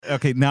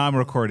Okay, now I'm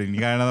recording.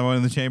 You got another one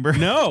in the chamber?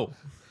 No.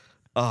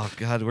 Oh,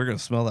 God, we're going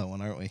to smell that one,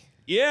 aren't we?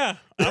 Yeah,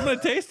 I'm going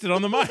to taste it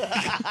on the mic.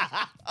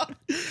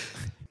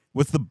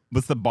 What's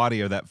the body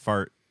of that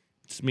fart?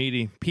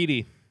 Smeedy.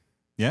 Petey.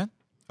 Yeah?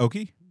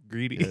 Okie?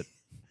 Greedy.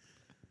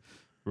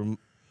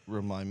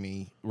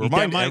 Remind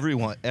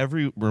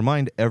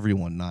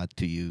everyone not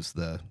to use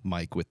the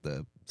mic with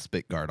the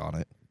spit guard on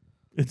it.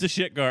 It's a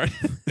shit guard.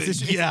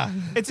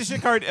 It's a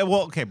shit card.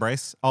 Well, okay,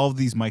 Bryce. All of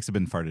these mics have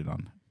been farted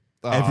on.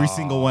 Every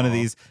single one of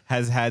these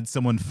has had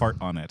someone fart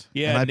on it.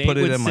 Yeah, and Nate put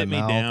it would in my sit me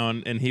mouth.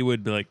 down, and he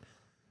would be like,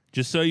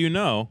 just so you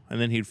know, and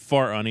then he'd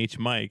fart on each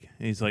mic.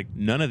 And he's like,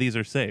 none of these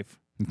are safe.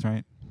 That's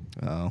right.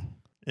 Oh.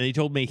 And he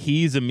told me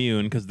he's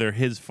immune because they're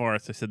his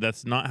farts. I said,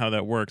 that's not how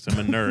that works. I'm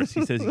a nurse.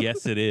 He says,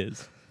 yes, it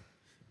is.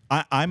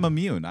 I'm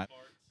immune.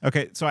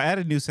 Okay, so I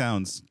added new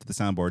sounds to the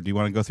soundboard. Do you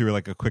want to go through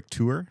like a quick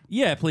tour?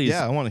 Yeah, please.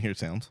 Yeah, I want to hear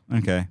sounds.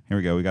 Okay, here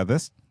we go. We got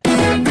this.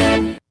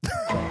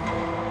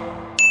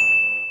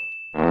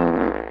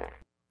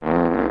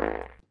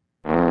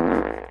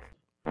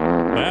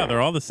 Wow,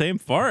 they're all the same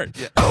fart.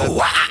 Yeah.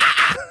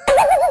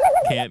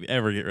 Can't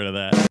ever get rid of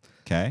that.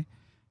 Okay.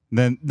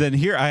 Then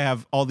here I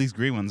have all these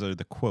green ones are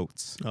the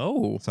quotes.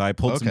 Oh. So I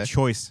pulled some Okay.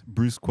 choice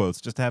Bruce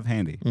quotes just to have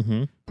handy.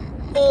 Mm-hmm.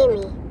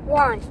 Amy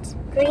wants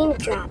green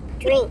drop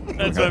drink.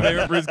 That's my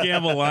favorite Bruce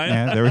Campbell line.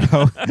 Yeah, there we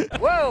go.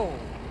 Whoa!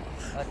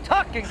 A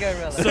talking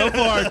gorilla. So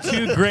far,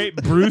 2 great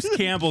Bruce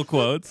Campbell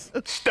quotes.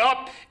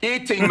 Stop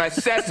eating my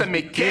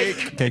sesame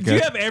cake. Okay, Do you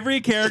good. have every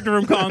character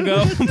from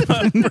Congo?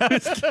 But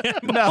Bruce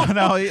Campbell. No,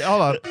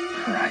 hold on.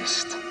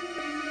 Christ.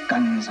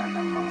 Guns on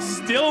the moon.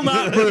 Still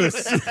not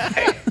Bruce.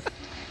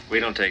 We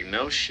don't take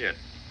no shit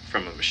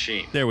from a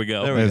machine. There we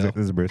go. There we go.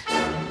 This is Bruce.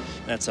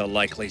 That's a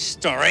likely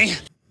story.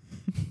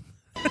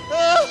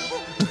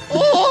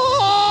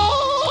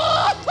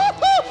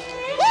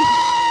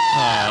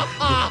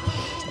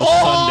 The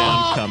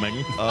sundown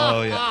coming.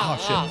 Oh, yeah. Oh,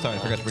 shit. Sorry, I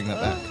forgot to bring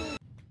that back.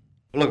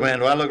 Look, man,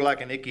 do I look like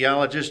an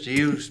ichthyologist to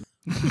you?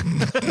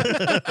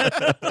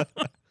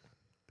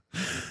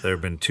 There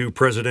have been 2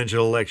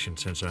 presidential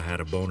elections since I had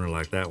a boner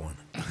like that one.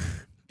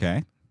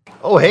 Okay.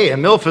 Oh, hey, a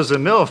MILF is a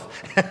MILF.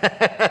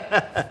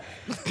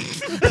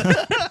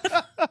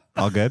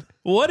 All good.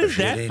 What is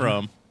that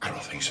from? I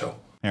don't think so.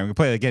 Here, we're gonna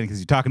play it again because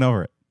you're talking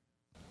over it.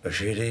 A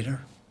shit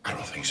eater? I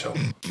don't think so.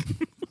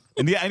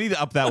 And yeah, I need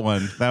to up that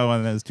one. That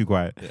one is too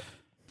quiet. Yeah.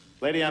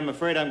 Lady, I'm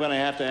afraid I'm going to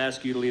have to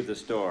ask you to leave the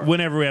store.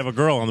 Whenever we have a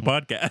girl on the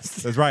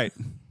podcast. That's right.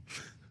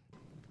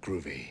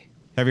 Groovy.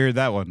 Have you heard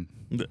that one?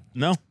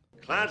 No.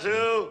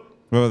 Klaatu!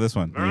 What about this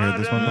one? Have you heard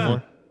this one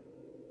before?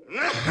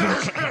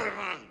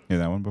 Hear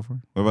that one before?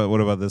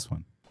 What about this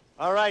one?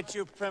 All right,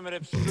 you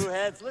primitive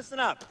screwheads, listen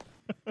up.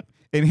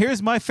 And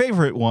here's my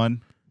favorite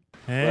one.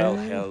 Hey. Well,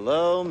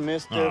 hello,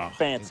 Mr. Oh.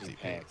 Fancy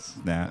Pants.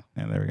 Yeah,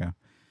 there we go.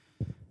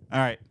 All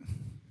right.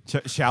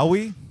 Shall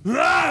we?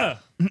 Ah!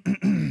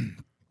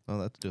 Oh,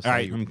 that's just All how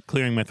right. you I'm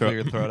clearing my clear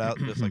your throat. throat out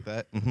just like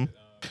that. Mm-hmm.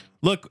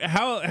 Look,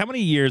 how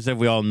many years have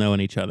we all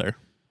known each other?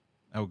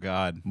 Oh,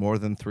 God. More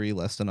than 3,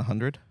 less than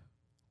 100.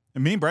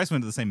 And me and Bryce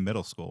went to the same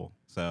middle school.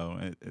 So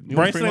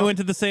Bryce and I went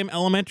to the same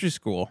elementary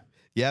school.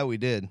 Yeah, we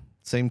did.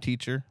 Same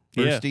teacher.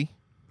 Yeah. Bursty.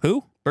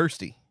 Who?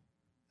 Bursty.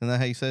 Isn't that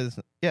how you say it?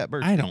 Yeah,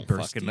 Bursty. I don't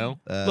Bursty. fucking know.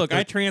 Uh, Look, I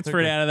third- transferred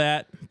third out of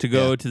that to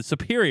go to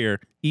Superior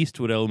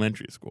Eastwood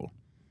Elementary School.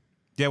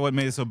 Yeah, what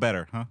made it so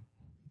better, huh?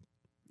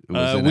 It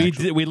was an We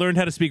actual- we learned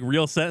how to speak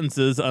real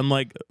sentences,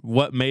 unlike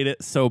what made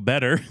it so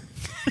better.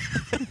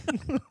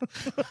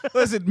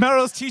 Listen,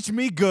 Melrose teaching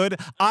me good.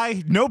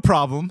 No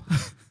problem.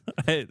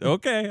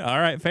 Okay, all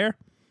right, fair,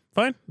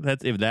 fine.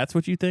 If that's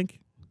what you think.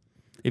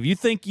 If you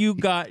think you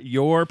got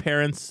your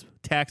parents'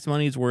 tax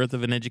money's worth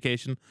of an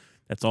education,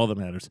 that's all that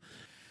matters.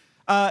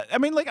 I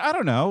mean, like, I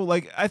don't know.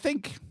 Like, I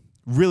think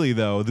really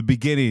though, the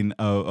beginning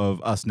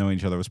of us knowing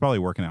each other was probably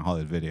working at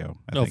Hollywood Video.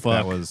 I think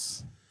that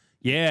was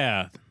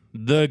Yeah,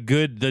 the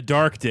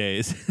dark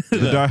days,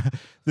 the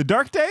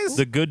dark days.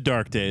 the good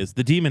dark days,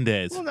 the demon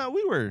days. Well, no,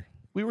 we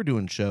were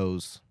doing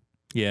shows.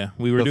 Yeah,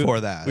 we were Before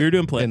doing that, We were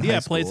doing plays. in Yeah, high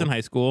plays in school.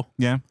 high school.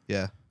 Yeah.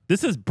 Yeah.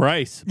 This is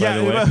Bryce, by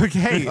the way.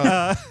 Okay.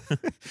 Hi,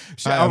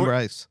 I'm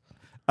Bryce.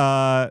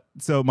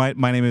 So my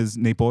name is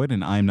Nate Boyd,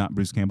 and I'm not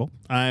Bruce Campbell.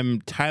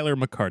 I'm Tyler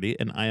McCarty,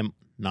 and I am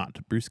not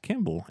Bruce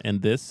Campbell,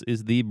 and this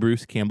is the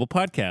Bruce Campbell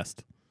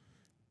Podcast.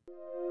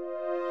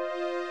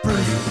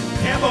 Bruce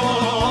Campbell.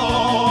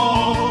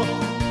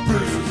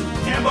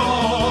 Bruce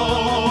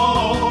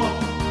Campbell.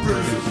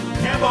 Bruce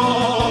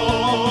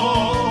Campbell.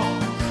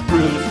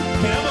 Bruce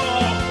Campbell.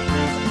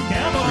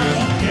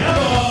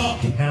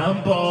 Bruce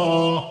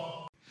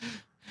Campbell.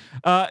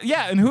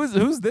 Yeah, and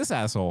who's this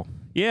asshole?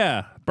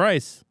 Yeah,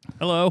 Bryce.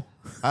 Hello.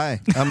 Hi,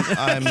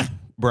 I'm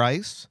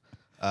Bryce.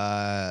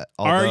 Are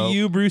Although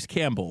you Bruce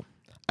Campbell?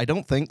 I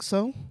don't think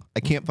so. I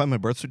can't find my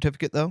birth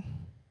certificate though.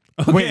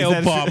 Okay, Wait, is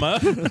that-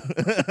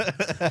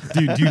 Obama.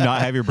 Do you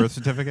not have your birth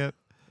certificate?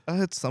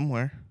 It's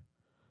somewhere.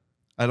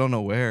 I don't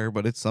know where,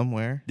 but it's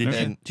somewhere.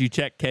 Did you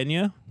check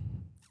Kenya?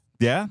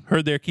 Yeah.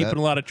 Heard they're keeping That-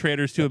 a lot of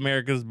traitors to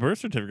America's birth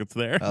certificates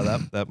there.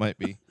 That might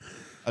be.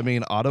 I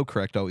mean,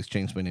 autocorrect always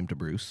changed my name to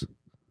Bruce.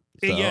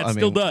 Yeah, it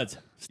still does.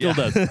 Still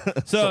does.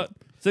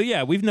 So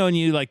yeah, we've known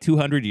you like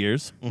 200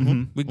 years.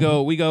 We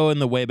go in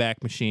the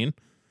Wayback Machine.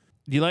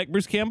 Do you like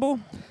Bruce Campbell?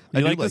 Do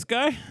you like this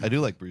guy? I do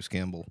like Bruce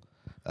Campbell.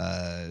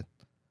 I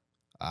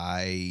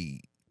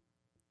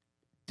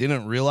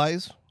didn't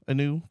realize I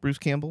knew Bruce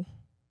Campbell,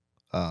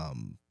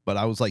 but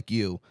I was like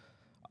you.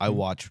 I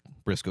watched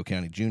Briscoe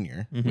County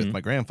Jr. with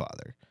my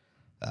grandfather.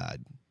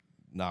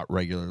 Not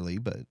regularly,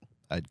 but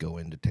I'd go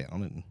into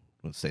town and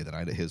would stay the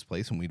night at his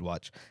place, and we'd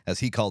watch, as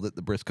he called it,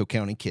 the Briscoe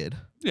County Kid.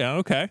 Yeah,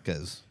 okay.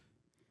 Because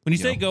when you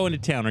say go into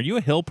town, are you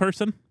a hill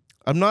person?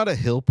 I'm not a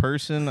hill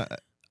person.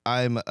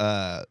 I'm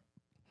a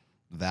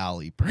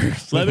valley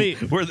person.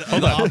 We're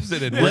the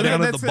opposite end. We're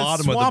down at the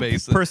bottom of the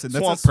basin. Person.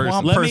 That's a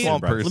swamp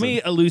person. Let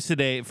me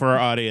elucidate for our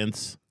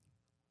audience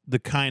the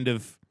kind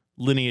of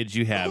lineage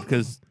you have,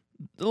 because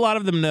a lot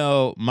of them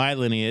know my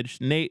lineage.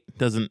 Nate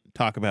doesn't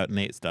talk about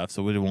Nate stuff,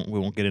 so we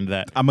won't get into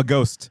that. I'm a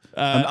ghost,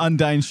 an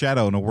undying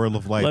shadow in a world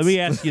of lights. Let me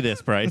ask you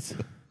this, Bryce.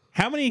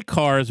 How many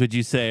cars would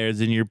you say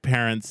is in your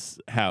parents'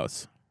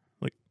 house?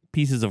 Like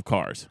pieces of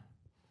cars?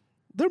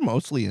 They're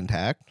mostly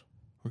intact.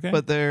 Okay.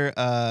 But they're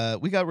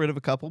we got rid of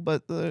a couple,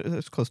 but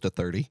there's close to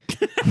 30.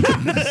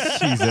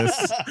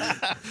 Jesus.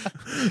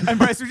 And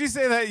Bryce, would you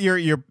say that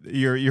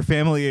your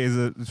family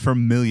is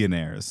from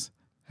millionaires?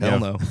 Hell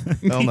no.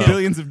 Hell no.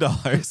 Billions of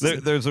dollars.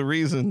 There's a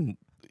reason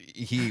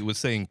he was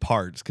saying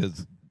parts,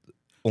 because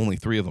only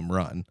 3 of them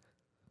run.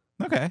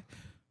 Okay.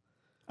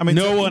 I mean,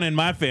 no one in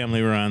my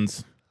family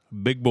runs.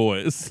 Big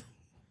boys.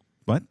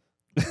 What?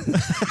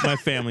 My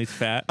family's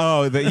fat.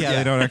 Oh, they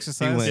don't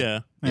exercise?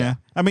 Yeah.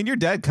 I mean, your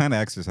dad kind of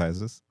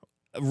exercises.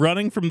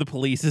 Running from the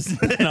police is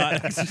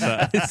not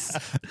exercise.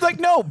 Like,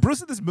 no,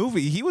 Bruce in this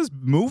movie, he was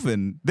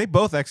moving. They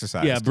both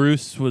exercised. Yeah,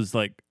 Bruce was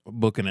like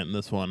booking it in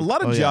this one. A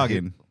lot of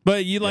jogging.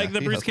 But you like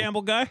the Bruce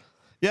Campbell guy?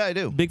 Yeah, I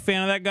do. Big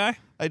fan of that guy?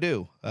 I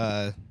do.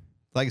 Like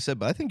I said,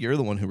 but I think you're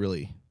the one who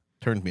really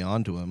turned me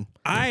on to him.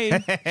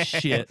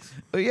 Shit.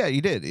 Oh, yeah,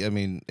 you did. I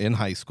mean, in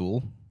high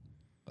school,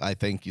 I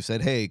think you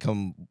said, hey,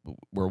 come,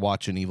 we're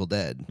watching Evil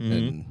Dead.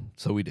 And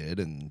so we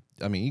did. And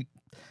I mean,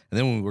 and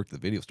then when we worked at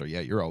the video store,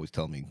 you're always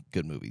telling me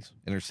good movies.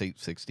 Interstate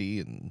 60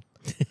 and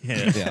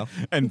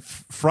and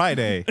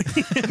Friday.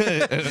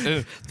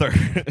 Thursday.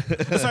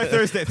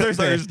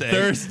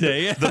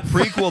 Thursday. Yeah. The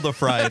prequel to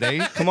Friday.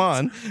 Come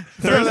on.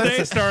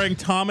 Thursday starring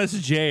Thomas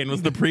Jane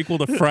was the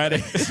prequel to Friday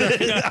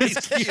starring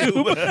Ice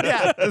Cube.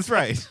 Yeah, that's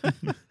right.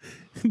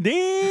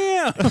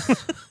 Damn.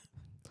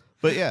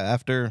 But yeah,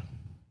 after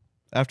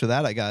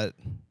that, I got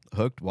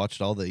hooked,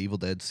 watched all the Evil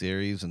Dead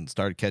series, and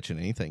started catching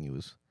anything he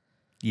was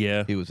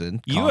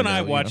in. You and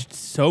I watched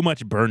so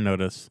much Burn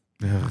Notice.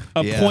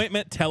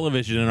 Appointment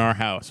television in our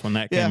house when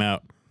that came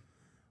out.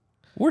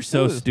 We're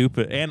so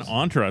stupid. And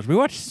Entourage. We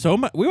watched so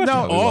much. We watched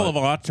all of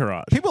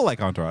Entourage. People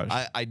like Entourage.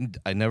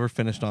 I never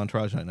finished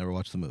Entourage, and I never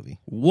watched the movie.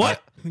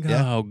 What?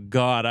 Oh,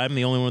 God. I'm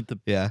the only one with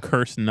the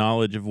cursed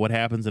knowledge of what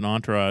happens in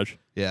Entourage.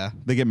 Yeah.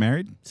 They get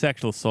married?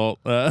 Sexual assault.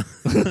 So,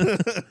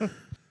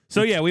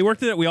 yeah, we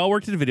all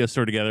worked at a video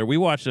store together. We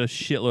watched a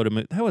shitload of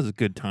movies. That was a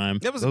good time.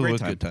 That was a great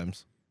time. Good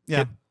times.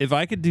 Yeah. If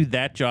I could do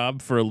that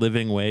job for a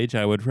living wage,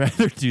 I would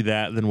rather do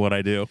that than what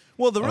I do.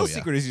 Well, the real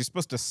secret is you're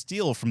supposed to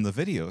steal from the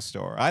video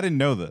store. I didn't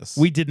know this.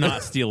 We did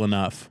not steal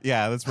enough.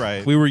 Yeah, that's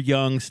right. We were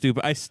young,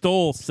 stupid. I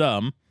stole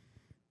some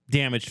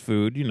damaged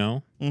food, you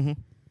know. Mm-hmm.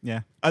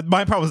 Yeah.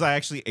 My problem was I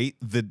actually ate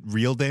the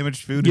real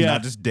damaged food and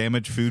not just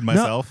damaged food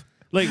myself.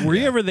 No. Like, were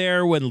you ever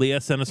there when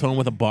Leah sent us home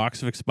with a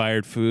box of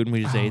expired food and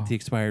we just ate the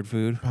expired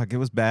food? Fuck, it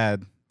was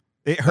bad.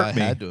 It hurt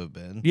me. Had to have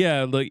been.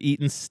 Yeah, like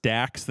eating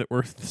stacks that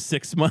were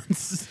 6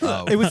 months.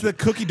 It was the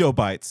cookie dough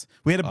bites.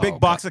 We had a big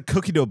box of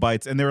cookie dough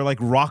bites, and they were like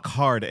rock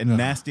hard and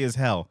nasty as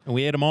hell. And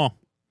we ate them all.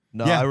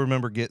 No, I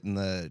remember getting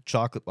the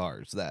chocolate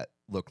bars that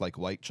looked like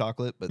white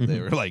chocolate, but they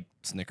were like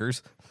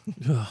Snickers.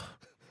 They're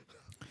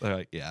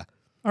like, yeah.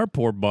 Our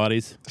poor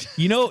bodies.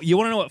 You want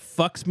to know what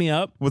fucks me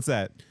up? What's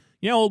that?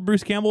 You know how old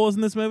Bruce Campbell was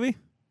in this movie?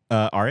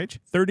 Our age?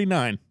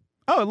 39.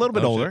 Oh, a little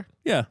bit older. Shit.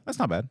 Yeah. That's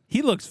not bad.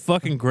 He looks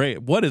fucking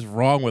great. What is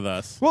wrong with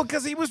us? Well,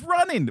 because he was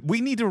running. We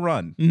need to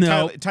run.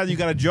 No. Tyler,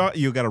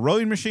 you got a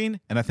rowing machine,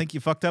 and I think you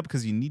fucked up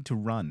because you need to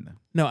run.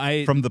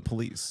 From the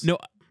police. No.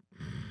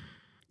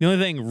 The only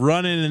thing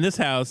running in this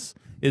house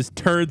is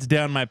turds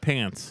down my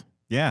pants.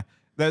 Yeah.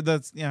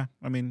 That's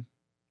I mean.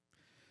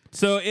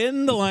 So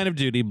in The Line of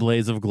Duty,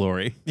 Blaze of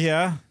Glory.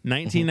 Yeah.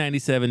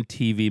 1997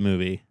 TV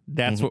movie.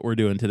 That's what we're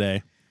doing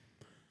today.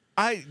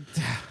 I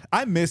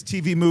miss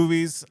TV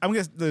movies. I'm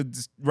going to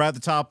just right at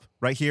the top,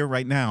 right here,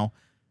 right now.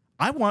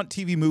 I want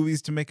TV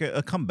movies to make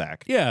a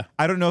comeback. Yeah.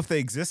 I don't know if they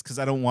exist because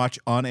I don't watch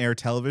on-air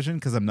television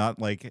because I'm not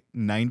like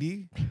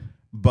 90.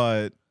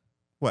 But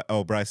what?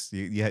 Oh, Bryce,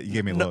 you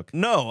gave me a look.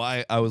 No,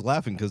 I was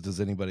laughing because does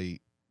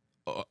anybody,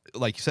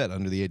 like you said,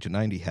 under the age of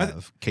 90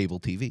 have cable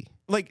TV?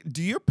 Like,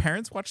 do your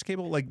parents watch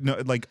cable? Like, no,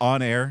 like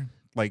on air,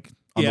 like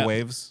on the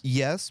waves?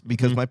 Yes,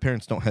 because my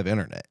parents don't have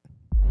internet.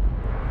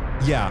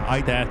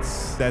 Yeah,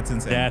 that's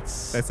insane.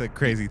 That's a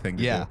crazy thing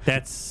to do.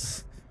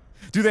 That's.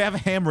 Do they have a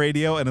ham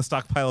radio and a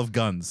stockpile of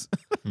guns?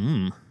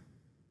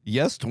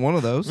 Yes to one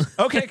of those.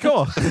 Okay,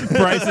 cool.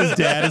 Bryce's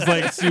dad is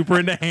like super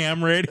into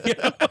ham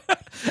radio.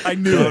 I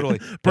knew Totally.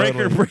 it.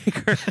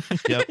 Breaker.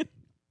 Yep.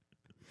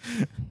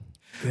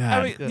 God.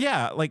 I mean,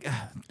 yeah, like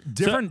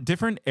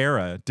different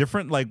era,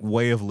 different like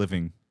way of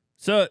living.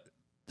 So,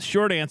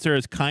 short answer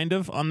is kind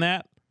of on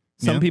that.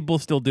 Some people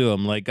still do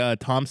them. Like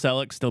Tom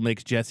Selleck still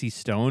makes Jesse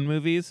Stone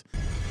movies.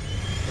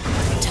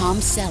 Tom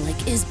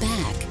Selleck is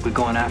back. We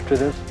going after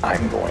this?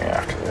 I'm going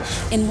after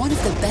this. In one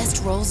of the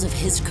best roles of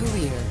his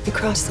career. You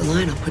cross the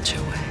line, I'll put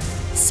you away.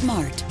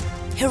 Smart,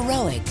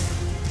 heroic,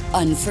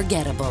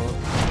 unforgettable.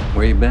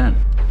 Where you been?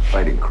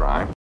 Fighting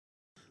crime.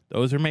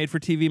 Those are made for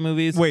TV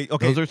movies. Wait,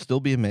 okay. Those are still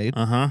being made.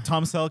 Uh-huh.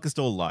 Tom Selleck is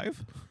still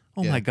alive?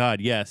 Oh my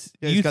God, yes.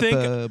 Yeah, you he's got think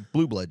the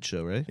Blue Blood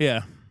show, right?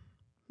 Yeah.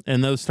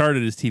 And those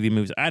started as TV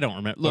movies. I don't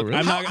remember. Look, really?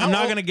 I'm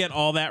not going to get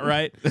all that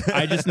right.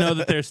 I just know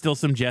that there's still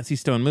some Jesse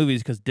Stone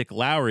movies because Dick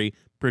Lowry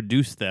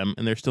produced them,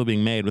 and they're still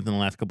being made within the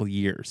last couple of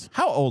years.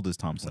 How old is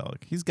Tom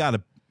Selleck? He's got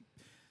to,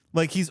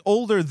 like, he's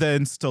older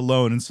than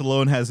Stallone, and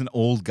Stallone has an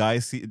old guy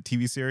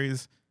TV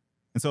series,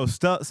 and so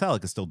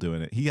Selleck is still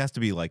doing it. He has to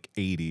be like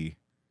 80.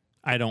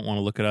 I don't want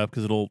to look it up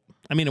because it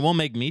won't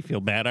make me feel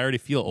bad. I already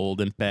feel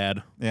old and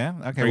bad. Yeah.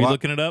 Okay. Are you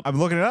looking it up? I'm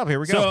looking it up. Here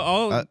we go.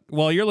 So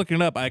while you're looking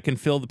it up, I can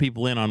fill the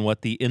people in on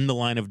what the In the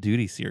Line of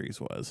Duty series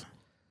was.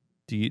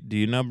 Do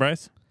you know,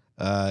 Bryce?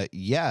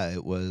 Yeah,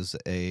 it was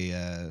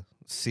a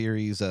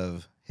series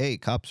of, hey,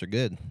 cops are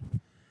good.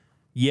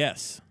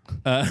 Yes.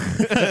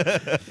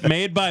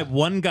 Made by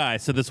one guy.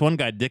 So this one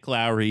guy, Dick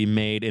Lowry,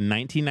 made in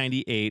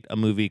 1998 a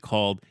movie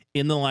called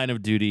In the Line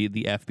of Duty,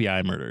 The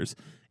FBI Murders.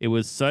 It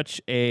was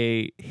such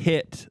a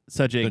hit,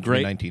 such a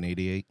great...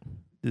 1988.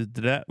 Did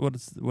that... What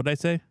did I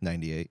say?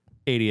 98.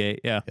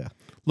 88, yeah.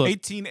 Look,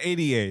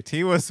 1888.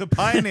 He was a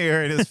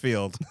pioneer in his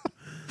field.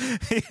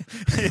 Before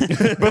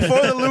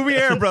the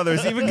Lumiere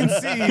brothers even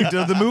conceived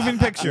of the moving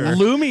picture.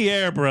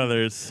 Lumiere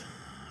brothers.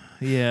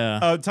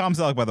 Yeah. Tom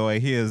Selleck, by the way,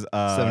 he is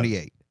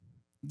 78.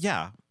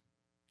 Yeah.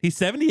 He's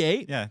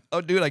 78? Yeah.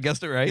 Oh, dude, I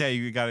guessed it right. Yeah,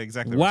 you got it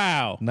exactly right.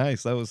 Wow.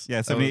 Nice. That was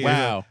 78.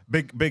 Wow.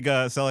 Big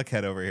Selleck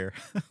head over here.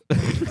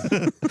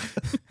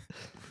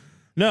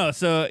 No,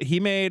 so he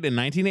made in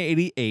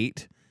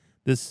 1988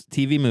 this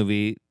TV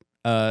movie,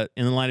 In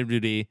the Line of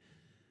Duty,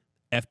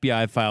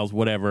 FBI Files,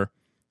 whatever.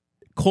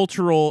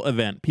 Cultural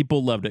event.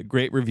 People loved it.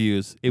 Great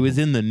reviews. It was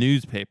in the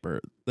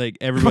newspaper. Like,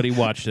 everybody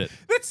watched it.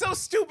 That's so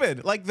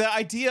stupid. Like, the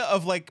idea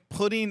of, like,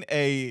 putting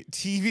a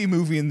TV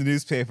movie in the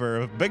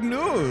newspaper. Big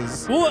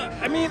news. Well,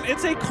 I mean,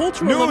 it's a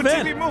cultural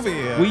event. TV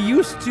movie. We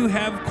used to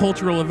have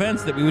cultural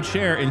events that we would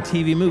share, and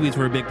TV movies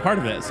were a big part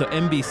of it. So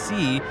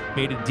NBC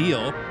made a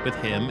deal with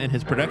him and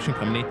his production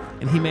company,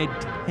 and he made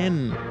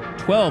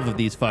 12 of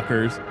these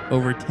fuckers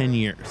over 10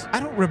 years.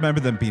 I don't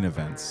remember them being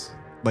events.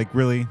 Like,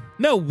 really?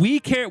 No, we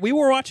care. We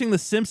were watching The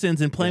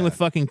Simpsons and playing with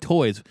fucking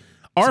toys.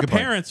 Our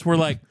parents were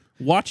like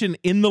watching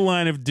In the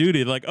Line of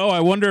Duty. Like, oh,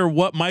 I wonder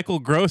what Michael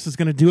Gross is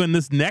going to do in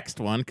this next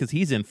one because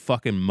he's in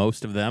fucking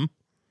most of them.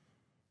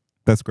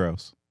 That's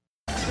gross.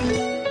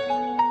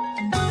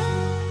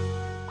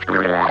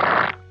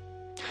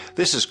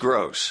 This is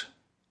gross.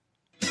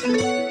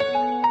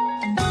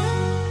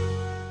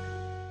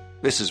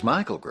 This is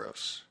Michael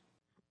Gross.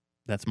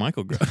 That's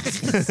Michael Gross.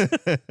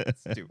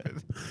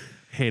 Stupid.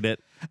 Hate it.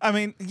 I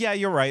mean, yeah,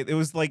 you're right. It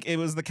was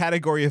the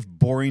category of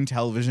boring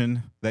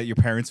television that your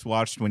parents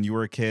watched when you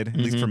were a kid, at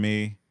least for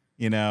me.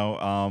 You know,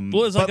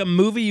 well, it's like a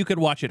movie you could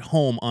watch at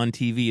home on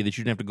TV that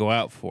you didn't have to go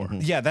out for.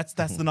 Yeah, that's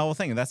the novel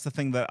thing. And that's the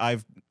thing that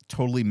I've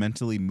totally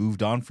mentally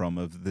moved on from,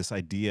 of this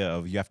idea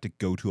of you have to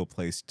go to a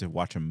place to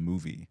watch a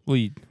movie.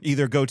 Well,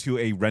 either go to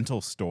a rental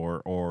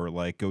store or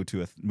like go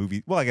to a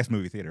movie. Well, I guess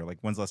movie theater. Like,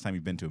 when's the last time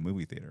you've been to a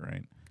movie theater,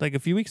 right? Like a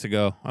few weeks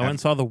ago, I went and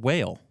saw The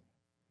Whale.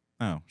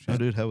 Oh, shit. Oh,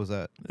 dude, how was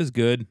that? It was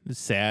good. It's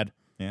sad.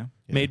 Yeah.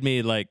 Made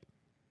me like,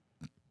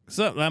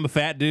 so I'm a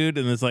fat dude,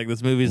 and it's like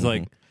this movie's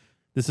like,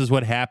 this is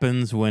what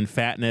happens when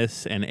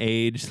fatness and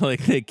age,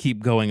 like, they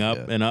keep going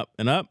up and up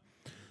and up.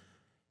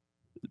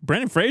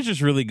 Brendan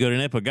Fraser's really good in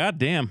it, but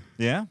goddamn,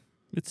 yeah,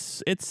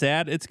 it's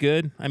sad. It's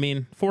good. I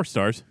mean, 4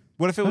 stars.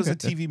 What if it was a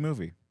TV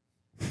movie?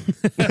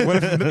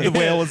 What if The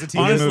Whale was a TV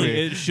Honestly,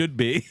 movie? it should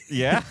be.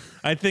 Yeah,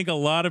 I think a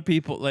lot of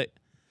people like.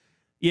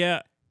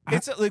 Yeah,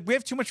 it's like we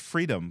have too much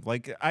freedom.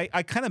 Like,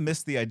 I kind of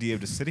miss the idea of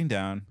just sitting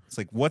down. It's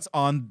like, what's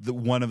on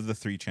one of the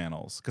 3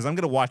 channels? Because I'm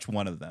gonna watch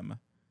one of them.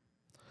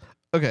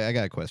 Okay, I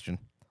got a question.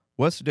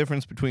 What's the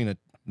difference between a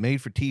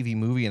made-for-TV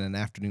movie and an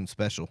afternoon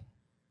special?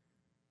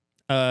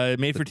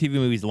 Made for TV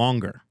movies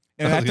longer.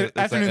 And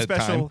afternoon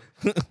special,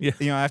 yeah.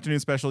 You know, afternoon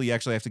special, you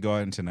actually have to go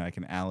out into like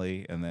an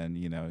alley, and then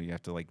you know you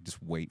have to like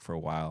just wait for a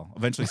while.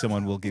 Eventually,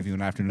 someone will give you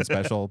an afternoon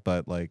special,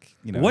 but like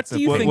you know, what do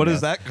you think? What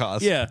does that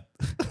cost? Yeah,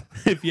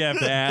 if you have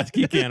to ask,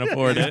 you can't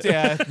afford it.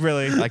 Yeah,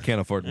 really. I can't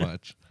afford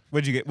much.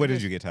 What did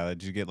you get, Tyler?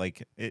 Did you get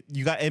like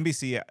you got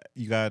NBC?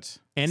 You got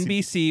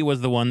NBC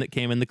was the one that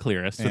came in the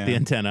clearest with the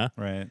antenna,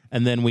 right?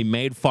 And then we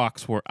made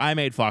Fox work. I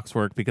made Fox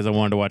work because I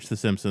wanted to watch The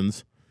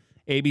Simpsons.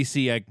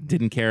 ABC, I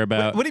didn't care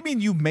about. What do you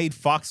mean you made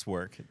Fox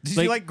work? Did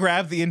you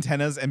grab the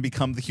antennas and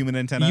become the human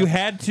antenna? You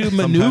had to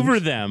maneuver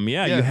them.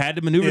 Yeah, you had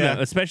to maneuver them,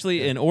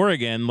 especially in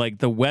Oregon. Like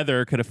the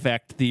weather could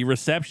affect the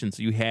reception,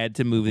 so you had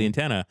to move the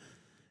antenna.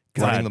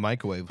 Running the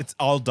microwave. It's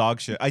all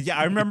dog shit.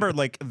 I remember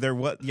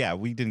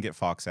we didn't get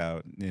Fox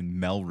out in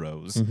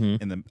Melrose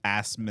in the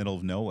ass middle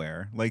of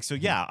nowhere.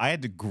 I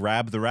had to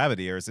grab the rabbit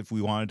ears if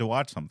we wanted to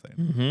watch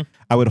something.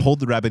 I would hold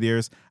the rabbit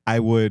ears.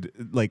 I would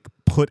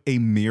put a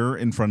mirror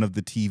in front of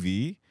the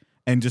TV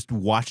and just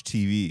watch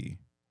TV.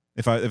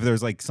 If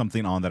there's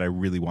something on that I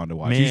really wanted to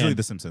watch. Man, usually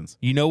The Simpsons.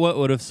 You know what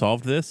would have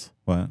solved this?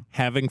 What?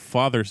 Having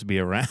fathers be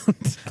around.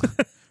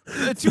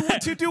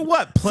 to do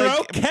what?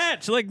 Throw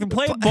catch,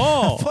 play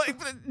ball.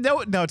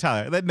 No,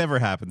 Tyler, that never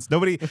happens.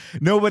 Nobody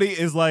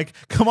is like,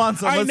 come on,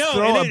 son, let's know,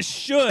 throw and it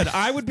should.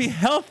 I would be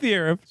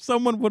healthier if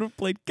someone would have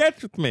played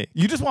catch with me.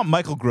 You just want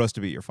Michael Gross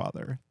to be your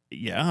father.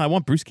 Yeah, I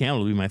want Bruce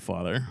Campbell to be my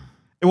father.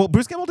 Well,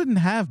 Bruce Campbell didn't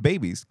have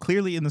babies,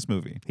 clearly, in this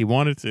movie. He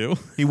wanted to.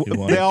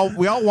 We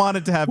all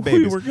wanted to have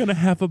babies. We were going to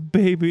have a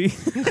baby.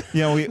 Bruce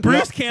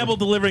Campbell Campbell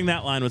delivering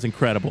that line was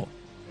incredible.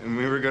 And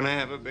we were going to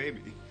have a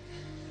baby.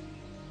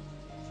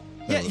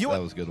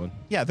 That was a good one.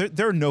 Yeah,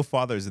 there are no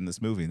fathers in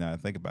this movie now I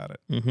think about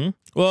it.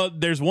 Well,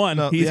 there's one.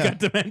 He's got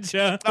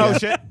dementia. Oh,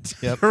 shit.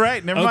 Yep. All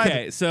right, never mind.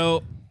 Okay,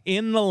 so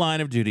in The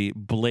Line of Duty,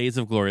 Blaze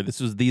of Glory, this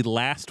was the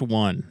last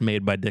one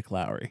made by Dick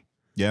Lowry.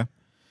 Yeah.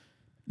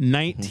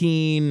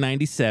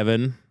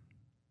 1997,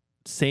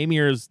 same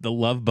year as The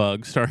Love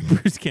Bug, starring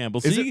Bruce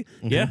Campbell. So you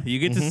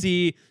get to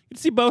see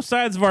both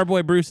sides of our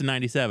boy Bruce in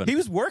 97. He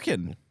was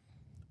working.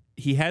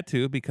 He had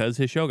to because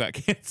his show got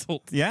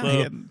canceled. Yeah, so he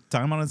had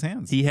time on his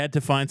hands. He had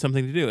to find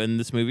something to do, and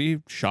this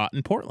movie shot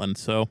in Portland.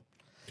 So,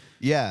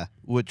 yeah,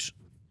 which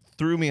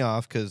threw me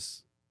off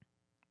because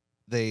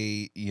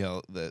the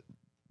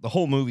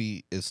whole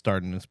movie is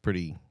starting as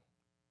pretty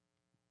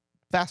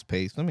fast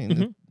paced. I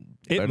mean,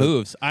 it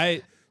moves.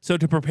 So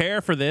to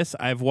prepare for this,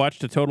 I've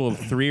watched a total of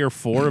 3 or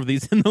 4 of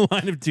these In the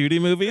Line of Duty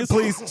movies.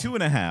 Please,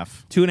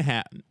 2.5.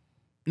 2.5.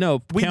 No,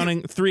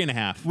 counting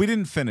 3.5. We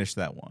didn't finish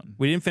that one.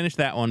 We didn't finish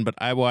that one, but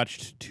I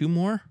watched 2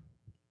 more.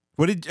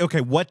 What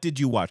did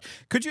you watch?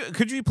 Could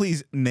you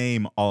please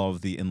name all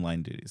of the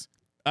inline duties?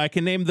 I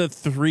can name the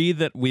 3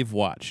 that we've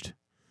watched.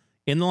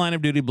 In the Line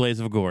of Duty, Blaze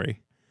of Glory.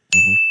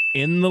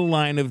 In the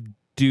Line of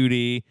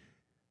Duty,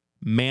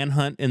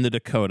 Manhunt in the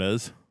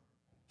Dakotas.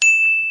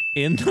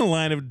 In the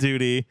Line of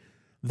Duty,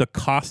 The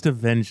Cost of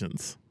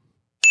Vengeance.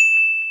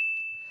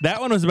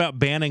 That one was about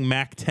banning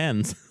Mac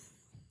 10s.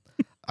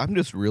 I'm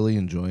just really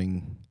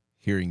enjoying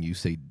hearing you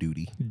say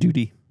duty.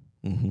 Duty.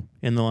 In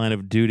the Line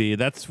of Duty.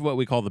 That's what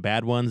we call the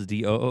bad ones,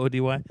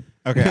 DOODY.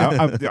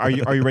 Okay, are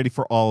you ready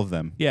for all of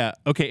them? Yeah.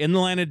 Okay, In the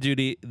Line of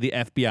Duty, the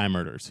FBI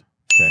murders.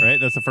 Okay. Right?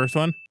 That's the first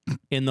one.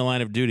 In the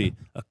Line of Duty,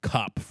 a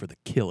cop for the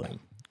killing.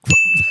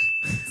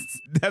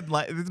 That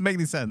doesn't make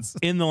any sense.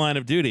 In the Line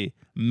of Duty,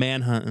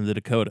 Manhunt in the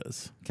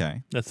Dakotas.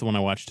 Okay. That's the one I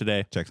watched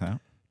today. Checks out.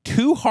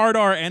 2 hard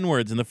R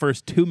N-words in the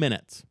first 2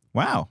 minutes.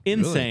 Wow.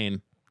 Insane.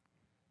 Really?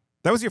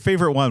 That was your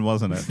favorite one,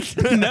 wasn't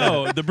it?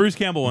 No, the Bruce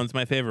Campbell one's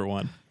my favorite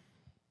one.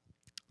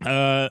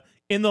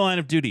 In the Line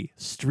of Duty,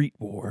 Street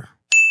War.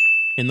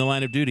 In the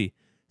Line of Duty,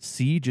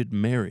 Siege at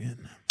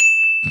Marion.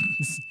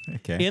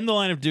 Okay. In the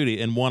Line of Duty,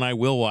 and one I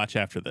will watch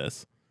after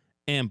this,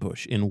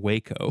 Ambush in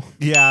Waco.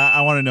 Yeah,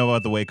 I want to know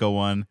about the Waco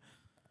one.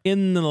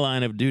 In the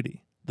Line of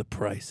Duty, The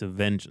Price of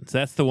Vengeance.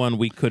 That's the one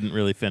we couldn't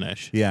really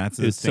finish. Yeah, it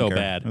was so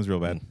bad. It was real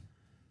bad.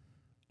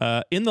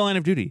 In the Line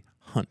of Duty,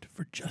 Hunt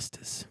for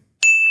Justice.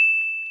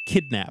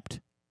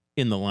 Kidnapped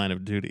in the Line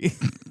of Duty.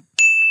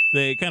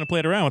 They kind of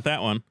played around with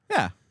that one.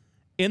 Yeah.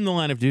 In the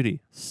Line of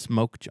Duty,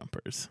 Smoke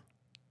Jumpers.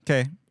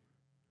 Okay.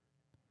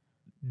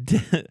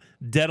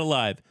 Dead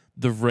Alive,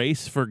 The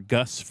Race for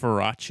Gus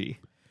Faraci.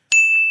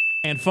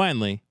 And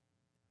finally,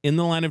 In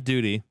the Line of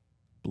Duty,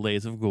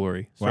 Blaze of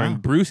Glory, starring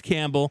Bruce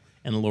Campbell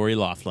and Laurie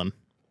Laughlin.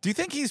 Do you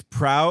think he's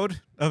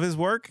proud of his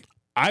work?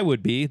 I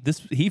would be.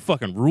 He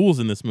fucking rules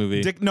in this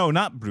movie.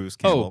 Not Bruce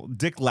Campbell.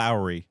 Dick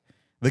Lowry.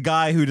 The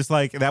guy who just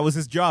that was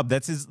his job.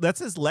 That's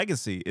his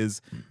legacy, is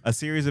a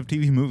series of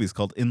TV movies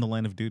called In the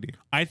Line of Duty.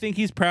 I think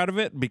he's proud of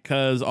it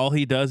because all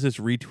he does is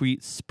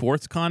retweet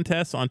sports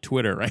contests on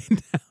Twitter right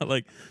now.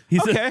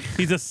 He's a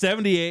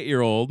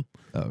 78-year-old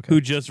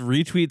who just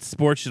retweets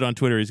sports shit on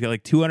Twitter. He's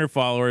got 200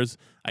 followers.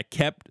 I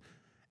kept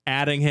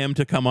adding him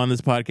to come on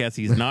this podcast.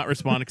 He's not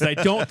responding because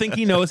I don't think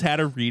he knows how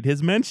to read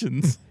his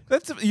mentions.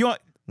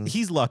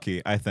 He's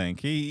lucky, I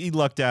think. He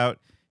lucked out.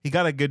 He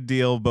got a good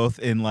deal both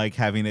in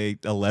having a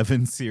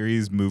 11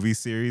 movie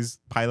series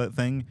pilot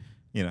thing,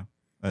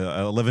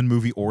 11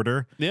 movie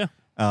order. Yeah.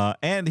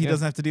 And he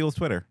doesn't have to deal with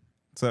Twitter.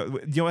 So,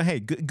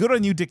 hey, good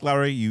on you, Dick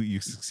Lowry. You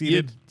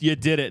succeeded. You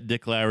did it,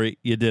 Dick Lowry.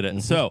 You did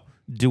it. So,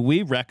 do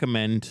we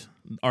recommend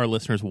our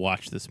listeners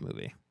watch this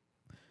movie?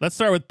 Let's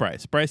start with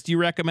Bryce. Bryce, do you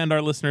recommend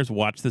our listeners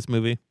watch this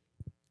movie?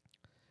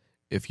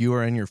 If you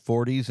are in your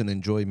 40s and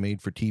enjoy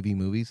made-for-TV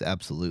movies,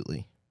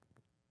 absolutely.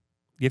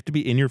 You have to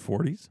be in your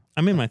 40s?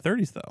 I'm in my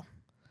 30s, though.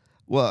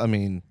 Well, I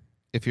mean,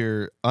 if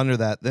you're under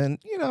that, then,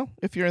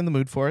 if you're in the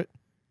mood for it.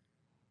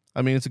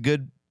 I mean, it's a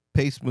good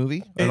paced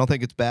movie. I don't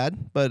think it's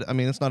bad, but I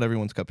mean, it's not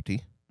everyone's cup of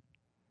tea.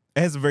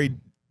 It has a very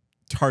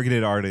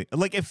targeted audience.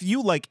 Like if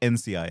you like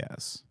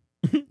NCIS,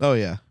 Oh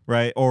yeah,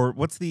 right? Or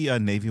what's the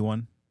Navy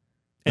one?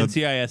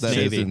 NCIS that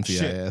Navy. is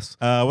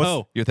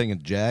NCIS. You're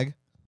thinking JAG?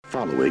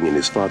 Following in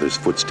his father's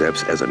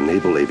footsteps as a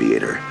naval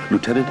aviator,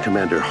 Lieutenant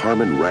Commander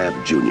Harmon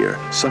Rabb Jr.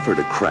 suffered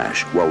a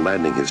crash while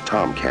landing his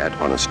Tomcat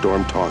on a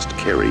storm-tossed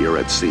carrier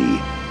at sea.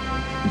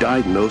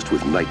 Diagnosed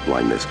with night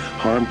blindness,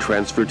 Harm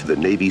transferred to the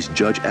Navy's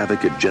Judge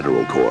Advocate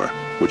General Corps,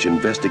 which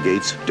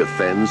investigates,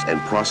 defends,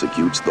 and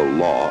prosecutes the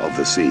law of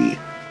the sea.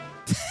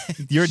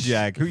 You're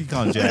Jag. Who are you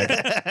calling Jag?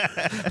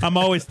 I'm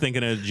always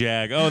thinking of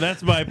Jag. Oh,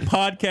 that's my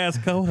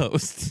podcast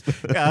co-host.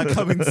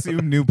 Coming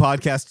soon, new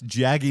podcast,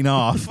 Jagging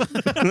Off.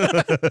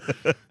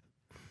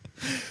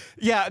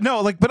 Yeah, no,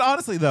 like, but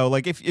honestly though,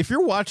 like, if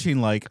you're watching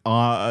like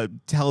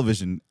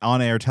television,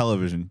 on-air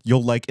television,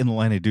 you'll like In the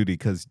Line of Duty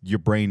because your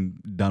brain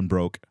done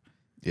broke.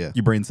 Yeah,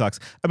 your brain sucks.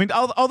 I mean,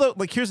 although,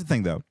 like, here's the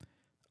thing though,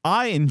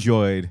 I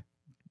enjoyed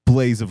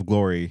Blaze of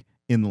Glory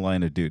in the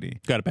Line of Duty.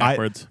 Got it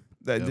backwards.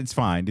 It's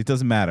fine. It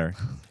doesn't matter.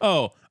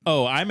 Oh,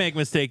 I make a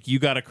mistake. You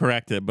got to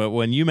correct it. But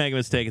when you make a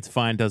mistake, it's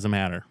fine. Doesn't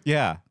matter.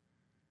 Yeah.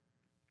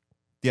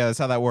 Yeah, that's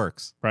how that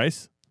works.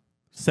 Bryce,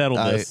 settle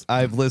this.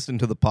 I've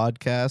listened to the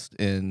podcast,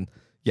 and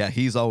yeah,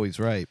 he's always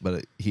right,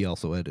 but he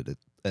also edits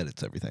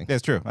everything.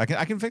 That's true. I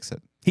can fix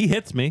it. He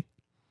hits me.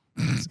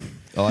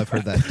 Oh, I've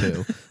heard that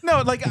too.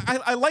 No, like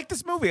I like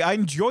this movie. I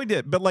enjoyed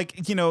it, but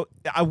like, you know,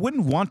 I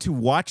wouldn't want to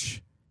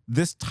watch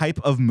this type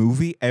of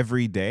movie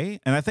every day.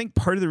 And I think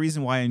part of the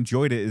reason why I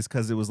enjoyed it is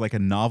because it was like a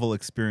novel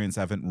experience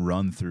I haven't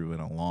run through in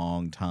a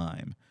long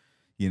time.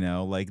 You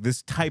know, like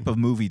this type of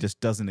movie just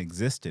doesn't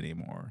exist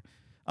anymore.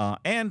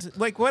 And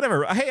like,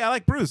 whatever. Hey, I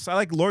like Bruce. I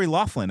like Laurie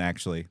Laughlin,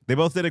 actually. They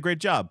both did a great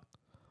job.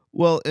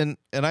 Well, and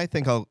I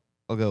think I'll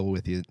go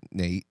with you,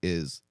 Nate,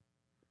 it's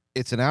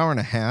an hour and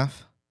a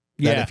half.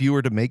 That if you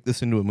were to make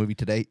this into a movie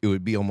today, it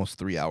would be almost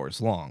 3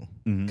 hours long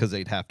because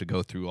they'd have to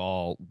go through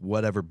all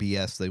whatever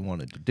BS they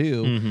wanted to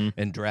do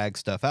and drag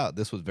stuff out.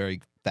 This was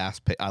very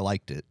fast paced. I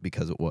liked it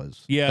because it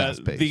was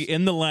fast paced. The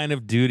In the Line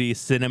of Duty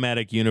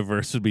cinematic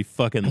universe would be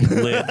fucking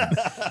lit.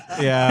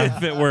 Yeah.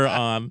 If it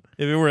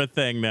were a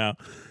thing now.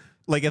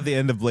 Like at the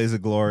end of Blaze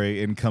of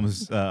Glory, in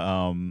comes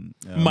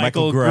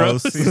Michael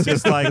Gross. He's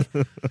just like,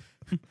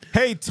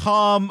 "Hey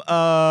Tom,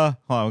 hold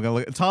on, we're gonna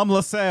look. Tom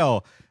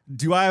LaSalle,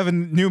 do I have a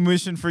new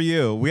mission for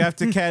you? We have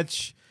to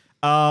catch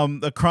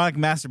a chronic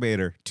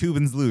masturbator.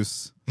 Tubin's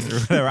loose, or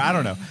whatever. I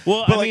don't know.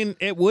 Well, but I mean,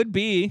 it would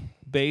be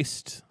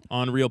based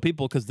on real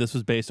people because this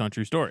was based on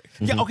true story.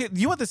 Yeah. Okay.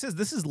 You know what this is?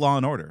 This is Law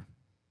and Order.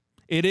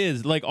 It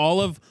is like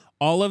all of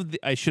the.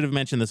 I should have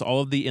mentioned this.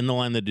 All of the In the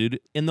Line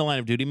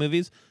of Duty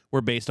movies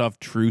were based off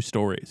true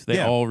stories. They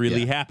all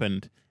really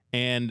happened.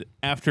 And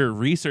after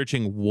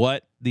researching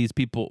what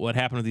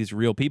happened to these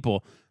real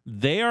people,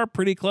 they are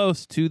pretty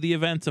close to the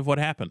events of what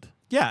happened.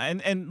 Yeah,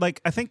 and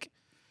like I think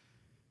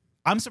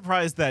I'm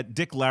surprised that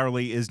Dick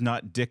Laurie is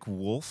not Dick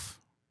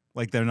Wolf.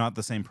 Like they're not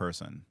the same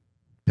person.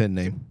 Pen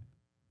name.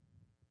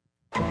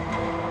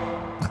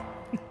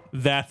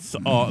 That's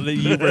all.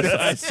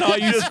 I saw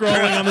you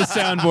scrolling on the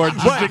soundboard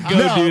just to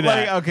go do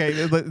that. Like, okay,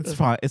 it's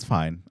fine. It's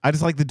fine. I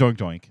just like the doink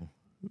doink.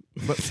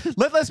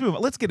 But let's move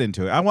on. Let's get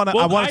into it. I want to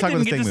talk about this thing. I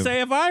didn't get to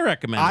say if I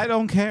recommend it. I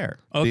don't care.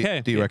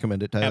 Okay. Do you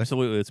recommend it, Tyler?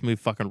 Absolutely. This movie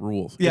fucking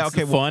rules. Yeah, it's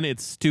okay. fun.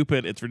 It's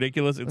stupid. It's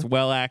ridiculous. It's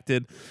well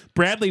acted.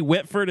 Bradley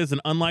Whitford is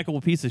an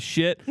unlikable piece of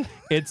shit.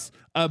 It's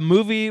a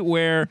movie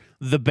where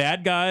the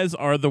bad guys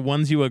are the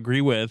ones you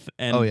agree with,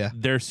 and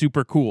they're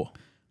super cool.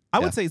 I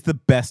would say it's the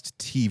best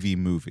TV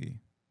movie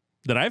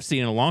that I've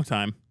seen in a long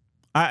time.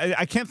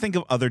 I can't think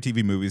of other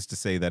TV movies to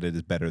say that it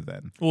is better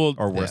than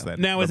or worse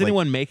than. Now, is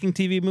anyone making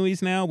TV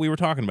movies now? We were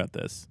talking about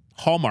this.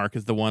 Hallmark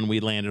is the one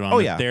we landed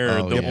on.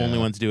 They're the only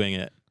ones doing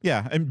it.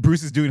 Yeah, and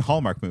Bruce is doing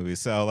Hallmark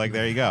movies, so like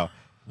there you go.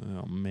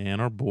 Oh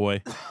man, our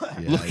boy!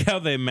 Look how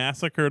they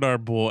massacred our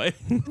boy.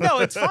 No,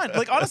 it's fine.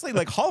 Like honestly,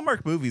 like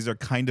Hallmark movies are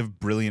kind of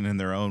brilliant in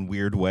their own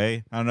weird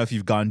way. I don't know if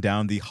you've gone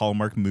down the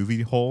Hallmark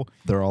movie hole.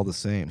 They're all the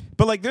same.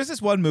 But like, there's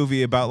this one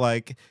movie about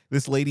like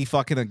this lady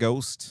fucking a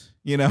ghost.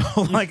 You know,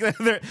 like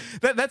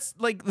that's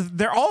like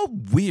they're all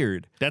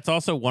weird. That's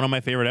also one of my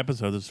favorite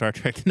episodes of Star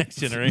Trek: The Next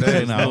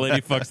Generation. The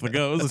lady fucks the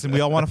ghost. Listen, we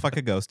all want to fuck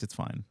a ghost. It's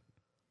fine.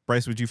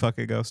 Bryce, would you fuck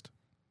a ghost?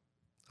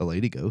 A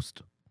lady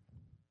ghost.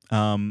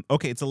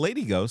 Okay, it's a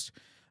lady ghost,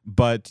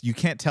 but you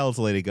can't tell it's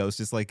a lady ghost.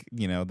 It's like,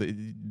 you know,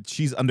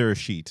 she's under a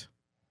sheet.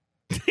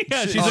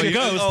 Yeah, she's a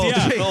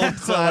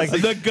ghost. So like,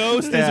 the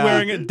ghost is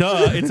wearing it.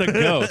 Duh, it's a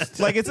ghost.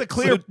 Like it's a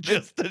clear,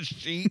 just a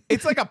sheet.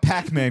 It's like a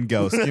Pac-Man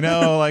ghost, you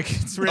know, like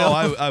it's real.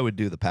 Oh, I would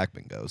do the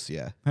Pac-Man ghost.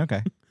 Yeah.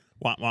 Okay.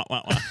 Wah, wah,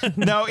 wah, wah.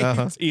 No,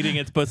 it's eating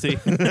its pussy.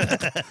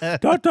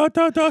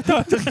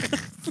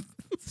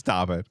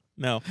 Stop it.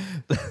 No.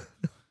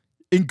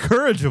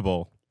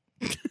 Incorrigible.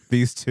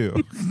 These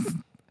two.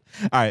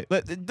 All right,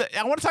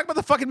 I want to talk about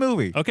the fucking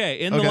movie. Okay,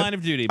 in the line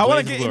of duty. I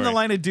want to get in the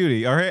line of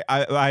duty. All right,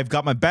 I've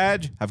got my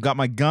badge. I've got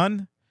my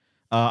gun.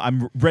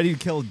 I'm ready to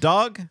kill a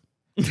dog.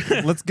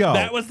 Let's go.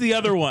 That was the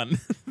other one.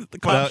 The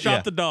cop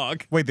shot the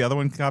dog. Wait, the other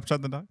one cop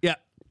shot the dog? Yeah.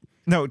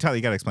 No, Tyler,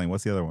 you got to explain.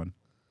 What's the other one?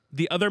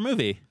 The other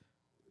movie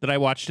that I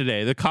watched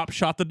today, the cop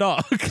shot the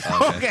dog.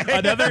 Okay.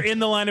 Another In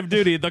the Line of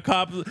Duty. The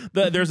cop,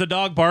 there's a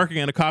dog barking,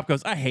 and a cop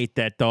goes, "I hate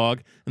that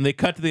dog." And they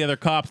cut to the other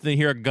cops, and they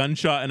hear a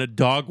gunshot and a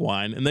dog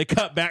whine, and they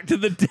cut back to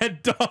the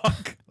dead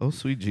dog. Oh,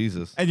 sweet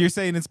Jesus! And you're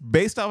saying it's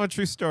based off of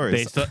true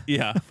stories?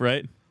 Yeah,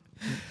 right.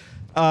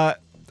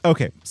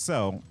 Okay,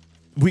 so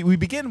we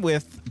begin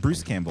with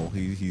Bruce Campbell.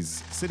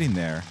 He's sitting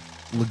there,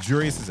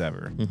 luxurious as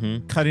ever,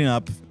 cutting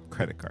up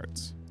credit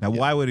cards. Now,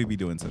 why would he be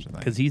doing such a thing?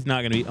 Because he's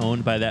not going to be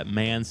owned by that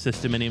man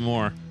system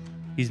anymore.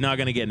 He's not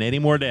going to get in any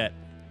more debt.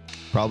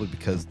 Probably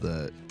because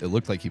it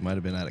looked like he might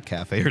have been at a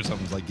cafe or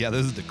something. It's like, yeah,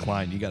 this is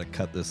decline. You got to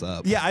cut this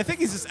up. Yeah, I think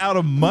he's just out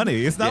of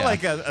money. It's not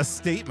like a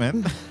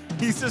statement.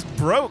 He's just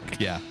broke.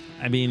 Yeah.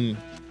 I mean,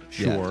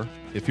 sure. Yeah.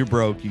 If you're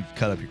broke, you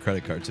cut up your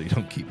credit card so you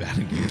don't keep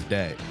adding to your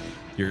debt.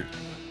 You're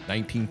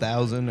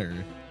 19,000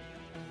 or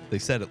they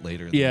said it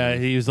later. Yeah,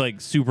 he was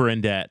like super in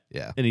debt.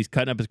 Yeah. And he's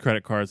cutting up his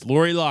credit cards.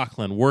 Laurie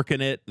Laughlin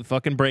working at the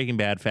fucking Breaking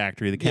Bad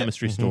factory, the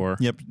chemistry store.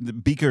 Yep. The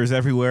beakers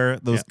everywhere.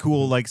 Those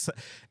cool, like,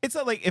 it's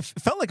not like, it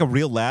felt like a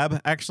real lab,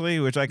 actually,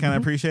 which I kind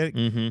of appreciate.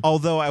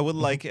 Although I would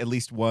like at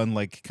least one,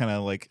 like, kind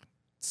of like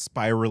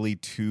spirally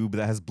tube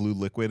that has blue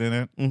liquid in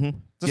it.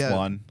 Just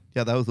one.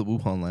 Yeah, that was the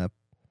Wuhan lab.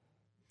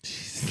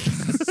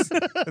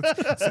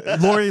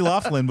 Laurie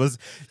Laughlin was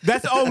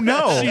oh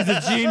no, she's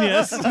a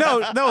genius.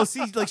 no,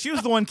 see, like she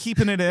was the one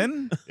keeping it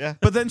in,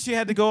 but then she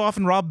had to go off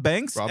and rob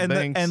banks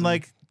and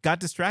like got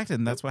distracted,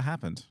 and that's what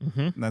happened,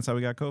 and that's how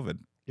we got COVID.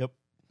 Yep.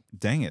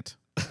 Dang it.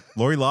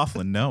 Laurie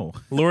Laughlin, no.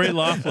 Laurie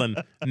Laughlin,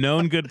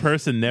 known good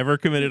person, never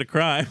committed a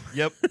crime.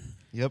 Yep.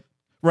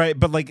 Right,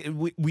 but like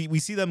we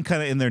see them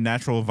kind of in their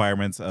natural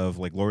environments of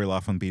like Laurie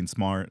Laughlin being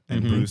smart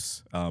and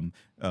Bruce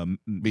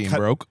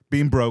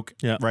being broke,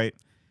 right.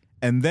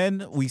 And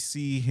then we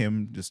see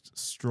him just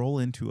stroll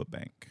into a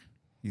bank.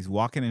 He's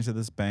walking into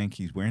this bank.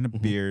 He's wearing a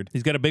beard.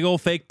 He's got a big old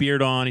fake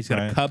beard on. He's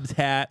got a Cubs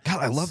hat. God,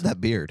 I love that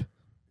beard.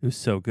 It was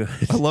so good.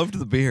 I loved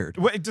the beard.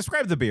 Wait,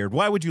 describe the beard.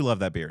 Why would you love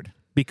that beard?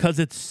 Because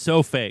it's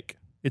so fake.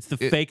 It's the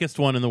fakest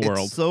one in the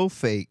world. It's so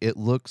fake. It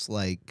looks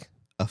like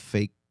a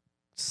fake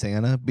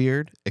Santa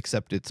beard,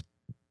 except it's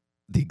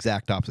the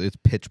exact opposite. It's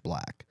pitch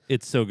black.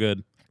 It's so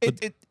good.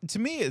 It to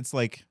me, it's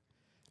like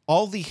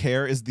all the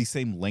hair is the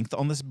same length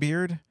on this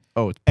beard.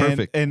 Oh, it's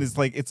perfect. And it's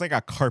like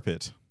a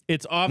carpet.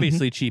 It's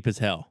obviously cheap as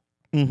hell.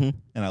 And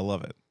I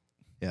love it.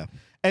 Yeah.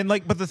 And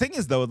like, but the thing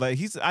is though, like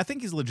I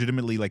think he's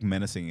legitimately like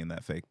menacing in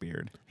that fake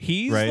beard.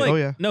 He's right?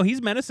 like, no,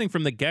 he's menacing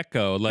from the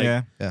get-go. Like,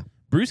 yeah.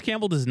 Bruce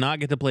Campbell does not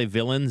get to play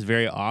villains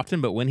very often,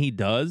 but when he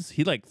does,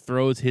 he like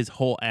throws his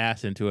whole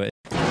ass into it.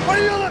 What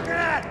are you looking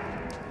at?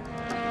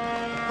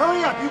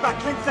 Hurry up! You got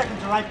 10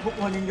 seconds or I put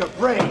one in your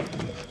brain.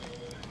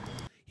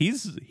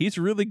 He's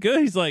really good.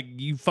 He's like,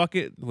 you fuck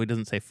it. Well, he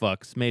doesn't say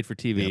fucks. Made for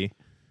TV. Yep.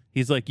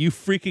 He's like, you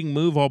freaking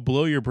move, I'll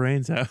blow your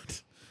brains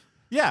out.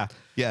 Yeah.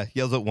 Yeah.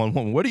 Yells at one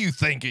woman, what are you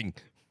thinking?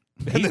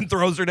 And then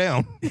throws her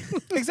down.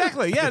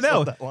 Exactly. Yeah,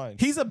 no.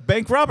 He's a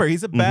bank robber.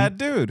 He's a bad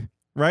dude,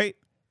 right?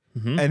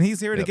 And he's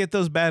here to get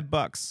those bad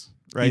bucks.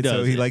 Right. He does,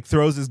 so he like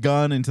throws his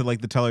gun into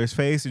like the teller's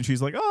face and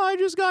she's like, "Oh, I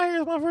just got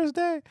here. It's my first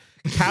day."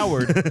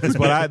 Coward is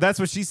that's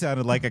what she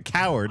sounded like, a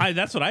coward.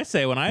 That's what I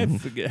say when I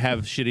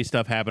have shitty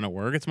stuff happen at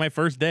work. It's my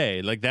first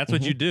day. Like that's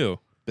what you do.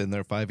 Been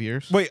there 5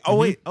 years. Wait,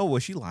 wait. Oh,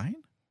 was she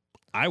lying?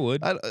 I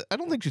would. I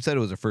don't think she said it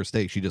was her first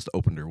day. She just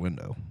opened her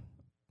window.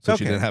 So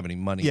she didn't have any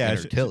money in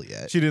her till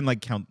yet. She didn't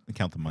like count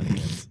the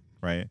money,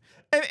 right?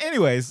 And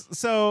anyways,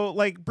 so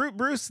like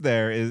Bruce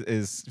there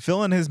is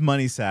filling his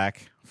money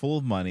sack full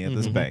of money at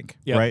this bank,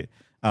 right?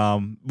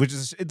 Which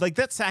is like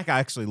that sack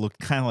actually looked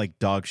kind of like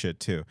dog shit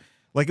too.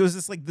 Like it was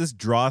just like this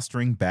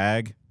drawstring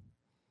bag.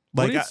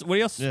 Like what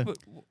else? Yeah.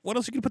 What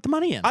else you could put the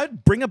money in?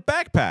 I'd bring a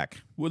backpack.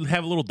 Would it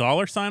have a little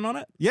dollar sign on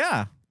it?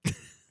 Yeah.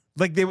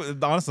 Like they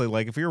would honestly,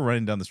 like if you were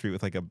running down the street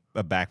with like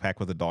a backpack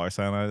with a dollar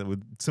sign on it,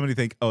 would somebody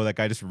think, "Oh, that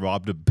guy just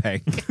robbed a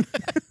bank"?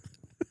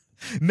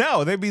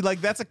 No, they'd be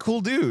like, "That's a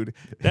cool dude.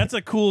 That's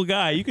a cool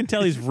guy. You can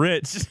tell he's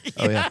rich."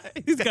 Oh yeah,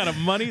 he's got a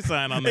money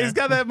sign on there. He's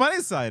got that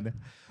money sign.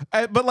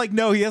 But like,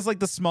 no, he has like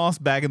the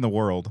smallest bag in the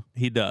world.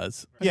 He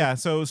does. Yeah.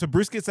 So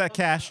Bruce gets that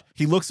cash.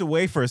 He looks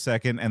away for a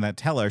second, and that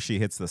teller, she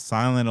hits the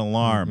silent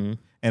alarm.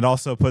 And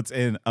also puts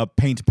in a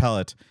paint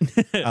pellet,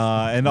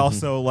 and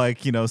also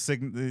like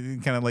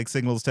kind of like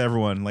signals to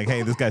everyone like,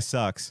 "Hey, this guy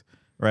sucks,"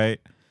 right?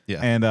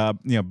 Yeah.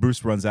 And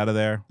Bruce runs out of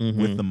there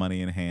with the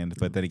money in hand,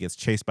 but then he gets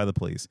chased by the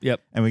police.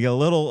 Yep. And we get a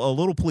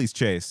little police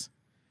chase,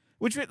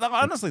 which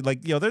honestly,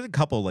 like there's a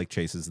couple like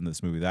chases in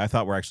this movie that I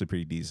thought were actually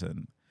pretty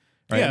decent.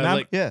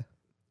 Right? Yeah.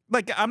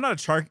 Like I'm not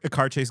a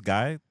car chase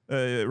guy,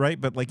 right?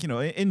 But like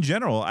in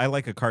general, I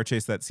like a car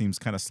chase that seems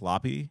kind of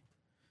sloppy.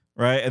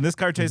 Right, and this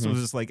car chase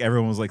was just like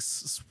everyone was like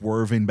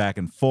swerving back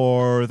and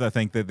forth. I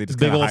think that they just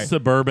big old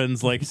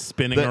Suburbans like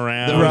spinning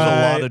around. There was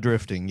a lot of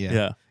drifting.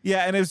 Yeah,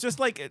 and it was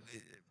just like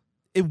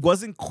it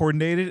wasn't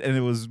coordinated, and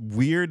it was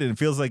weird, and it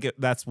feels like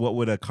that's what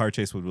would a car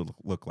chase would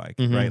look like,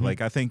 right?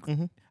 Like I think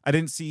I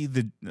didn't see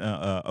the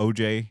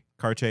OJ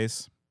car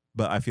chase,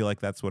 but I feel like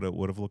that's what it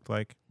would have looked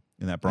like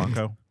in that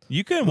Bronco.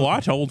 You can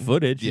watch old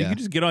footage. You Yeah. can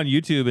just get on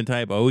YouTube and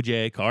type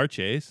OJ car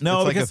chase. No,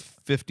 it's like because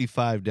a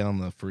 55 down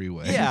the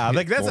freeway. yeah,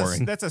 like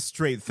Boring. that's a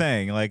straight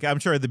thing. Like I'm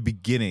sure at the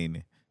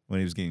beginning when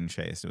he was getting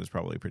chased, it was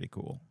probably pretty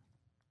cool.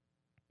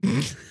 Do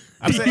you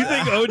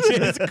think OJ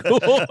is cool?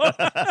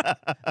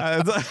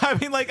 I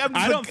mean, like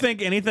I don't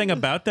think anything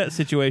about that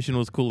situation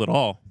was cool at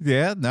all.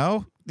 Yeah,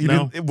 no.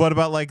 No. What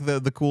about like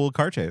the cool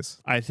car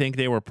chase? I think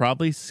they were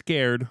probably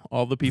scared,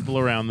 all the people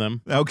around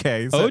them.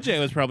 Okay, so, OJ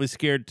was probably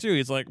scared too.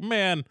 He's like,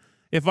 man,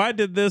 if I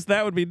did this,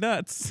 that would be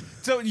nuts.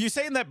 so you're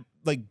saying that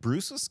like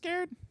Bruce was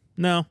scared?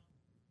 No,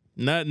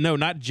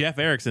 not Jeff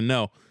Erickson.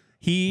 No,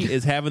 he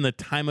is having the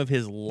time of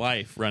his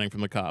life running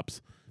from the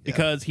cops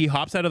because he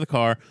hops out of the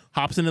car,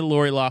 hops into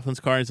Laurie Laughlin's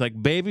car, and he's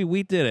like, baby,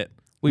 we did it.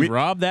 We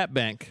robbed that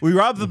bank. We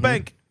robbed the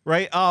bank.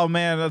 Right? Oh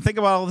man, think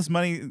about all this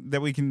money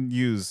that we can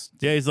use.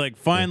 Yeah, he's like,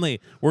 finally,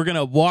 we're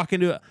gonna walk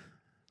into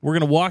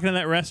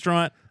that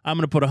restaurant. I'm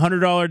gonna put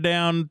 $100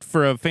 down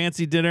for a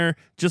fancy dinner,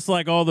 just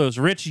like all those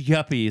rich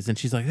yuppies. And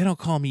she's like, they don't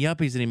call them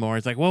yuppies anymore.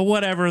 He's like, well,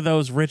 whatever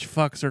those rich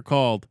fucks are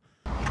called.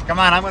 Come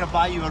on, I'm gonna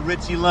buy you a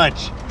ritzy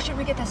lunch. Should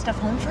we get that stuff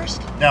home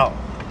first? No,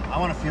 I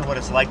want to feel what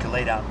it's like to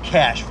lay down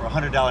cash for a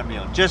 $100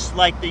 meal, just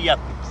like the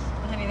yuppies.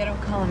 Honey, they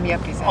don't call them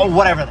yuppies. Oh,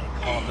 whatever they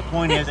call them. The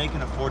point is, they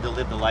can afford to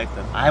live the life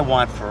that I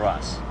want for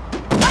us.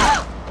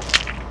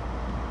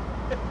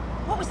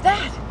 What was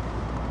that?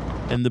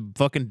 And the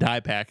fucking dye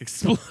pack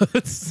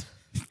explodes.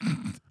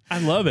 I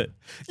love it.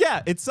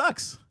 Yeah, it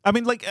sucks. I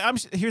mean, like,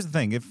 here's the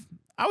thing: if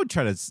I would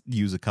try to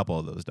use a couple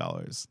of those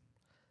dollars,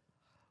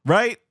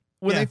 right?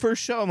 When they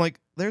first show, I'm like,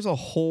 there's a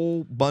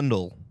whole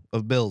bundle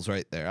of bills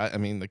right there. I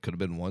mean, there could have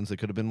been ones, there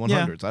could have been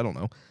 100s. I don't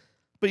know,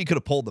 but you could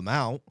have pulled them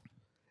out,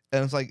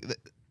 and it's like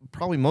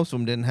probably most of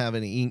them didn't have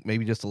any ink,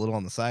 maybe just a little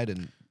on the side.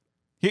 And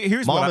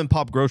here's mom and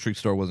pop grocery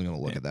store wasn't going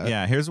to look at that.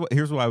 Yeah, here's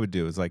what I would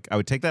do is like I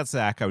would take that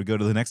sack, I would go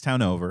to the next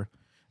town over,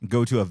 and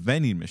go to a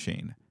vending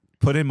machine,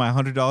 put in my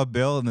 $100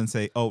 bill, and then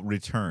say, "Oh,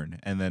 return,"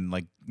 and then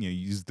like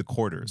use the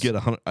quarters. Get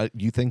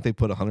you think they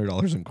put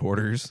 $100 in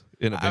quarters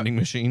in a vending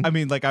machine? I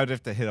mean, like I would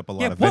have to hit up a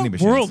lot of what vending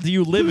machines. world do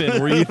you live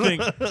in where you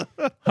think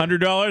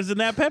 $100 in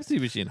that Pepsi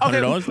machine,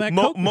 $100 in that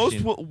Coke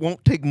most machine?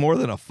 won't take more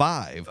than a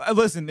 5.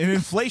 Listen, in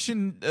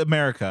inflation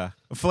America,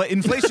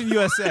 inflation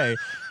USA.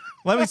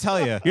 Let me tell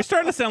you, You're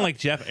starting to sound like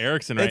Jeff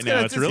Erickson right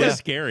now. It's really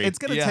scary. It's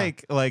going to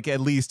take like at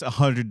least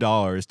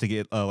 $100 to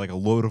get like a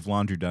load of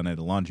laundry done at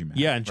a laundromat.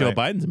 Yeah, in Joe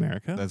right? Biden's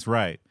America. That's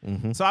right.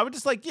 So I would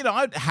just like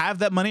I'd have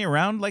that money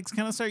around, like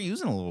kind of start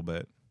using a little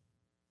bit.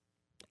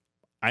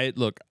 I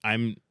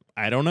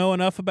don't know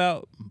enough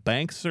about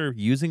banks or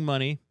using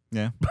money.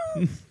 Yeah,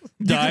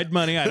 Dyed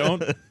money. I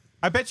don't.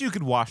 I bet you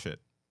could wash it.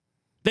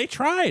 They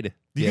tried.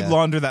 You could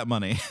launder that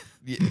money.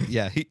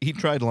 Yeah, he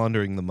tried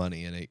laundering the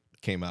money and it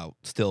came out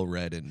still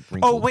red and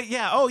wrinkled. Oh wait,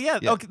 yeah.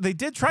 Okay, they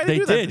did try to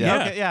do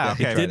that. Yeah.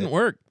 Okay, it didn't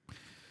work.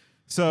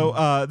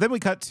 So then we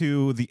cut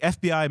to the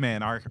FBI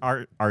man,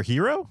 our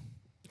hero.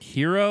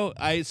 Hero?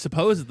 I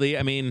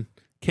mean,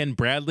 can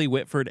Bradley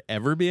Whitford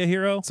ever be a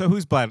hero? So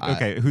who's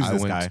who's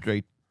this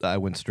guy? I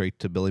went straight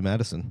to Billy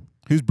Madison.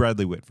 Who's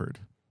Bradley Whitford?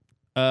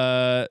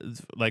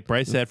 Like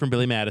Bryce said, from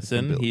Billy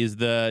Madison. He's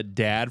the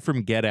dad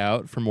from Get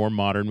Out for more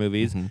modern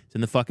movies. He's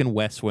in the fucking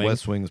West Wing.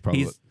 West Wing is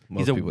probably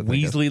He's a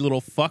Weasley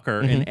little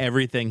fucker in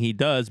everything he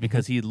does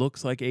because he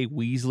looks like a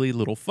Weasley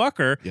little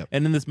fucker. Yep.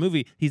 And in this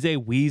movie, he's a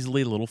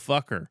Weasley little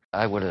fucker.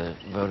 I would have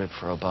voted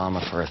for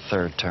Obama for a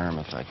third term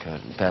if I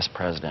could. Best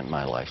president in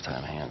my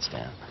lifetime, hands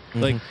down.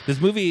 Like, this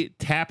movie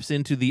taps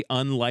into the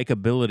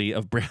unlikability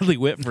of Bradley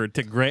Whitford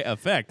to great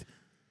effect.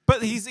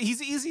 But he's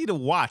easy to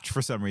watch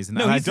for some reason.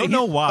 No, I don't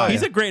know why.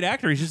 He's a great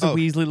actor. He's just a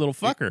Weasley little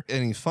fucker.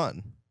 And he's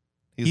fun.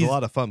 He's a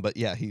lot of fun, but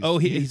yeah.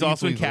 He's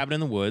also in Cabin in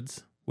the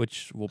Woods,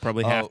 which we'll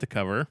probably have to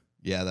cover.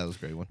 Yeah, that was a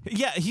great one.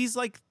 Yeah, he's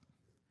like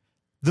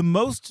the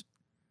most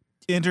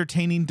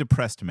entertaining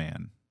depressed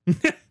man.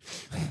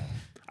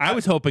 I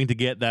was hoping to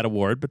get that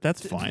award, but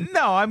that's fine.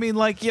 No, I mean,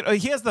 like,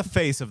 he has the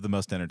face of the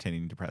most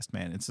entertaining depressed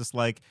man. It's just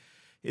like,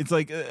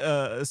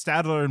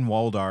 Stadler and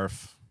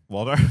Waldorf.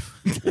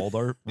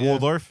 Waldorf.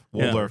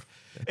 Yeah.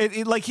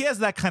 It like he has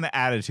that kind of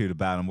attitude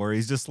about him where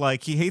he's just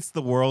like he hates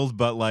the world,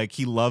 but like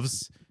he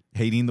loves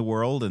hating the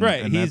world. And,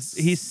 right. And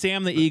He's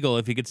Sam the Eagle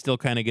if he could still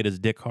kind of get his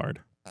dick hard.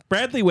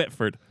 Bradley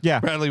Whitford. Yeah.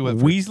 Bradley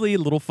Whitford. Weasley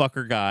little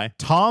fucker guy.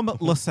 Tom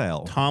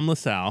LaSalle. Tom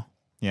LaSalle.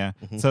 Yeah.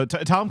 So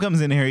Tom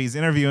comes in here. He's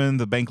interviewing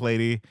the bank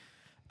lady.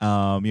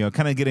 Kind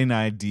of getting an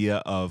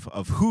idea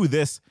of who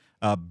this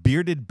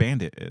bearded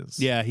bandit is.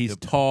 Yeah. He's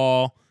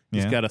tall.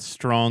 He's got a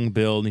strong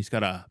build. And he's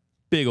got a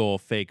big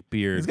old fake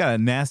beard. He's got a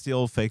nasty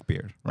old fake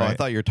beard. Right? Oh, I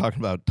thought you were talking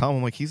about Tom.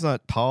 I'm like, he's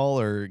not tall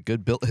or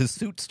good built. His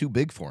suit's too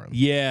big for him.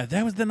 Yeah,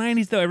 that was the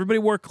 90s, though. Everybody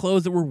wore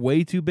clothes that were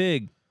way too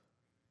big.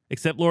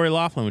 Except Laurie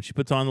Laughlin when she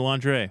puts on the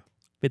lingerie.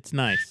 It's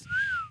nice.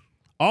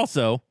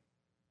 Also,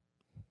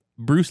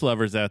 Bruce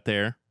lovers out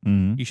there,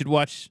 you should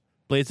watch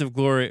Blaze of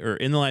Glory, or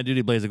In the Line of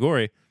Duty, Blaze of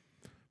Glory.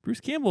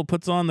 Bruce Campbell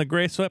puts on the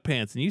gray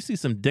sweatpants, and you see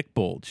some dick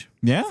bulge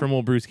from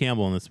old Bruce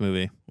Campbell in this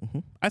movie.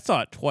 I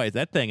saw it twice.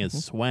 That thing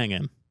is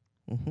swanging.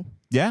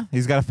 Yeah,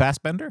 he's got a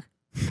fast bender.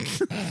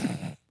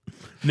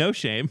 No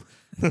shame.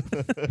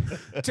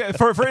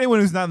 For anyone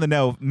who's not in the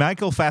know,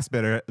 Michael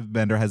Fassbender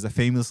has a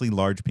famously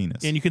large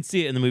penis. And you can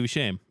see it in the movie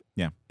Shame.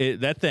 Yeah.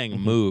 That thing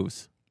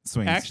moves.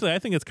 Swings. Actually, I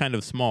think it's kind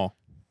of small.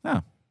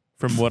 Oh.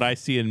 From what I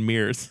see in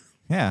mirrors.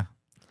 Yeah.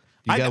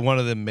 You got one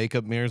of them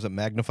makeup mirrors that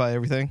magnify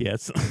everything?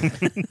 Yes.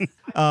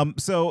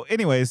 So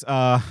anyways,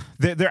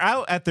 they're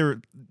out at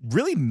their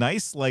really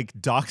nice like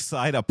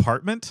dockside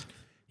apartment.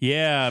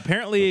 Yeah,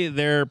 apparently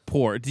they're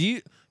poor. Do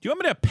you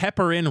want me to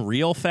pepper in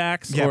real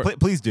facts? Yeah,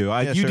 please do.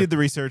 You sure. did the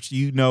research.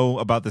 You know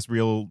about this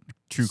real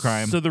true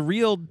crime. So the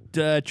real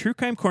true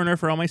crime corner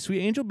for all my sweet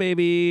angel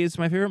babies.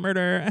 My favorite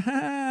murder.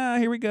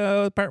 Here we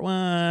go. Part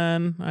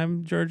 1.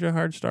 I'm Georgia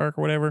Hardstark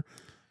or whatever.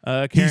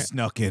 He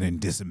snuck in and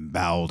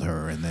disemboweled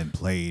her and then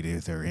played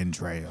with her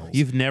entrails.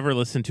 You've never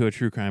listened to a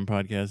true crime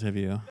podcast, have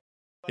you?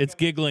 It's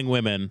giggling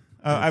women.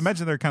 I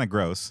imagine they're kind of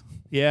gross.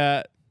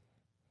 Yeah.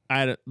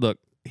 Look,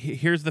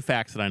 here's the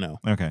facts that I know.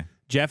 Okay.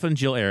 Jeff and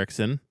Jill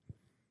Erickson.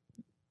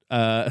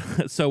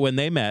 So when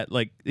they met,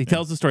 like he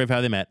tells the story of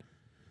how they met.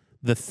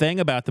 The thing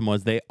about them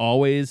was they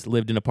always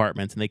lived in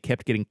apartments and they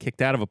kept getting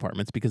kicked out of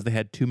apartments because they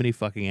had too many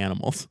fucking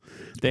animals.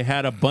 They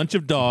had a bunch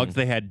of dogs.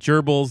 They had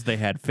gerbils. They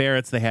had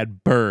ferrets. They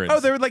had birds. Oh,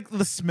 they were like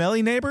the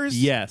smelly neighbors?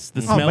 Yes,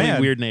 the smelly,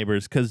 weird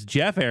neighbors. Because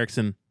Jeff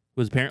Erickson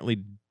was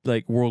apparently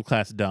like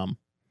world-class dumb.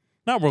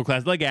 Not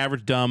world-class, like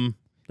average dumb.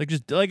 Like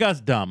just like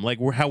us dumb. Like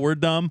how we're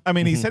dumb. I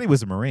mean, he said he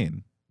was a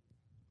Marine.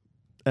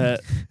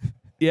 Yep.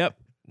 I'm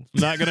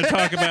not going to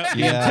talk about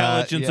the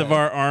intelligence of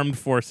our armed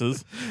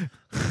forces.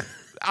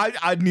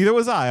 I neither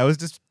was I. I was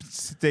just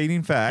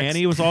stating facts. And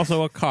he was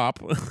also a cop.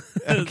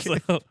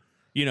 So,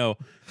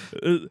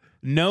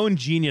 known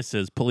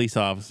geniuses, police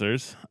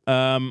officers.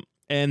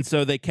 And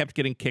so they kept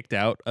getting kicked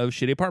out of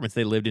shitty apartments.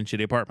 They lived in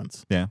shitty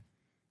apartments. Yeah.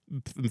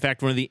 In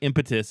fact, one of the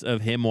impetus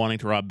of him wanting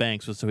to rob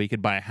banks was so he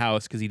could buy a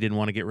house because he didn't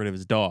want to get rid of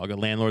his dog. A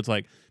landlord's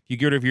like, if you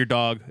get rid of your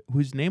dog,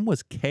 whose name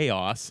was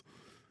Chaos.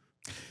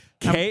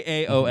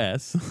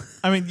 Kaos.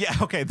 I mean, yeah,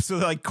 okay. So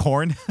they're like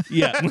corn.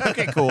 Yeah.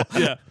 Okay, cool.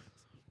 Yeah.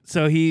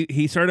 So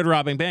he started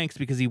robbing banks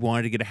because he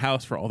wanted to get a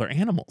house for all their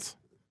animals.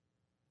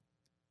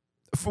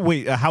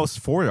 Wait, a house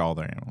for all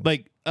their animals?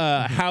 Like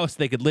a house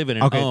they could live in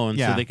and own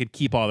yeah. so they could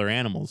keep all their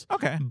animals.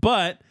 Okay.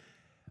 But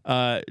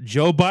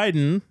Joe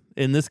Biden,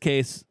 in this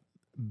case,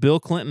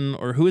 Bill Clinton,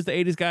 or who is the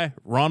 80s guy?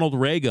 Ronald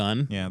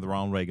Reagan. Yeah, the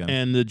Ronald Reagan.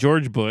 And the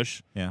George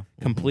Bush yeah.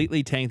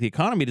 completely tanked the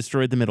economy,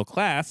 destroyed the middle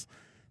class.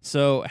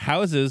 So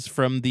houses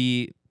from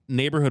the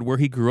neighborhood where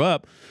he grew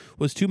up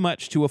was too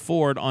much to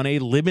afford on a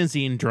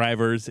limousine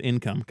driver's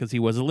income because he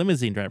was a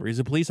limousine driver. He's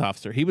a police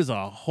officer. He was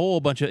a whole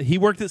bunch of... He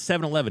worked at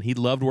 7-Eleven. He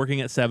loved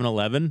working at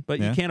 7-Eleven, but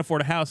you can't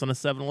afford a house on a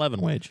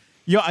 7-Eleven wage.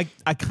 Yo,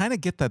 I kind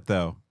of get that,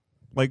 though.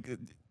 Like,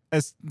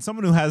 as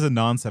someone who has a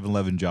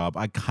non-7-Eleven job,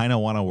 I kind of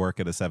want to work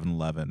at a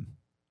 7-Eleven.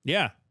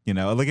 Yeah. You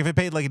know, like if it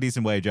paid like a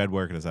decent wage, I'd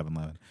work at a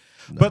 7-Eleven.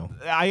 No. But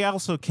I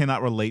also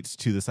cannot relate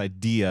to this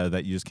idea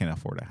that you just can't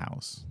afford a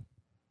house.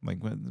 Like,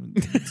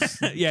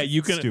 yeah,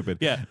 you can. Stupid.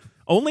 Yeah.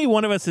 Only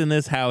one of us in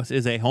this house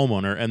is a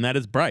homeowner, and that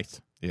is Bryce.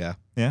 Yeah.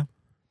 Yeah.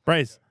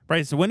 Bryce,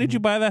 when did you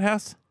buy that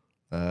house?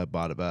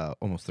 Bought about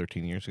almost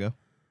 13 years ago.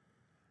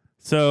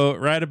 So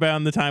right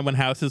about the time when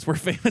houses were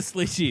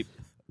famously cheap.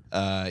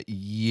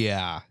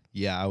 Yeah.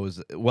 I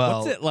was.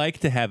 Well, what's it like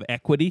to have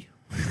equity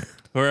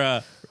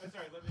or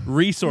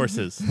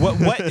resources?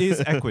 What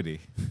is equity?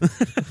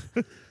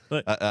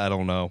 I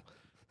don't know.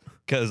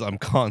 Because I'm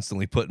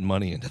constantly putting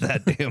money into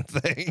that damn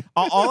thing.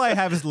 All I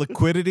have is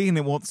liquidity, and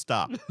it won't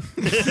stop.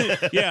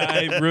 Yeah,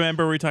 I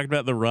remember we talked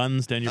about the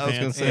runs down your I was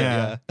pants.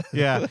 gonna say,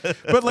 yeah.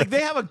 But like,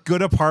 they have a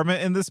good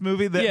apartment in this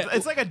movie.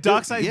 It's like a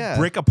dockside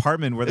brick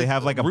apartment where they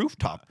have like a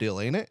rooftop deal,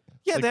 ain't it?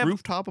 Yeah, like they have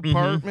rooftop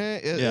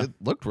apartment. It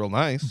looked real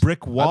nice.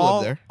 Brick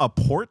wall, there. a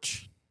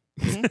porch,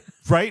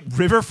 right?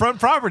 Riverfront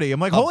property. I'm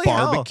like, holy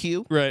barbecue,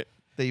 hell. Right?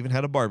 They even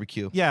had a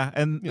barbecue. Yeah,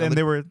 and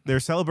they're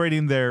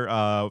celebrating their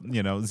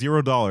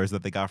 $0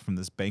 that they got from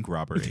this bank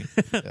robbery,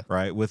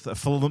 right? With a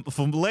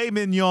filet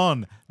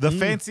mignon, the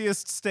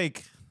fanciest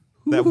steak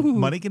that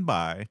money can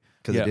buy.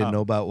 Because they didn't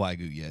know about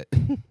Wagyu yet.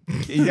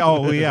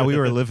 We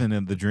were living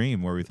in the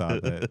dream where we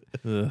thought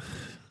that.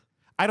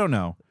 I don't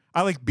know.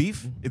 I like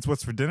beef. It's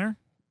what's for dinner.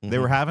 They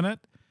were having it,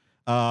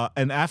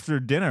 and after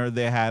dinner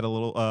they had a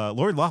little.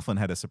 Laurie Laughlin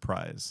had a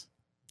surprise.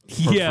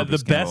 For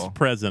the best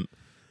present.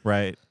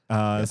 Right.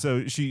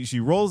 So she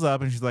rolls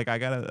up and she's like, I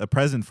got a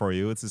present for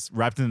you. It's this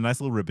wrapped in a nice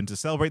little ribbon to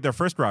celebrate their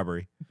first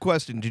robbery.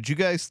 Question. Did you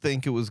guys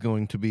think it was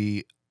going to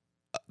be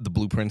the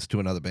blueprints to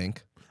another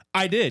bank?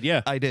 I did,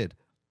 yeah. I did.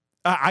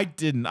 I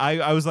didn't.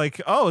 I was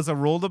like, oh, it's a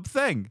rolled up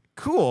thing.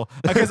 Cool.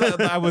 Because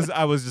I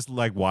was just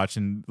like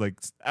watching, like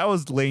I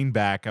was laying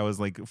back. I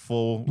was like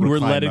full. You were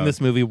letting this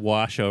movie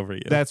wash over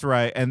you. That's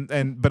right.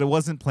 But it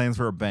wasn't plans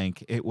for a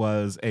bank. It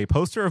was a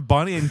poster of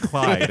Bonnie and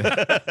Clyde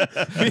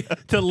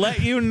to let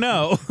you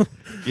know.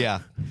 Yeah.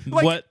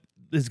 What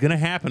is going to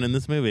happen in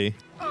this movie?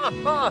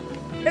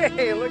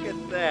 Hey, look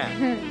at that.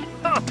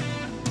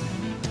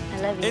 I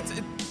love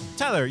you.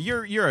 Tyler,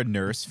 you're a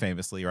nurse,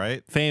 famously,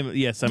 right?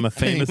 Yes, I'm a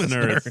famous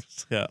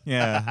nurse. Yeah,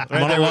 Yeah.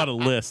 I'm on a lot of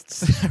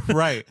lists.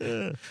 Right.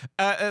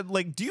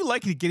 Like, do you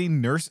like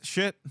getting nurse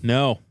shit?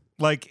 No.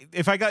 Like,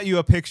 if I got you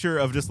a picture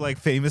of just like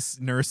famous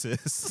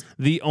nurses.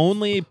 The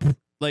only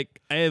I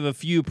have a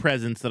few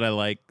presents that I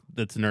like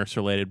that's nurse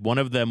related. One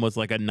of them was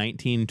like a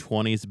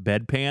 1920s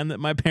bedpan that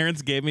my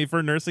parents gave me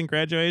for nursing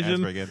graduation.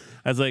 That's pretty good.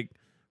 I was like,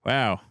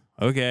 wow,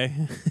 okay,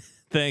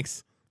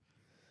 thanks.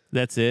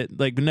 That's it.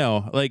 Like,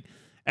 no, like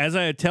as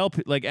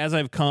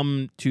I've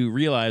come to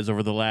realize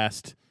over the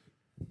last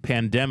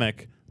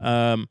pandemic,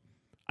 I'm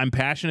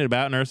passionate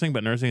about nursing,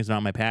 but nursing is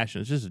not my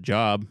passion. It's just a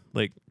job.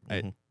 Like,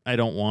 I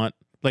don't want.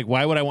 Like,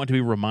 why would I want to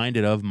be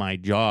reminded of my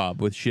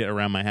job with shit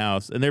around my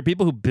house? And there are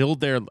people who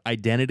build their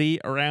identity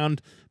around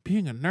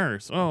being a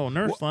nurse. Oh,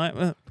 nurse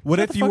life. What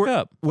if you were?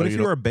 Up? What if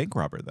you were a bank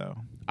robber, though?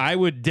 I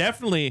would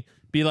definitely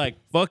be like,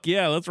 fuck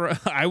yeah, let's.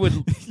 I would.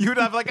 You would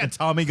have like a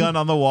Tommy gun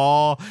on the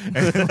wall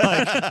and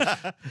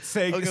like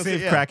save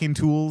cracking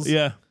tools.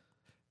 Yeah.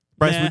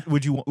 Bryce,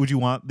 would you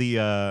want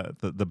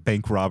the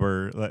bank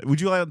robber? Would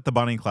you like the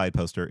Bonnie and Clyde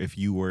poster if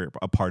you were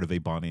a part of a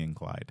Bonnie and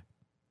Clyde?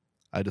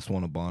 I just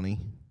want a Bonnie.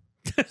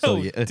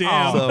 So,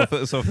 damn.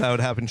 So if that would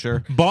happen,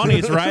 sure.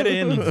 Bonnie's right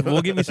in.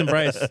 We'll give you some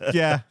Bryce.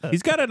 Yeah.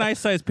 He's got a nice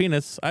sized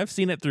penis. I've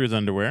seen it through his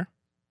underwear.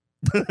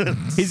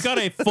 He's got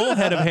a full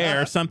head of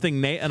hair,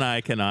 something Nate and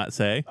I cannot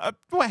say.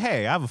 Well,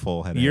 hey, I have a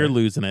full head of You're hair.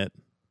 losing it.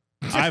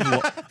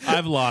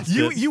 I've lost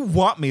it. You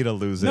want me to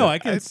lose it. No, I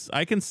can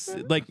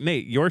like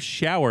Nate, your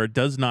shower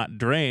does not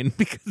drain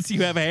because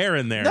you have hair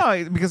in there.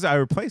 No, because I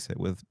replace it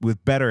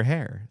with better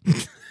hair.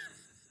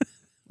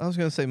 I was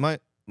going to say,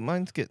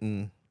 mine's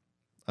getting...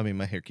 I mean,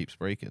 my hair keeps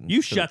breaking.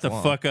 You shut the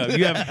fuck up.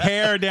 You have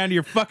hair down to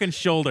your fucking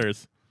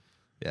shoulders.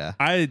 Yeah.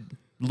 I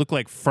look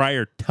like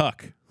Friar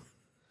Tuck.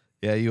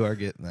 Yeah, you are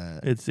getting that.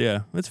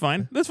 It's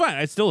fine. That's fine.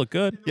 I still look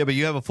good. Yeah, but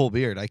you have a full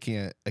beard. I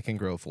can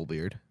grow a full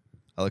beard.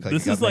 I look like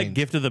this is like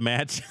gift of the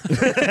match.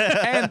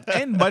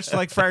 and much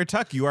like Friar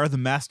Tuck, you are the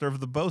master of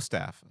the bow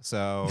staff.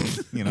 So,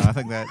 I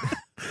think that...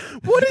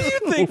 What do you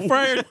think,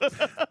 Friar?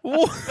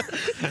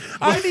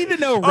 I need to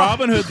know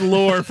Robin Hood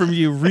lore from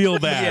you real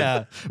bad.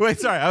 Yeah. Wait,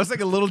 sorry. I was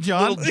thinking Little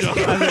John.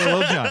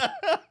 Little John.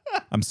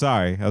 I'm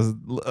sorry. I was.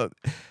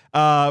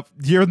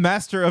 You're the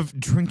master of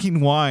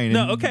drinking wine.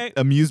 No, and okay.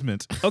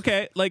 Amusement.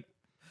 Okay, like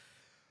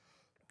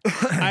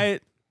I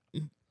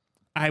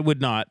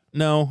would not.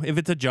 No, if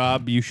it's a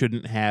job, you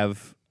shouldn't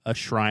have a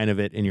shrine of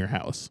it in your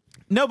house.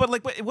 No, but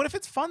like, what if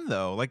it's fun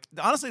though? Like,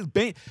 honestly,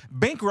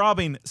 bank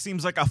robbing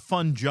seems like a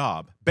fun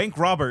job. Bank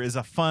robber is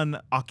a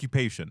fun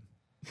occupation.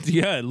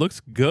 Yeah, it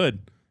looks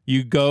good.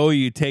 You go,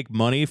 you take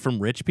money from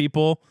rich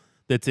people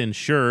that's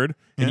insured,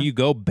 and you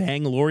go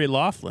bang Laurie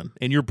Laughlin,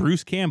 and you're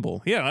Bruce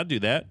Campbell. Yeah, I'd do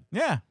that.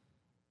 Yeah.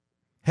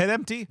 Head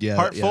empty, Yeah,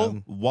 heart yeah.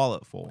 full,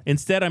 wallet full.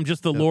 Instead, I'm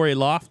just the Laurie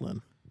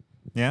Laughlin.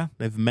 Yeah.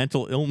 They have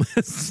mental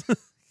illness.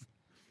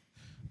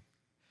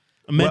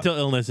 Mental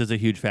illness is a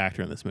huge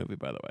factor in this movie,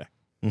 by the way.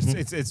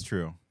 It's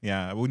true.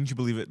 Yeah. Wouldn't you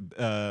believe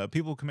it?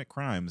 People commit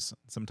crimes.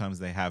 Sometimes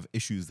they have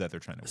issues that they're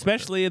trying to work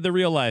Especially the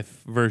real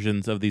life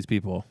versions of these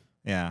people.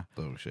 Yeah.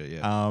 Oh shit,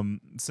 yeah.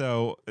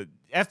 So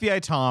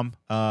FBI Tom,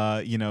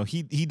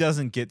 he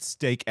doesn't get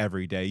steak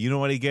every day. You know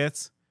what he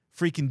gets?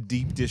 Freaking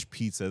deep dish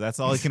pizza. That's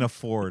all he can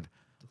afford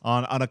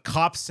on a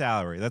cop's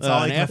salary. That's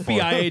all he an can FBI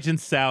afford.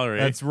 agent's salary.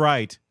 That's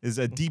right. Is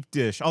a deep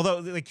dish. Although,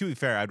 like, to be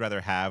fair, I'd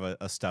rather have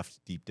a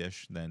stuffed deep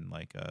dish than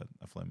like a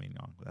filet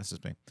mignon. That's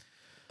just me.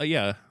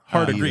 Yeah,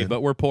 hard to agree,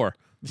 but we're poor.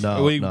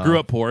 No, we no. grew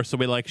up poor, so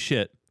we like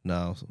shit.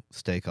 No,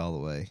 steak all the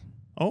way.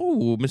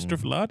 Oh, Mr.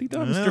 Fladdy-da,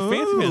 Mr.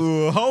 Fancy.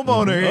 Ooh,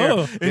 homeowner here.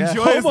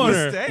 Enjoys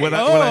homeowner. the steak. When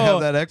I have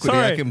that equity,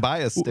 sorry. I can buy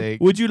a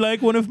steak. Would you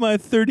like one of my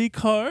 30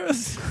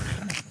 cars?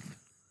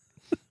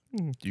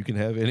 You can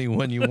have any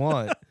one you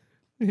want.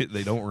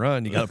 They don't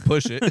run. You got to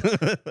push it.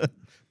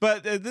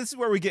 But this is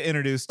where we get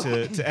introduced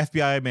to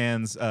FBI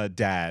man's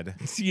dad.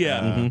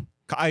 Yeah.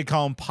 I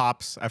call him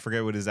Pops. I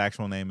forget what his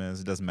actual name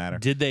is. It doesn't matter.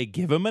 Did they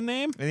give him a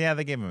name? Yeah,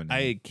 they gave him a name.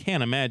 I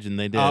can't imagine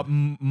they did.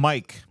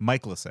 Mike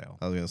LaSalle.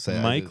 I was going to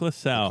say. Mike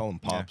LaSalle. I call him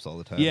Pops all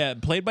the time. Yeah,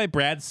 played by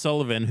Brad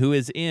Sullivan, who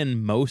is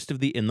in most of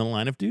the In the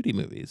Line of Duty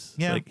movies.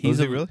 Yeah. Like, he's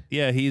he really?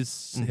 Yeah,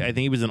 he's. I think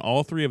he was in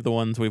all three of the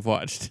ones we've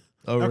watched.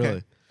 Oh, really?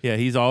 Okay. Yeah,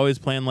 he's always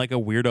playing like a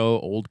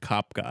weirdo old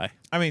cop guy.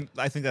 I mean,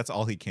 I think that's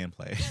all he can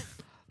play.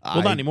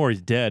 Well, not anymore. He's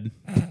dead.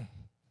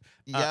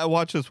 Yeah, I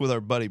watched this with our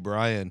buddy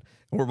Brian,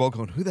 and we're both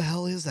going, who the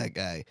hell is that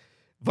guy?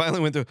 Finally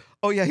went through,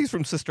 oh, yeah, he's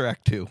from Sister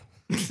Act 2.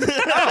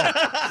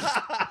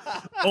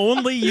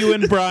 Only you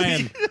and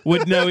Brian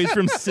would know he's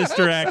from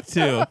Sister Act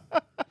 2.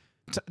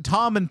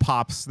 Tom and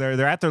Pops,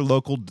 they're at their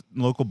local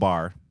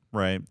bar,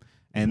 right?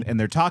 And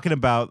they're talking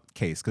about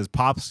case because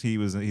Pops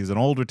he's an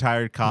old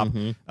retired cop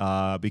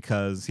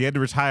because he had to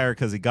retire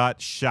because he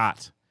got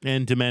shot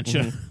and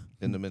dementia.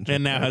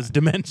 And now has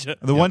dementia.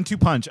 The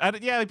 1-2 punch.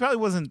 He probably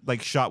wasn't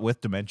like shot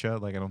with dementia.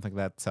 Like I don't think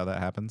that's how that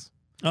happens.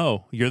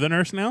 Oh, you're the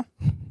nurse now?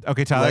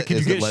 Okay, Tyler,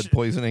 Is it lead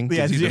poisoning?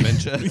 Yeah, Gives you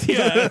dementia?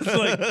 Yeah, it's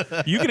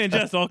like you can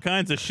ingest all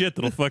kinds of shit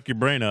that'll fuck your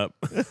brain up.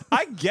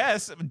 I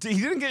guess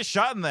he didn't get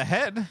shot in the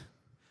head.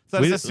 So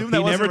let's assume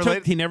that wasn't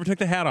related. He never took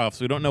the hat off,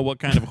 so we don't know what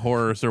kind of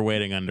horrors are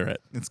waiting under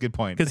it. That's a good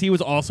point. Because he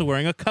was also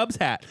wearing a Cubs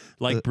hat,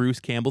 like Bruce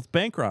Campbell's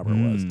bank robber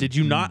was. Did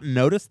you not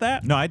notice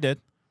that? No, I did.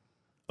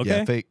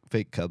 Okay. Yeah,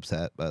 fake Cubs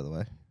hat, by the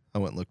way. I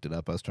went and looked it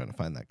up. I was trying to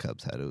find that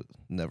Cubs hat. It was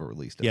never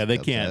released. As Yeah, a they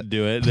Cubs can't hat.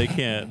 do it. They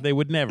can't. They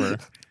would never.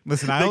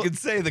 Listen, They can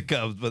say the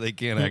Cubs, but they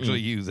can't actually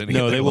use any.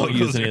 No, of they their won't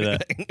use logos or any of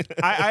that. anything.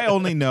 I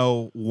only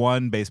know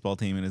one baseball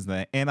team, and it's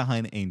the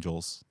Anaheim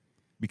Angels.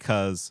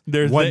 Because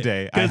There's one the-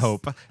 day I 'cause-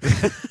 hope To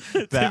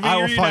that be I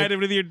will reunited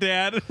find with your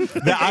dad.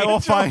 that I will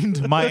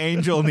find my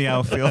angel in the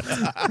outfield.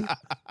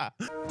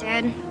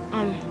 Dad,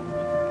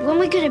 when are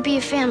we gonna be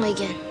a family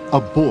again? A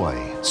boy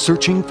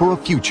searching for a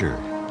future.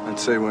 I'd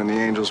say when the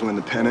Angels win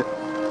the pennant.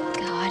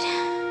 God,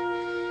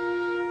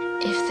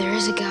 if there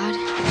is a God,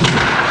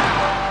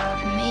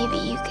 maybe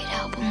you could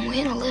help him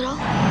win a little.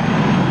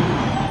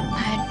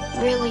 I'd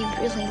really,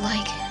 really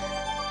like.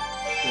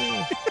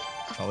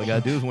 All we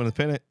gotta do is win the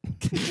pennant.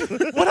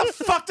 What a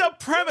fucked up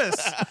premise!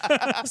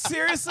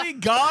 Seriously,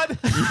 God?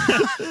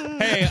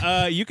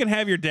 Hey, you can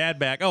have your dad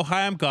back. Oh,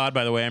 hi, I'm God,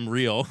 by the way. I'm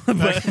real.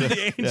 But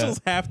the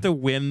Angels have to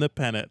win the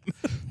pennant.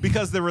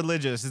 Because they're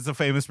religious. It's a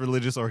famous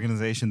religious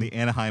organization, the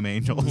Anaheim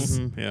Angels.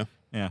 Yeah.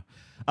 Yeah.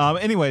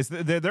 Anyways,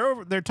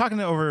 they're talking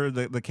over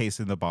the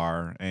case in the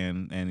bar,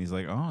 and he's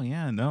like, "Oh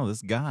yeah, no,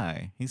 this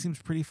guy, he seems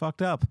pretty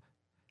fucked up."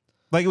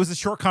 Like, it was a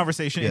short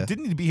conversation. Yeah. It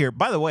didn't need to be here.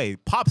 By the way,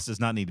 Pops does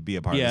not need to be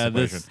a part of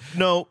this equation.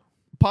 No,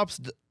 Pops.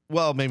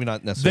 Well, maybe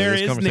not necessarily. There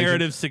this is conversation,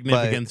 narrative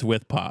significance but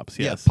with Pops.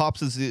 Yes. Yeah,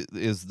 Pops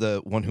is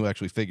the one who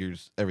actually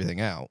figures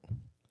everything out.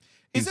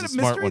 Is He's it the a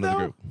smart mystery, one of the though?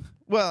 group.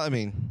 Well, I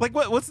mean, Like,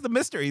 what's the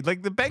mystery?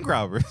 Like the bank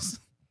robbers.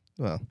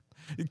 well,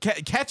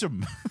 Catch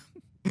them.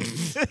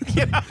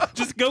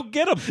 Just go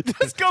get them.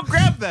 Just go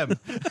grab them.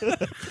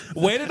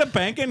 Wait at a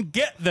bank and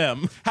get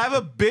them. Have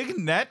a big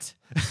net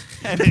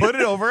and put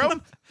it over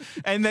them,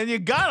 and then you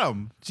got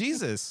them.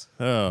 Jesus.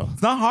 Oh.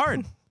 It's not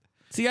hard.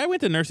 See, I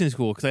went to nursing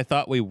school because I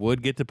thought we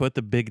would get to put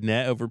the big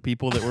net over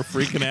people that were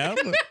freaking out.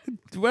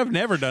 I've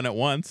never done it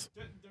once.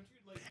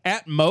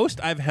 At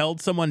most, I've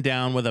held someone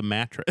down with a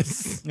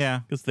mattress. Yeah.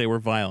 Because they were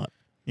violent.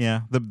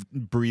 Yeah. The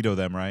burrito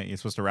them, right? You're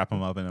supposed to wrap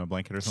them up in a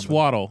blanket or something.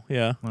 Swaddle,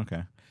 yeah.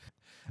 Okay.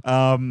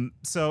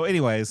 So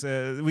anyways,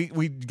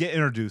 we get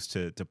introduced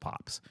to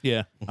Pops.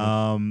 Yeah.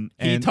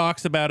 He He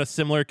talks about a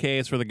similar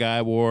case where the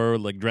guy wore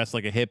dressed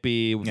like a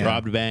hippie,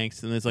 robbed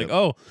banks, and it's like,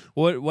 oh,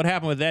 what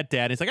happened with that,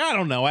 Dad? And he's like, I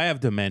don't know, I have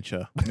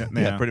dementia.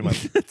 yeah, pretty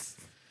much.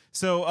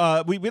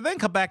 So we then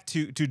come back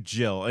to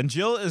Jill, and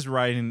Jill is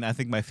riding, I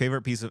think, my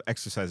favorite piece of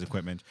exercise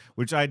equipment,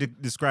 which I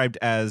described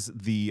as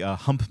the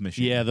Hump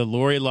machine. Yeah, the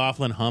Laurie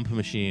Laughlin Hump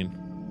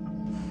machine.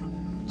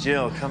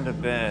 Jill, come to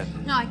bed.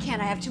 No, I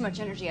can't. I have too much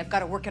energy. I've got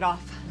to work it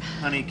off.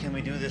 Honey, can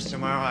we do this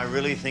tomorrow? I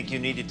really think you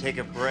need to take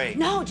a break.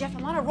 No, Jeff,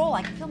 I'm on a roll.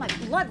 I can feel my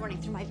blood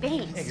running through my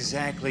veins.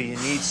 Exactly. You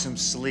need some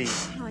sleep.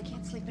 No, I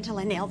can't sleep until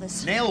I nail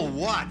this. Nail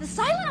what? The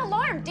silent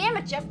alarm. Damn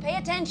it, Jeff. Pay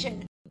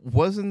attention.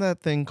 Wasn't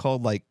that thing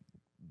called like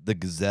the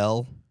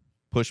Gazelle,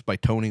 pushed by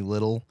Tony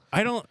Little?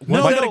 I don't.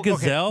 Was that a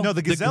gazelle? Okay. No,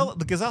 the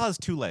gazelle has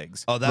two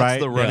legs. Oh, that's right?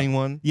 the running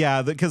one.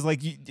 Yeah, because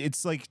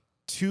it's like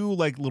two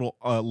little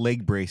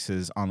leg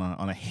braces on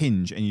a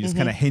hinge, and you just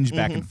kind of hinge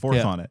back and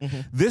forth on it.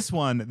 This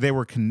one, they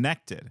were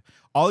connected.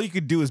 All you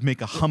could do is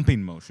make a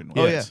humping motion with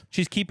Oh, it. yeah.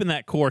 She's keeping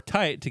that core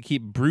tight to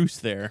keep Bruce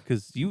there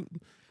because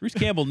Bruce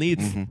Campbell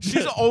needs.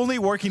 She's only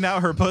working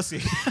out her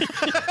pussy.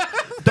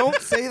 Don't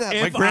say that.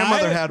 My If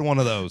grandmother I- had one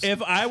of those.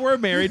 If I were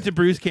married to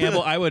Bruce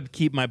Campbell, I would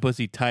keep my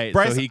pussy tight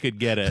Bryce, so he could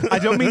get it. I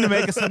don't mean to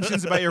make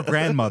assumptions about your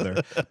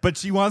grandmother, but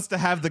she wants to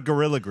have the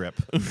gorilla grip.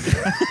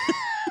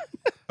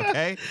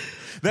 Okay?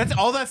 That's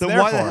all that's Then there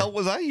why for. the hell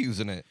was I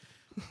using it?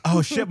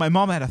 Oh shit, my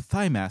mom had a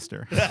thigh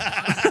master.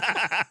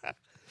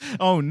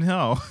 Oh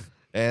no.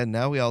 And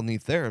now we all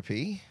need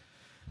therapy.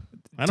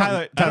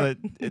 Tyler,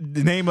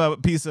 name a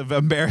piece of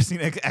embarrassing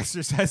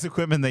exercise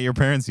equipment that your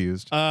parents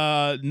used.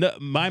 No,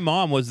 my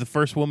mom was the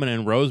first woman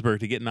in Roseburg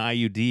to get an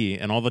IUD,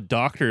 and all the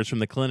doctors from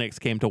the clinics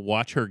came to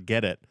watch her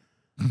get it.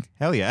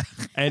 Hell yeah.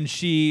 And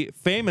she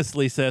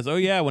famously says, "Oh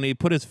yeah, when he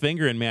put his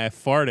finger in me, I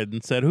farted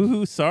and said,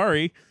 hoo,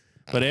 sorry."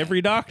 But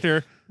every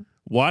doctor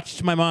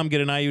watched my mom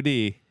get an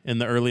IUD in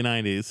the early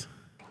 90s.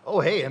 Oh,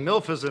 hey, a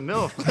MILF is a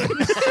MILF.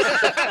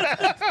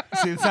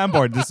 See the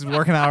soundboard. This is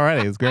working out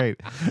already. It's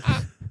great.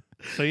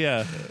 So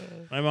yeah,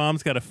 my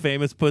mom's got a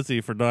famous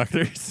pussy for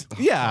doctors.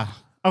 Yeah.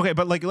 Okay,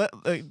 but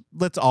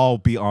let's all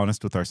be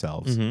honest with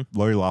ourselves.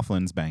 Laurie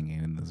Laughlin's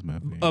banging in this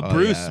movie.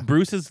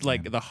 Bruce is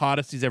like the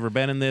hottest he's ever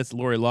been in this.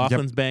 Laurie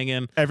Laughlin's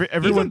banging.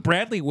 Everyone. Even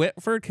Bradley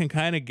Whitford can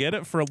kind of get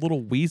it for a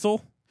little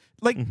weasel.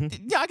 Like,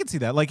 yeah, I can see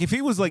that. Like, if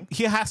he was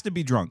he has to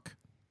be drunk.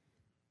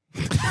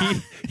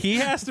 he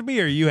has to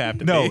be, or you have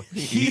to No, be?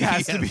 he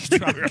has to be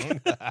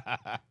drunk.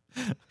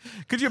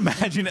 Could you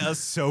imagine a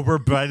sober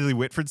Bradley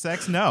Whitford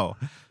sex? No.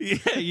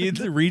 Yeah, you'd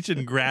reach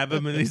and grab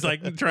him, and he's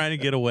like trying to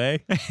get away.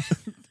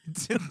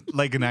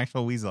 Like an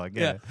actual weasel. I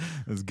get it.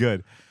 It's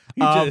good.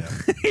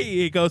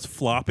 He goes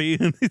floppy.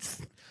 And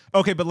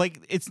Okay, but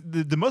it's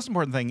the most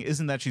important thing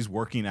isn't that she's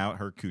working out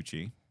her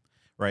coochie,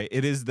 right?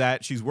 It is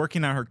that she's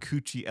working on her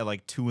coochie at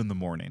like 2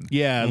 a.m.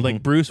 Yeah,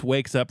 like Bruce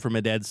wakes up from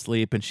a dead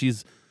sleep and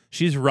she's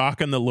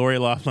rocking the Laurie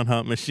Laughlin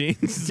Hump machine.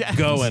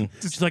 Going.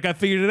 She's like, I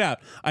figured it out.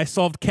 I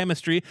solved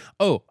chemistry.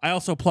 Oh, I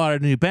also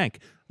plotted a new bank.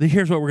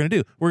 Here's what we're going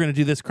to do. We're going to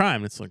do this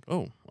crime. It's like,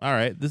 oh, all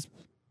right.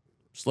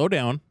 Slow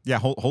down. Yeah,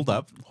 hold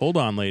up. Hold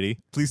on, lady.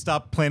 Please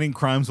stop planning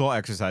crimes while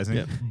exercising.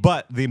 Yep.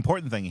 But the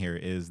important thing here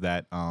is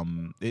that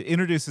it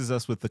introduces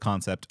us with the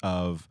concept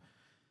of,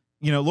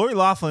 Laurie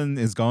Laughlin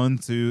is going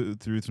through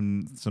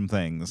some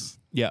things.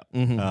 Yeah.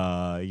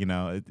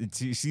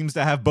 She seems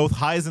to have both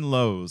highs and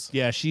lows.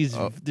 Yeah, she's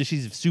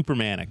super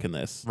manic in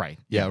this. Right.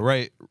 Yeah,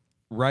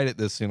 right at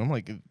this scene, I'm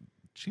like, is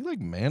she like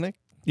manic?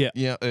 Yeah.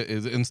 Yeah, it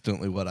is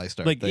instantly what I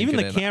start thinking. Even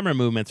the camera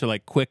movements are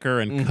like quicker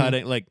and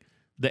cutting. Like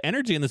the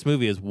energy in this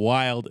movie is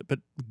wild, but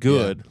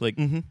good. Yeah. Like,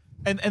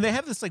 and they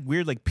have this like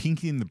weird like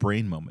pinky in the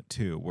brain moment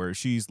too, where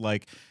she's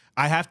like,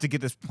 I have to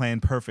get this plan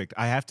perfect.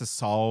 I have to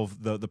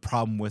solve the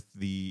problem with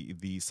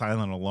the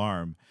silent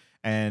alarm.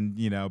 And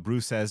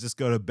Bruce says, just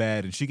go to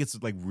bed, and she gets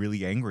like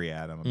really angry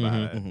at him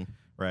about it,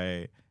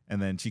 right?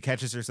 And then she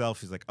catches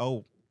herself. She's like,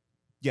 oh.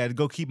 Yeah, to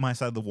go keep my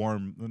side of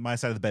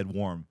the bed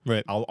warm.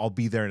 Right. I'll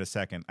be there in a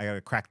second. I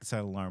gotta crack the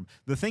silent alarm.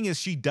 The thing is,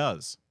 she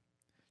does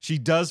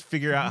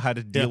figure out how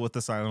to deal with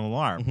the silent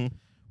alarm,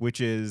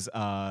 which is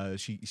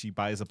she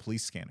buys a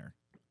police scanner,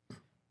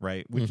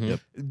 right? Which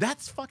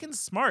that's fucking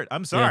smart.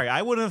 I'm sorry,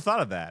 I wouldn't have thought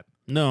of that.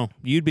 No,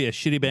 you'd be a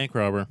shitty bank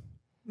robber.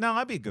 No,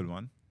 I'd be a good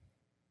one.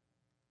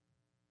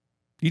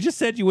 You just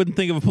said you wouldn't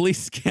think of a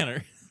police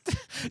scanner.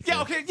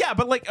 Yeah, okay, yeah,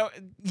 but like,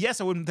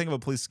 yes, I wouldn't think of a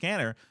police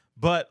scanner.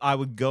 But I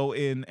would go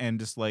in and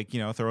just like,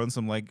 throw in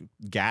some like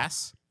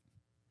gas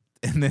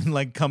and then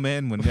like come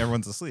in when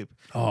everyone's asleep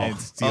and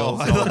steal all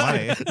the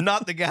money.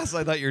 Not the gas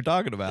I thought you were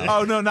talking about.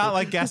 Oh, no, not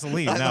like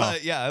gasoline. No.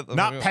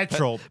 Not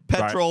petrol.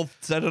 Petrol,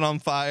 set it on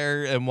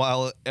fire. And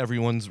while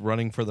everyone's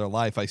running for their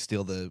life, I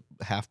steal the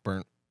half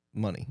burnt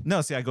money.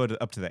 No, see, I go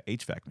up to the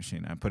HVAC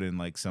machine. I put in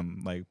like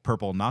some like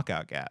purple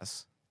knockout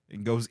gas.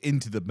 It goes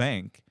into the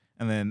bank.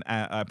 And then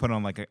I put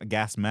on like a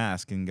gas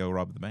mask and go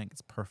rob the bank.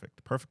 It's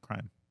perfect. Perfect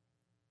crime.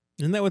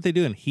 Isn't that what they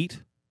do in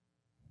Heat?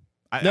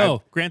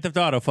 Grand Theft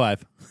Auto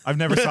 5. I've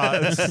never saw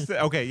it.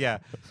 Okay, yeah.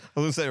 I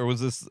was going to say, or was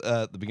this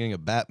the beginning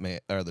of Batman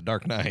or The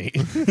Dark Knight?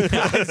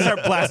 I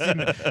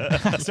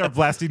start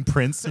blasting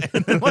Prince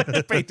and then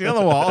like painting on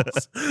the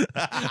walls.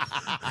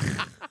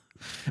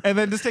 And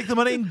then just take the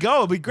money and go.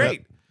 It'll be great.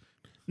 Yep.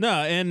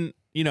 No, and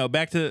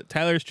back to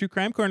Tyler's True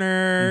Crime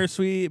Corner,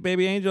 Sweet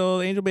Baby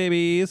Angel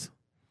Babies.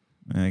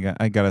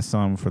 I got a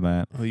song for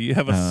that. Oh, you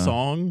have a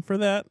song for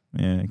that?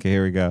 Yeah, okay,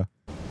 here we go.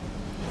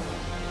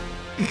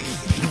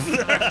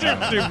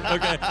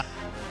 Okay.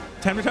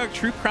 Time to talk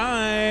true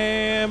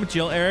crime.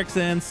 Jill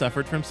Erickson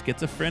suffered from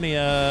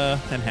schizophrenia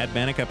and had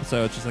manic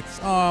episodes. She's like,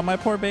 oh, my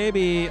poor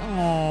baby.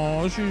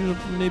 Oh, she was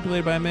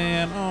manipulated by a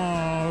man.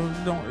 Oh,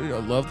 I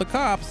love the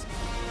cops.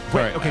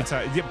 Wait, okay,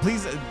 sorry. Yeah,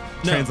 please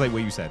translate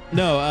what you said.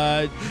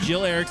 No,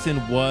 Jill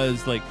Erickson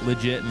was like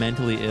legit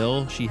mentally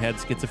ill. She had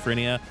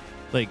schizophrenia.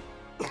 Like,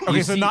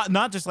 okay, so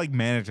not just like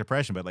manic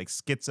depression, but like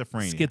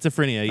schizophrenia.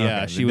 Schizophrenia,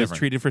 yeah. Okay, she was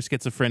treated for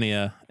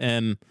schizophrenia,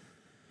 and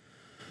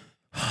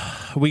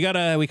we kind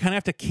of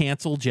have to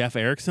cancel Jeff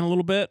Erickson a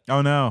little bit.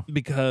 Oh no,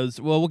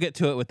 because we'll get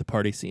to it with the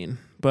party scene,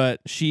 but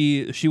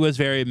she was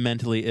very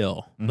mentally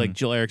ill. Like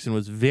Jill Erickson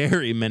was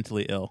very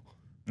mentally ill.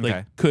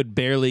 Like could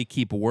barely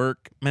keep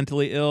work,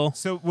 mentally ill.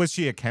 So was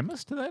she a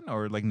chemist then,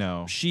 or like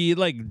no? She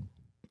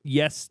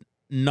yes.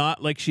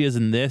 Not like she is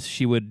in this.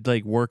 She would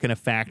like work in a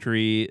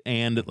factory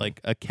and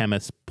like a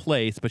chemist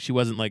place, but she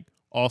wasn't like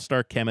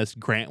all-star chemist,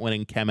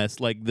 grant-winning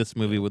chemist like this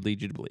movie would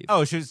lead you to believe.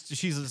 Oh, she's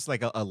just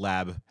like a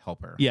lab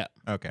helper. Yeah.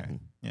 Okay.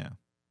 Yeah.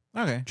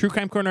 Okay. True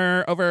Crime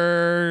Corner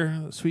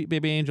over Sweet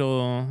Baby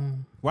Angel.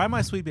 Why am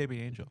I Sweet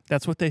Baby Angel?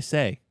 That's what they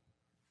say.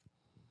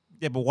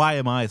 Yeah, but why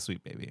am I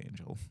Sweet Baby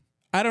Angel?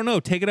 I don't know.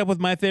 Take it up with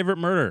My Favorite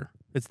Murder.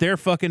 It's their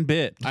fucking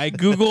bit. I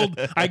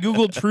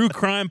googled true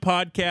crime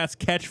podcast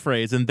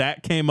catchphrase and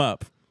that came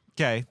up.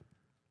 Okay.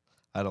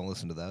 I don't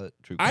listen to that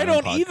true crime I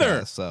don't podcast,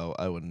 either. So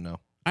I wouldn't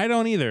know. I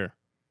don't either.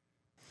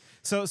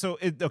 So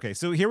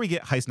here we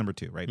get heist number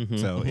 2, right?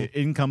 So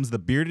in comes the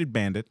bearded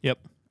bandit. Yep.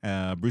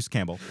 Bruce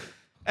Campbell.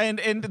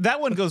 And that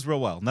one goes real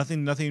well.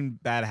 Nothing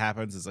bad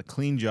happens. It's a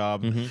clean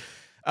job.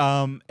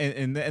 And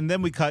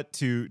then we cut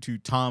to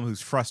Tom,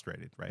 who's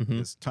frustrated, right?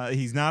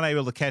 He's not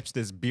able to catch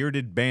this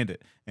bearded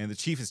bandit, and the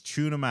chief is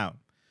chewing him out.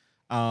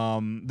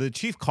 The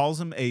chief calls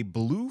him a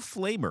blue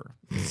flamer.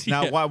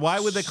 Now, why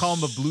would they call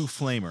him a blue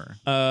flamer?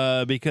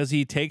 Because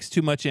he takes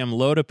too much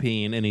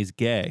amlodipine and he's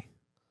gay.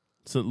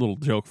 It's a little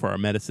joke for our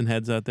medicine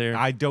heads out there.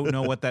 I don't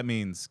know what that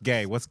means.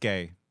 Gay. What's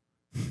gay?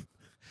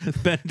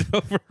 Bend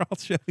over, I'll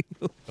show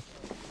you.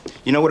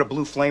 You know what a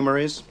blue flamer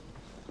is?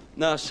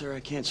 No, sir, I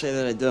can't say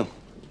that I do.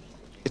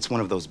 It's one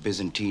of those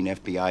Byzantine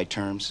FBI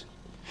terms.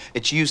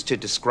 It's used to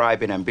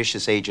describe an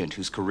ambitious agent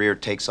whose career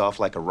takes off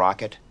like a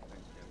rocket.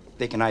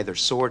 They can either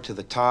soar to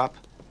the top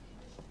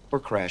or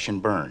crash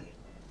and burn.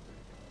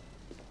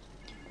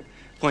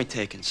 Point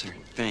taken, sir.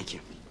 Thank you.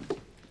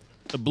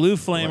 A blue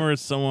flamer is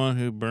someone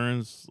who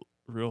burns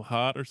real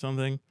hot or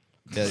something.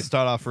 Yeah, they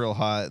start off real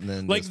hot and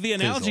then Like just the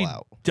analogy fizzle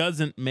out.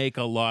 doesn't make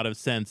a lot of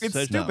sense. It's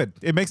So- stupid.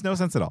 It makes no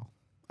sense at all.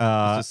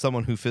 It's just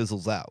someone who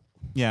fizzles out.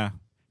 Yeah.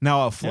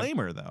 Now a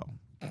flamer though,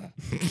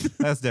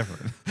 that's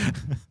different.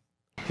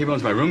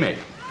 T-Bone's my roommate.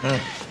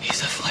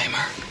 He's a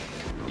flamer.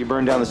 You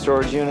burned down the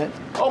storage unit?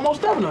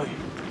 Almost definitely.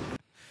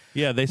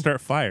 Yeah, they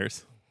start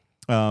fires.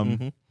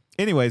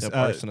 Anyways,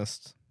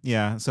 arsonists.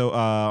 yeah. So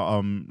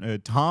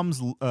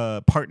Tom's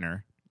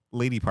partner,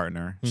 lady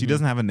partner, she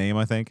doesn't have a name,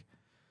 I think.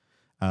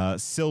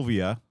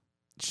 Sylvia.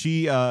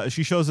 She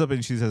shows up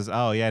and she says,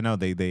 "Oh yeah, no,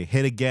 they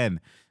hit again,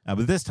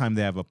 but this time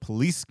they have a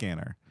police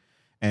scanner."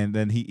 And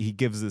then he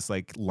gives this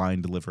like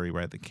line delivery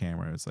right at the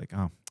camera. It's like,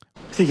 oh,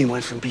 I think he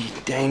went from being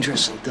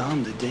dangerous and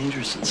dumb to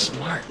dangerous and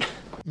smart.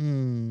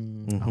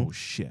 oh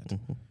shit,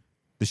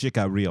 the shit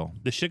got real.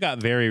 The shit got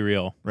very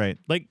real. Right.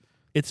 Like,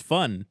 it's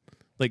fun.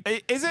 Like,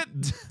 is it?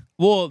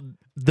 Well,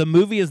 the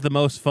movie is the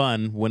most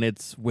fun when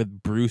it's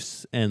with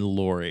Bruce and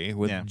Laurie,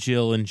 with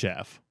Jill and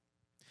Jeff.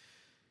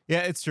 Yeah,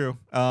 it's true.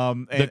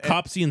 The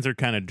cop scenes are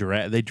kind of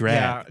drag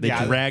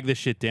the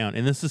shit down.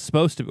 And this is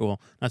supposed to be, well,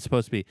 not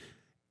supposed to be.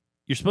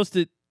 You're supposed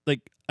to like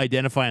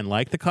identify and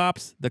like the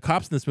cops. The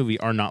cops in this movie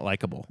are not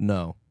likable.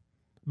 No.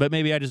 But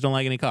maybe I just don't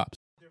like any cops.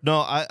 No,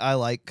 I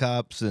like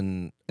cops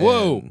and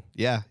Whoa.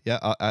 Yeah,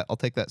 I'll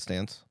take that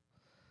stance.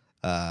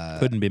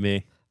 Couldn't be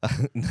me.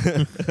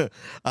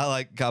 I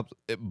like cops,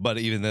 but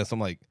even this, I'm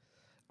like,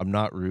 I'm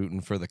not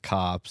rooting for the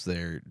cops.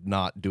 They're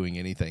not doing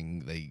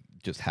anything. They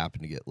just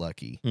happen to get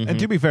lucky. And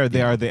to be fair,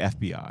 they are the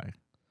FBI.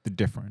 They're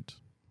different.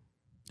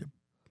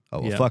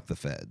 Oh, well, fuck the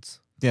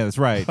feds. Yeah, that's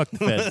right. Fuck the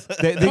feds.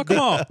 Fuck them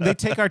all. They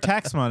take our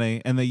tax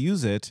money and they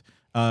use it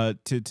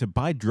to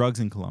buy drugs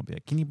in Colombia.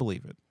 Can you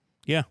believe it?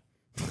 Yeah.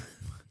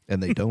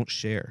 And they don't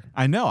share.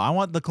 I know. I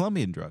want the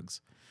Colombian drugs.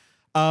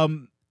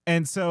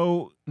 And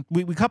so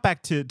we cut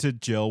back to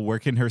Jill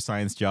working her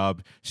science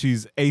job.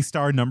 She's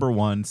A-star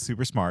 #1,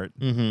 super smart,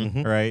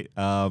 right?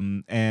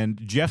 And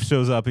Jeff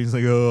shows up. And he's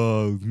like,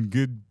 "Oh,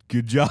 good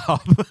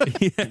job."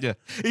 Yeah.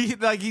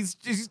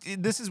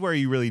 This is where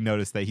you really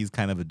notice that he's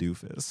kind of a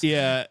doofus.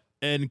 Yeah,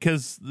 and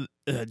because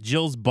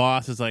Jill's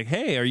boss is like,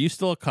 "Hey, are you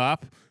still a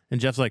cop?" And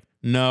Jeff's like,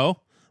 "No."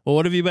 Well,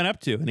 what have you been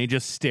up to? And he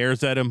just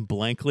stares at him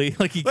blankly,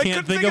 like he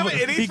can't think of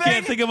anything. He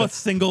can't think of a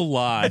single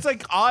lie. It's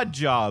like odd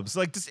jobs,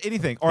 like just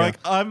anything, or like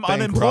I'm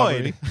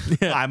unemployed.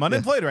 I'm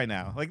unemployed right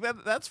now. Like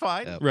that's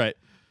fine, right?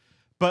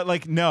 But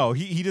like no,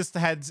 he just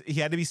had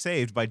to be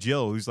saved by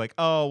Jill, who's like,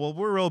 "Oh well,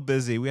 we're real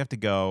busy. We have to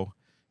go,"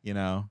 you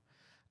know,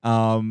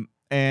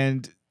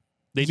 and.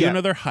 They do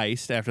another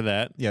heist after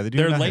that. Yeah,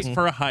 they're late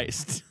for a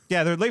heist.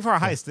 Yeah, they're late for a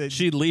heist.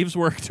 She leaves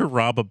work to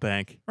rob a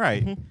bank.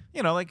 Right.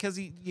 You know, like because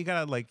you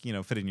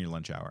gotta fit in your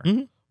lunch hour.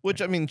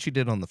 Which I mean, she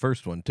did on the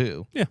first one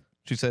too. Yeah.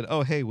 She said,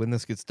 "Oh, hey, when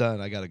this gets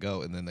done, I gotta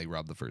go," and then they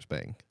rob the first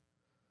bank.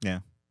 Yeah.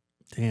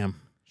 Damn.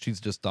 She's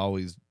just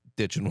always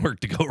ditching work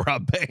to go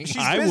rob banks.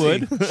 I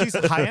would. She's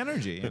high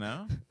energy, you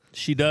know.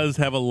 She does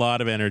have a lot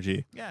of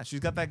energy. Yeah, she's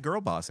got that girl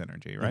boss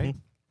energy, right?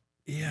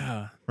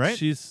 Yeah. Right?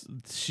 She's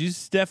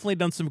definitely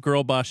done some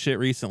girl boss shit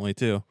recently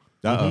too.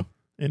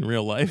 In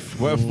real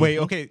life. Wait,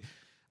 okay.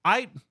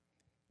 I'm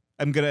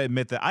gonna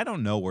admit that I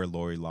don't know where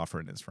Laurie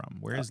Laughlin is from.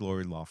 Where is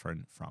Laurie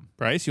Laughlin from?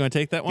 Bryce, you want to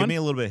take that one? Give me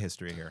a little bit of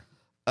history here.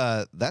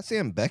 That's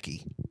Aunt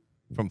Becky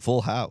from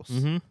Full House.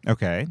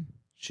 Okay.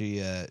 She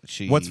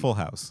What's Full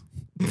House?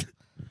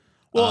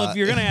 Well, if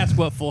you're gonna ask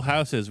what Full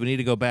House is, we need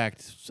to go back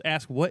to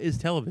ask what is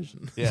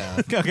television.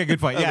 Yeah. Okay, good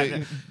point. Yeah. I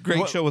mean,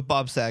 great show with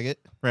Bob Saget.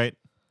 Right.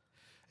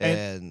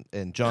 And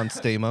John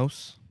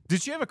Stamos.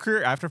 Did she have a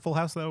career after Full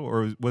House though,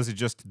 or was it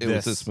just It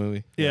was this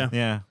movie. Yeah.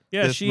 Yeah.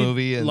 This she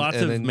movie and- lots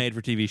and of then-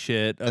 made-for-TV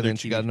shit. And then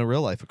she got into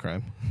Real Life of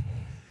Crime.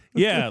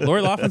 Yeah,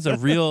 Lori Laughlin's a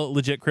real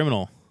legit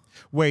criminal.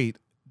 Wait,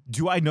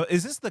 do I know?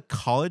 Is this the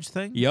college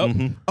thing? Yep.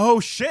 Oh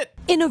shit!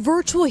 In a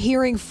virtual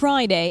hearing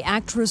Friday,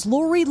 actress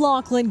Lori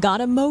Laughlin got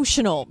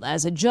emotional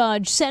as a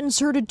judge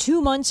sentenced her to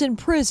 2 months in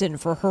prison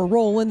for her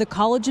role in the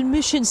college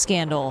admission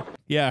scandal.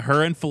 Yeah,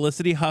 her and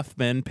Felicity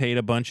Huffman paid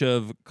a bunch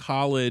of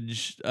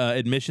college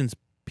admissions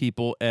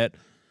people at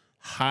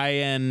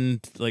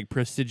high-end, like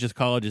prestigious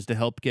colleges to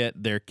help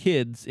get their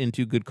kids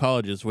into good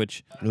colleges,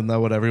 which... Isn't that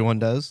what everyone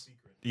does?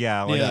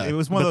 Yeah, it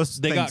was one of those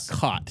They things. got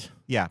caught.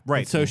 Yeah, right.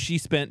 And so she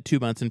spent 2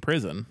 months in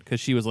prison because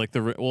she was like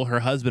her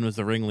husband was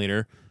the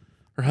ringleader.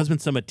 Her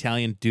husband's some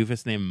Italian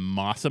doofus named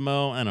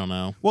Massimo. I don't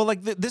know. Well,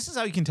 like this is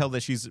how you can tell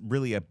that she's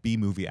really a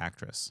B-movie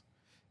actress,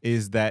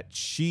 is that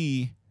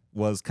she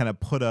was kind of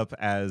put up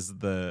as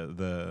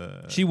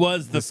the She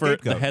was the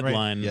scapegoat,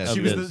 headline. Right? Yeah, of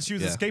she was this.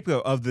 the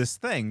scapegoat of this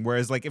thing.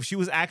 Whereas, like, if she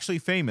was actually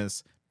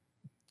famous,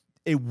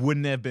 it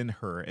wouldn't have been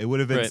her. It would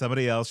have been Right.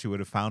 somebody else. She would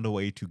have found a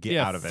way to get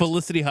out of it.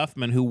 Felicity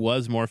Huffman, who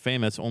was more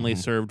famous, only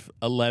served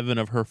 11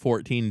 of her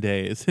 14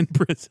 days in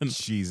prison.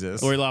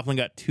 Jesus. Lori Laughlin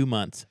got 2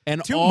 months.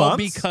 And 2 all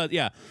months?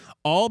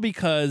 all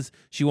because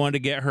she wanted to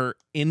get her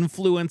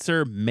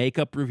influencer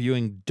makeup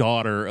reviewing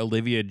daughter,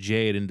 Olivia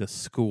Jade, into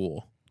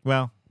school.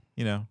 Well,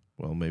 you know.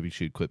 Well, maybe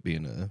she'd quit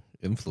being a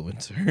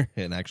influence her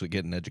and actually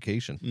get an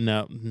education.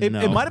 No. It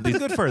might have been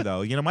good for her,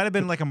 though. You know, it might have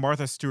been like a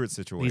Martha Stewart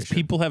situation. These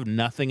people have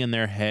nothing in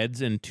their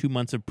heads, and 2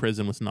 months of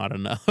prison was not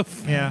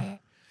enough. Yeah.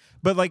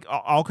 But like,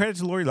 all credit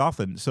to Laurie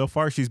Laughlin. So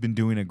far, she's been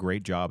doing a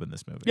great job in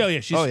this movie. Oh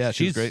yeah,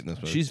 she's great in this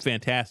movie. She's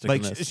fantastic.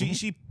 Like in this.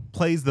 she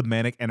plays the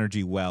manic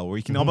energy well, where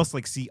you can almost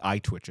like see eye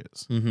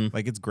twitches.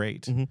 Like it's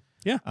great.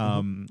 Yeah.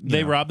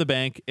 They They rob the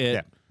bank.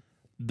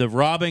 The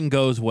robbing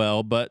goes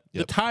well, but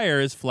the tire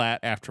is flat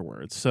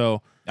afterwards.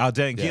 So oh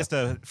dang, he has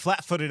to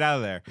flat-foot it out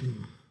of there.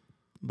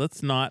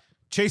 Let's not.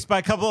 Chased by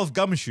a couple of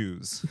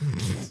gumshoes.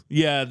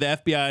 Yeah, the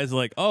FBI is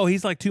like, oh,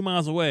 he's like 2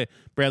 miles away.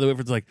 Bradley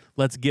Whitford's like,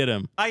 let's get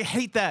him. I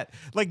hate that.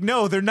 Like,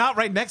 no, they're not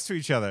right next to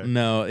each other.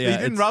 No, yeah, they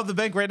didn't rob the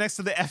bank right next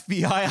to the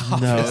FBI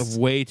office.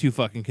 No, way too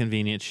fucking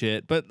convenient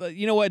shit. But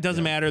you know what? It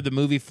doesn't matter. The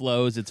movie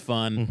flows. It's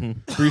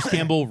fun. Bruce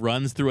Campbell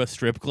runs through a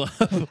strip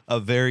club. A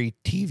very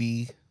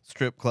TV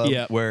strip club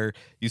where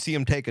you see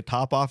him take a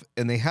top off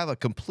and they have a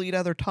complete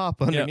other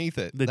top underneath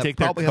it. They that take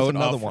probably their has coat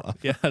another off. one off.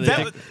 Yeah,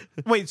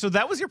 Wait, so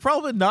that was your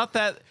problem? Not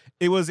that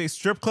it was a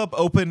strip club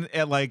open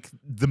at like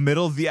the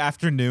middle of the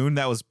afternoon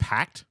that was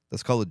packed?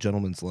 That's called a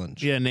gentleman's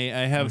lunch. Yeah, Nate,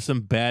 I have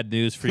some bad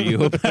news for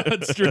you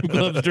about strip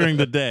clubs during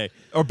the day.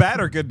 Or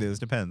bad or good news,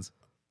 depends.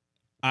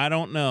 I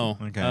don't know.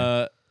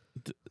 Okay.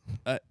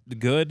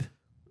 Good?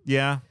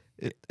 Yeah.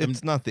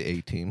 It's not the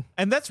A-team.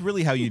 And that's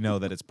really how you know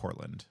that it's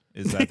Portland,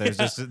 is that there's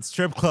just a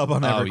strip club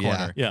on every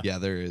corner. Yeah,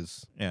 there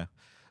is. Yeah.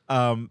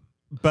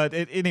 But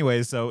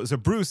anyways, so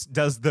Bruce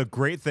does the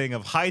great thing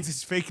of hides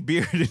his fake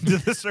beard into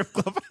the strip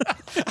club.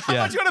 How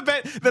much you want to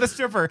bet that a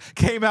stripper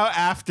came out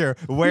after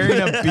wearing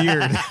a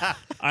beard?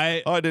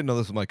 I didn't know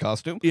this was my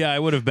costume. Yeah, I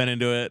would have been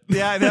into it.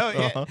 Yeah, I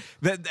know.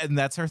 And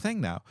that's her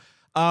thing now.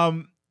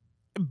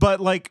 But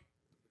like,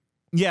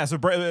 yeah, so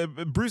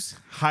Bruce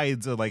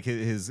hides like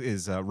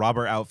his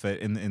robber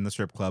outfit in the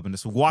strip club and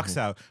just walks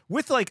out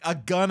with like a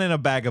gun and a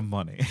bag of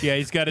money. Yeah,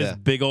 he's got his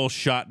big old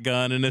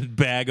shotgun and a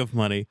bag of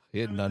money.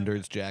 Hidden under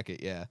his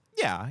jacket, yeah.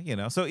 Yeah, you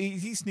know, so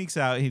he sneaks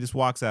out, he just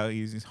walks out,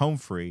 he's home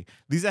free.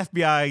 These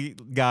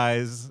FBI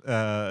guys,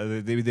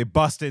 they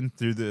bust in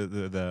through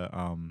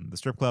the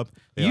strip club.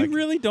 You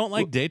really don't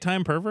like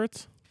daytime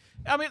perverts?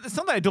 I mean, it's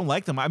not that I don't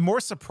like them. I'm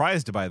more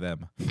surprised by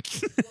them.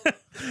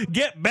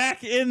 Get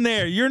back in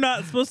there. You're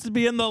not supposed to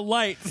be in the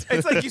light.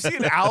 It's like you see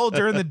an owl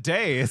during the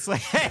day. It's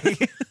like, hey,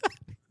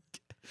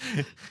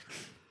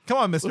 come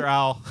on, Mr.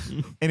 Owl.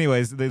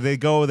 Anyways, they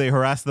go, they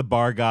harass the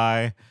bar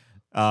guy.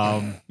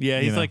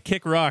 He's like,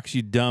 kick rocks,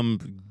 you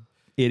dumb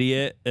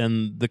idiot.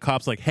 And the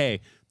cop's like,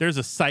 hey, there's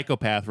a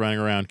psychopath running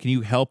around. Can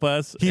you help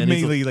us? He and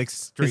immediately like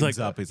straightens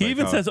up. He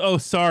even says, oh,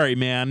 sorry,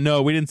 man.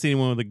 No, we didn't see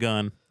anyone with a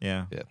gun.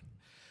 Yeah.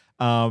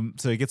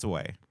 So he gets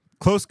away.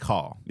 Close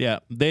call. Yeah.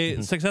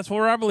 They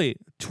successful robbery.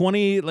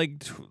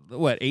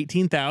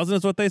 18,000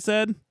 is what they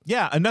said?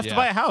 Yeah, enough to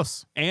buy a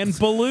house. And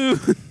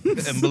balloons.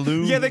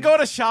 Yeah, they go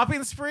on a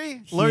shopping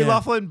spree. Laurie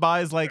Laughlin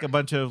buys like a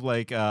bunch of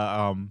like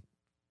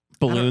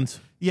balloons.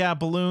 Yeah,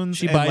 balloons.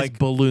 She buys like,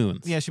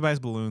 balloons. Yeah, she buys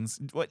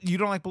balloons. What, you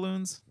don't like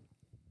balloons?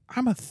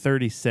 I'm a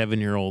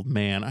 37-year-old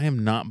man. I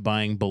am not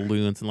buying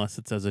balloons unless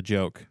it's as a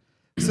joke.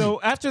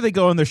 So after they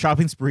go on their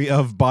shopping spree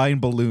of buying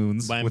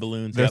balloons, they're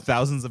yep.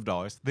 thousands of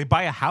dollars. They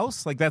buy a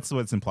house, like that's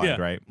what's implied,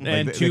 right? Like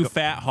and two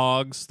fat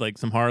hogs, like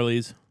some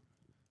Harleys.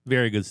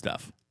 Very good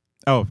stuff.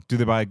 Oh, do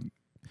they buy?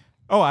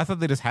 Oh, I thought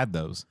they just had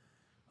those.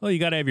 Well, you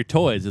got to have your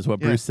toys, is what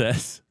Bruce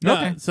says. No,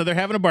 Okay. So they're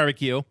having a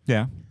barbecue.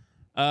 Yeah.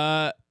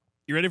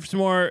 You ready for some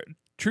more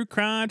true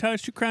crime?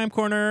 Tyler's True Crime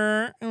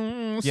Corner.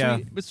 Yeah.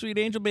 Sweet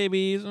angel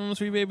babies.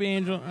 Sweet baby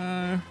angel.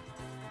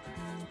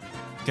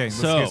 Okay,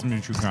 let's get some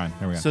new true crime.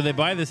 There we go. So they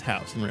buy this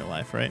house in real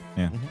life, right?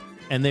 Yeah.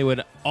 And they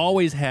would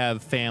always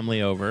have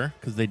family over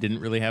because they didn't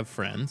really have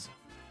friends.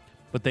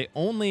 But they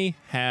only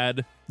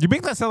had... You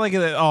make that sound like,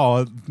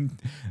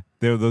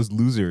 they're those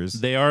losers.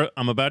 They are.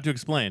 I'm about to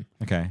explain.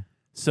 Okay.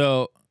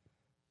 So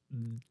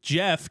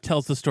Jeff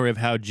tells the story of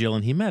how Jill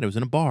and he met. It was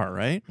in a bar,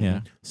 right?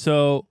 Yeah.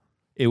 So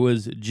it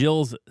was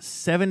Jill's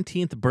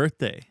 17th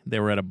birthday.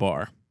 They were at a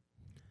bar.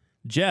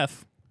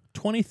 Jeff,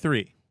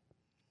 23.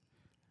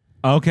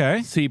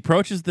 Okay. So he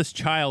approaches this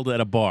child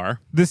at a bar.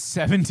 This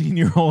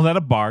 17-year-old at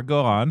a bar.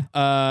 Go on.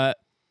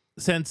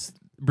 Since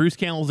Bruce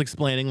Campbell's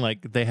explaining,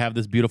 like, they have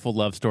this beautiful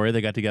love story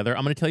they got together,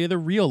 I'm going to tell you the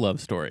real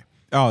love story.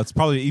 Oh, it's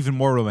probably even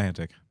more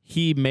romantic.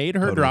 He made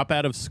her drop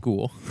out of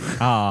school,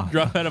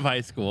 drop out of high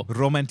school,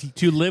 romantic,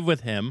 to live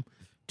with him.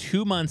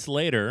 2 months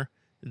later,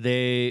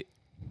 they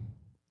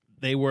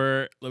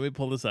were, let me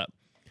pull this up.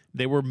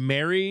 They were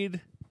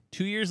married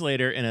 2 years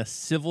later in a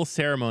civil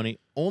ceremony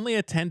only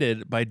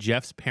attended by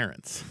Jeff's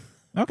parents.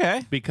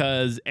 Okay.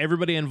 Because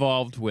everybody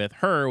involved with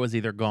her was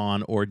either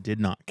gone or did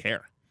not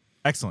care.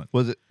 Excellent.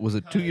 Was it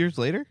 2 years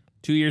later?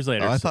 2 years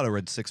later. Oh, I thought I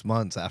read 6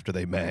 months after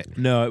they met.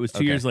 No, it was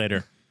 2 years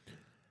later.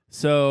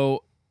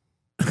 So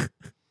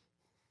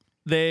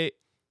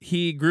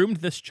he groomed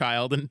this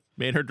child and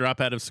made her drop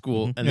out of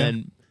school and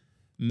then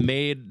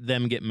made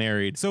them get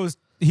married. So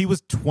he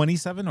was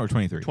 27 or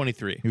 23?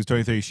 23. He was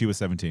 23. She was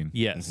 17.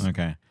 Yes.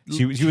 Okay.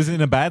 She was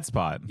in a bad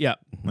spot. Yeah.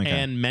 Okay.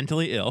 And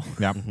mentally ill.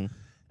 Yeah.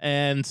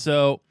 And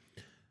so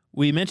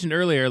we mentioned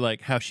earlier,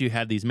 like how she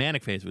had these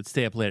manic phases, would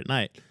stay up late at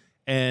night.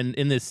 And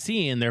in this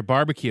scene, they're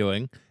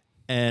barbecuing,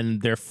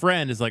 and their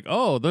friend is like,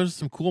 "Oh, those are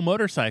some cool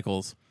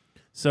motorcycles."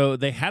 So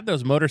they had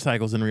those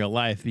motorcycles in real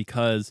life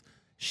because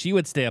she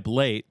would stay up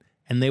late,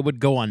 and they would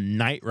go on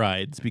night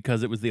rides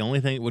because it was the only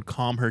thing that would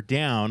calm her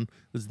down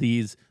was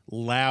these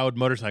loud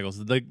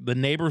motorcycles. The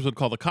neighbors would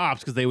call the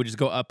cops because they would just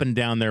go up and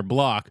down their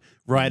block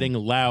riding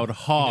loud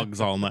hogs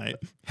all night.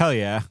 Hell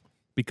yeah.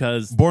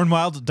 Because born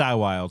wild, die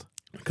wild.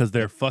 Because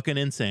they're fucking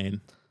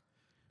insane.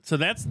 So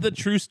that's the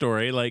true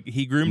story. Like,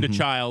 he groomed a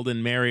child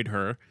and married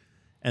her,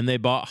 and they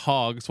bought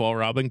hogs while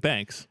robbing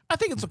banks. I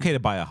think it's okay to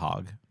buy a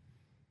hog.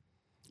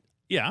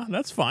 Yeah,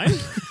 that's fine.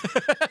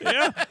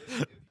 Yeah.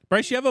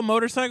 Bryce, you have a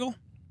motorcycle?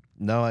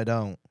 No, I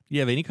don't. You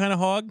have any kind of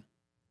hog?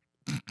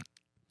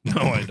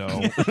 No, I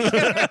don't.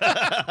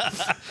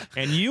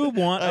 And you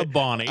want a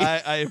Bonnie.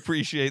 I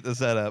appreciate the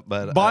setup,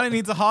 but Bonnie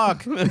needs a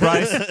hog,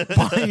 Bryce.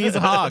 Bonnie needs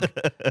a hog.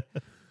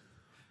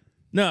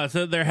 No,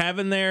 so they're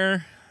having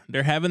their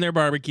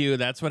barbecue.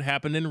 That's what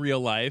happened in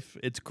real life.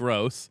 It's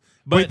gross.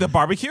 But, wait, the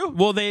barbecue?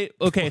 Well,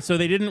 so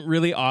they didn't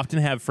really often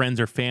have friends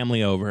or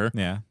family over.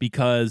 Yeah.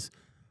 Because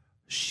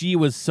she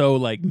was so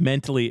like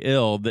mentally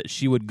ill that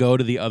she would go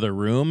to the other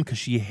room because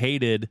she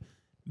hated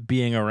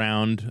being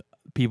around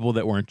people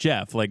that weren't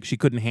Jeff. Like, she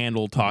couldn't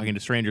handle talking to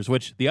strangers,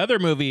 which the other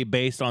movie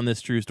based on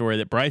this true story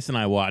that Bryce and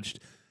I watched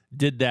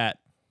did that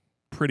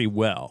pretty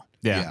well.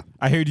 Yeah.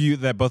 I heard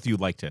that both of you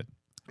liked it.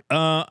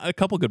 A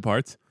couple good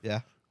parts. Yeah.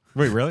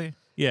 Wait, really?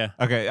 Yeah.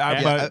 Okay.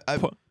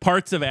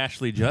 Parts of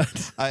Ashley Judd.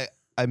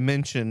 I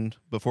mentioned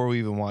before we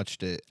even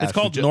watched it. It's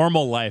called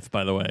Normal Life,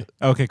 by the way.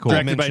 Okay, cool.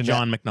 Directed by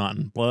John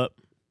McNaughton. Blup.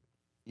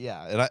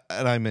 Yeah,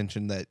 and I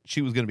mentioned that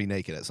she was going to be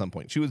naked at some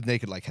point. She was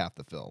naked like half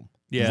the film.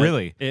 Yeah.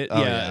 Really?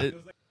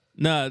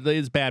 No,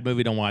 it's a bad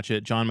movie. Don't watch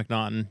it. John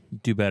McNaughton,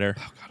 do better.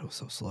 Oh God, it was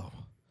so slow.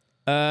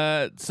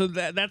 So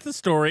that's the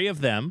story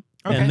of them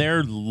and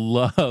their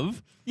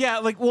love. Yeah,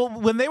 like, well,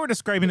 when they were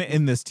describing it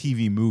in this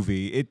TV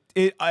movie,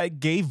 it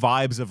gave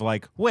vibes of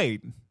like,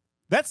 wait,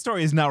 that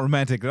story is not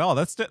romantic at all.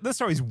 That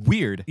story's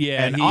weird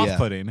and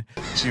off-putting.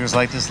 She was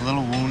like this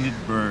little wounded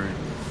bird,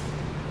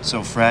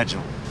 so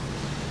fragile,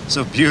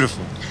 so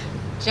beautiful.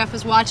 Jeff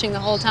was watching the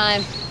whole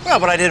time. Well,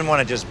 but I didn't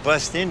want to just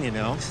bust in, you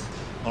know.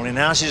 Only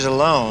now she's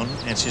alone,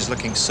 and she's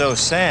looking so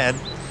sad.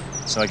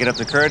 So I get up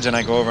the courage, and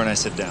I go over and I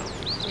sit down.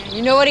 Yeah,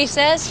 you know what he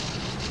says?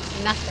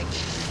 Nothing.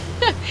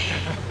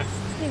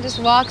 He just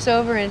walks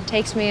over and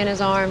takes me in his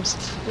arms.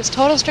 This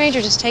total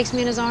stranger just takes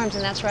me in his arms,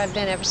 and that's where I've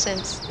been ever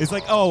since. It's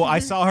like, oh, I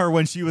saw her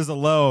when she was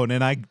alone,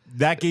 and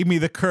that gave me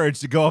the courage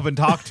to go up and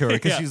talk to her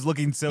because she's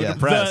looking so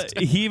depressed.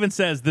 He even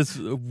says this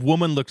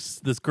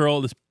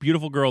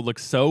beautiful girl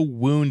looks so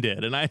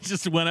wounded, and I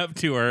just went up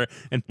to her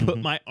and put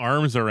my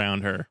arms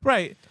around her.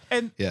 Right.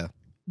 And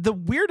the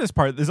weirdest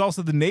part is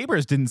also the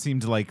neighbors didn't seem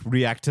to like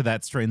react to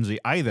that strangely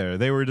either.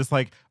 They were just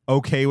like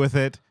okay with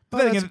it.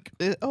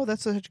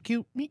 That's such a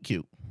cute meet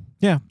cute.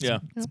 Yeah. Yeah.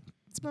 It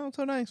smells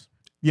so nice.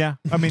 Yeah.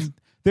 I mean,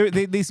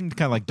 they seem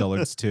kind of like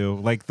dullards too.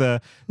 Like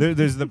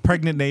there's the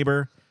pregnant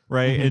neighbor,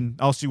 right?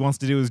 And all she wants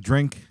to do is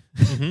drink.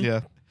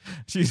 Yeah.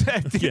 She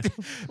said,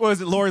 what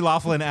was it? Laurie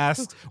Laughlin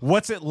asked,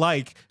 "What's it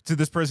like to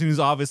this person who's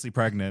obviously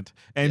pregnant?"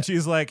 And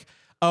she's like,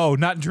 "Oh,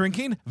 not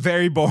drinking?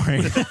 Very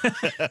boring."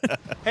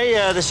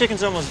 Hey, the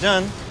chicken's almost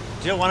done.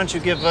 Jill, why don't you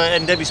give Ed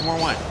and Debbie some more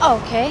wine?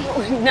 Okay.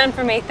 None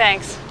for me,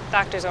 thanks.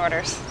 Doctor's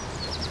orders.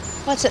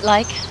 What's it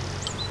like?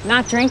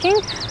 Not drinking?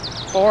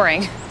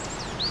 Boring.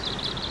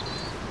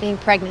 Being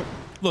pregnant.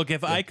 Look,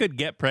 if I could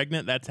get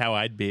pregnant, that's how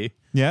I'd be.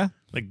 Yeah?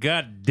 Like,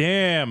 god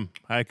damn,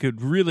 I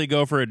could really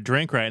go for a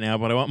drink right now,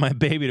 but I want my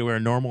baby to wear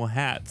normal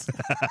hats.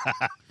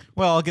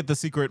 Well, I'll get the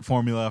secret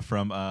formula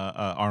from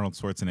Arnold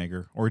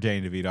Schwarzenegger or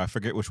Danny DeVito. I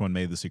forget which one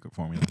made the secret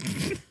formula.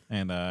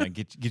 And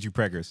get you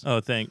preggers.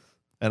 Oh,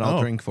 And I'll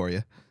drink for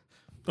you.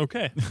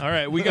 Okay. All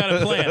right. We got a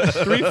plan.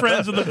 3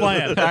 friends with a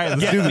plan. All right,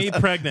 get me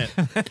pregnant.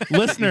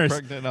 Listeners,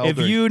 if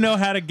you know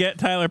how to get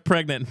Tyler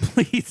pregnant,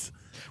 please.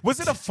 Was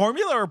it a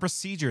formula or a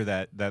procedure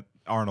that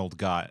Arnold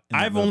got?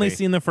 I've only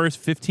seen the first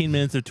 15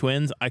 minutes of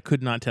Twins. I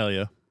could not tell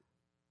you.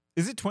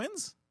 Is it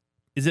Twins?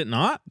 Is it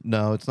not?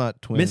 No, it's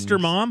not Twins.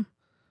 Mr. Mom?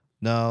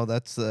 No,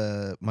 that's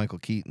Michael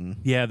Keaton.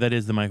 Yeah, that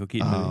is the Michael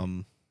Keaton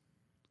movie.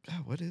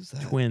 God, what is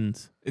that?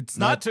 Twins. It's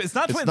not Twins. It's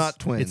not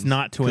Twins. It's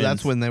not Twins.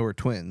 That's when they were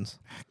twins.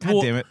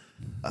 God damn it.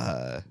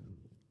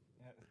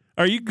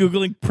 Are you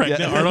Googling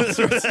pregnant Arnold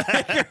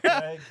Schwarzenegger?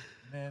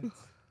 Pregnant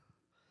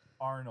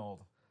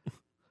Arnold.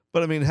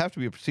 But I mean, it'd have to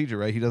be a procedure,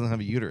 right? He doesn't have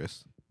a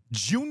uterus.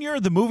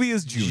 Junior? The movie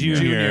is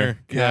Junior.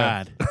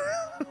 God.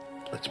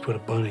 Let's put a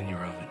bun in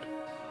your oven.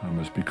 I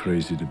must be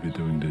crazy to be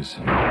doing this.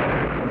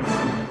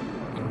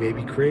 You may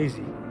be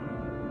crazy,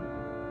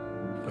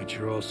 but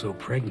you're also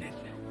pregnant.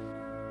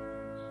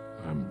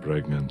 I'm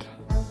pregnant.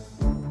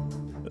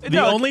 The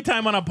only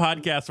time on a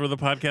podcast where the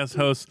podcast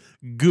hosts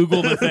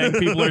Google the thing,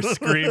 people are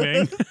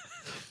screaming.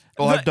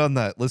 Oh, I've done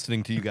that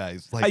listening to you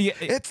guys. Like,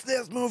 it's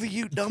this movie,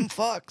 you dumb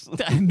fucks.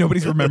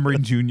 Nobody's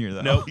remembering Junior,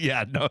 though. No,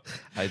 no.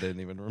 I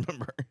didn't even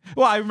remember.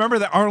 Well, I remember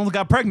that Arnold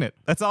got pregnant.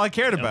 That's all I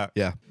cared about.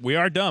 Yeah. We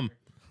are dumb.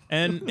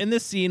 And in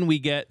this scene, we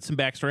get some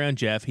backstory on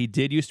Jeff. He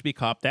did used to be a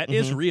cop. That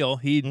is real.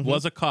 He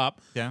was a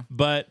cop. Yeah.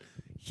 But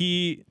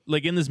he,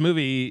 like in this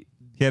movie,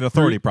 he had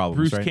authority problems.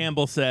 Bruce right?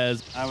 Campbell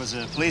says, I was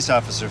a police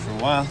officer for a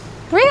while.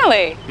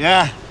 Really?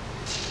 Yeah.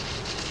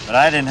 But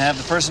I didn't have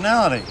the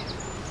personality.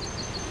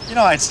 You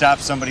know, I'd stop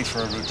somebody for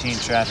a routine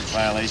traffic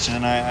violation,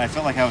 and I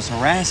felt like I was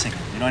harassing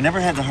him. You know, I never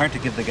had the heart to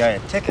give the guy a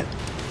ticket.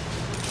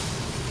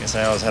 Guess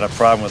I always had a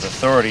problem with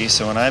authority,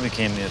 so when I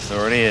became the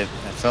authority, I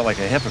felt like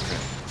a hypocrite.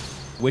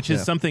 which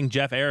is something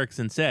Jeff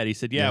Erickson said. He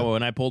said, well,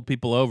 when I pulled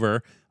people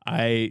over,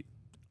 I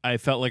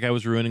felt like I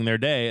was ruining their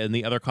day, and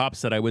the other cops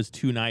said I was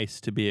too nice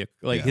to be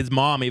his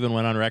mom even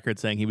went on record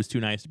saying he was too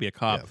nice to be a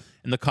cop.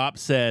 And the cop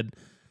said,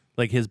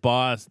 like, his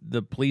boss,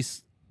 the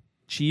police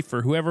chief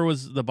or whoever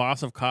was the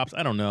boss of cops,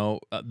 I don't know,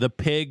 the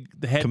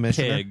head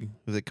commissioner? pig.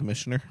 Was it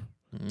commissioner?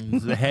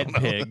 The head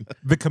pig.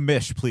 The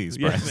commish, please,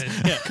 Bryce.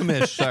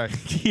 Commish, sorry.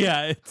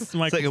 Yeah, it's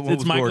Michael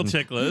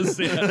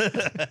Chiklis.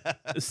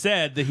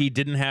 Said that he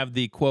didn't have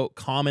the, quote,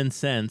 common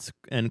sense,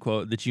 end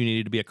quote, that you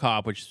needed to be a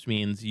cop, which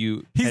means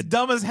He's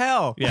dumb as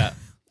hell. Yeah.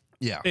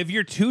 Yeah. If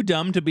you're too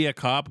dumb to be a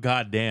cop,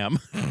 goddamn.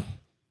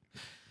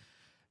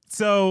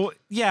 So,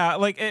 yeah,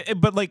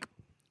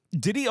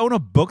 did he own a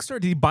bookstore?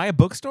 Did he buy a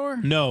bookstore?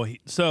 No.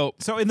 So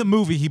in the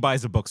movie, he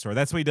buys a bookstore.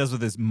 That's what he does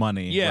with his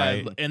money. Yeah,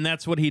 right? and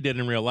that's what he did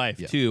in real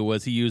life, too,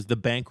 was he used the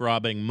bank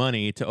robbing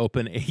money to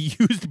open a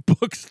used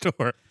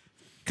bookstore.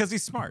 Because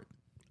he's smart.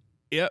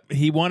 Yep.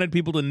 He wanted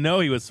people to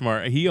know he was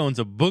smart. He owns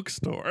a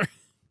bookstore.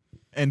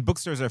 And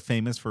bookstores are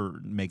famous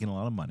for making a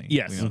lot of money.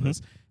 Yes. We know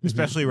this.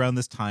 Especially around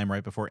this time,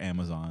 right before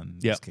Amazon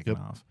is kicking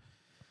off.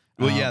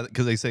 Well, yeah,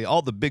 because they say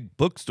all the big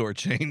bookstore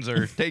chains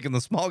are taking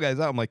the small guys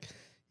out. I'm like,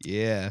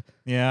 yeah.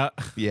 Yeah.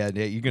 Yeah,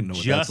 you're going to know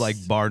what that's like,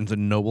 Barnes &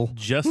 Noble.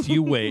 Just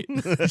you wait.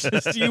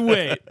 Just you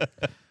wait.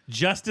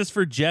 Justice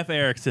for Jeff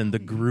Erickson, the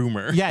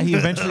groomer. Yeah, he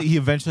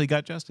eventually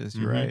got justice.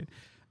 You're right.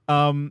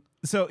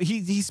 So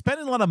he's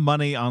spending a lot of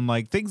money on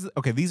like things.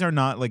 Okay, these are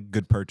not like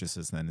good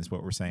purchases. Then is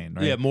what we're saying,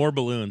 right? Yeah, more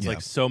balloons.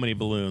 Like so many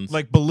balloons.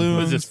 Like balloons.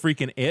 What is this,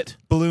 freaking It?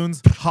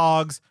 Balloons,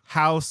 hogs,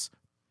 house,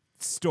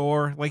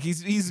 store. Like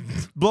he's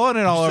blowing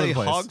it all over the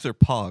place. Hogs or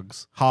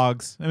pogs?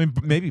 Hogs. I mean,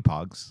 maybe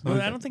pogs. Well,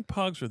 I don't think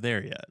pogs were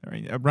there yet.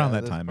 Around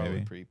that time,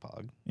 maybe.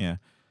 Pre-pog. Yeah,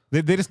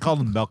 they just called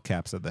them milk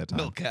caps at that time.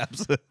 Milk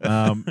caps.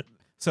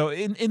 So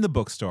in the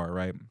bookstore,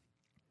 right?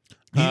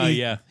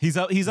 Yeah, he's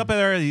up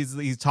there.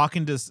 He's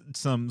talking to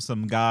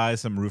some guy,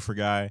 some roofer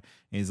guy. And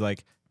he's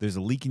like, "There's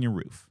a leak in your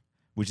roof,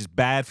 which is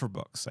bad for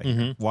books.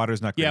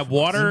 Water's not great. Yeah,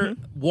 for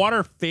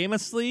water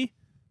famously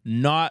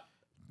not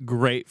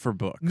great for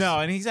books.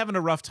 No, and he's having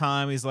a rough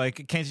time. He's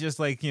like, can't you just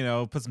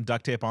put some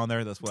duct tape on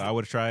there? That's what I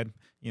would have tried.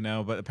 But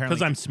apparently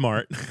because I'm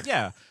smart.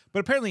 Yeah, but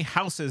apparently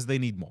houses they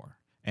need more,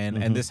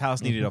 and this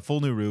house needed a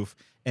full new roof.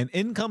 And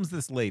in comes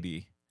this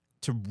lady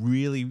to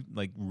really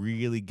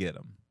get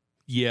him.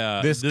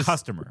 Yeah, this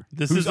customer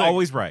who's is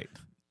always right.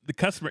 The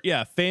customer,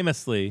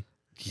 famously,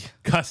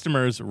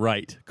 customers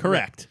right.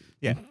 Correct.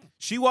 Yeah.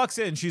 She walks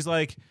in. She's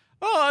like,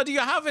 "Oh, do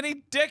you have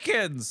any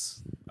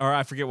Dickens?" Or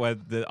I forget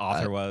what the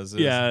author was.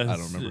 Yeah, I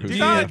don't remember. Do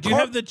you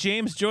have the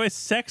James Joyce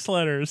sex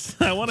letters?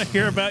 I want to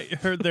hear about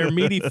their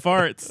meaty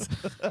farts.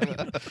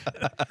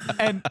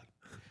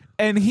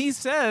 and he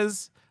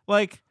says,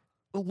 like,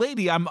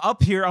 "Lady, I'm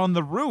up here on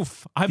the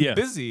roof. I'm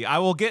busy.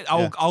 I'll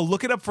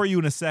look it up for you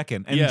in a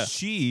second." And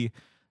she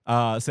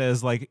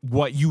says, like,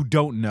 "What, you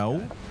don't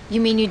know?"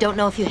 You mean you don't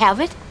know if you have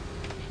it?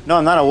 No,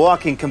 I'm not a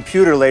walking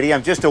computer, lady.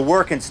 I'm just a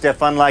working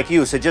stiff unlike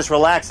you, so just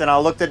relax and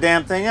I'll look the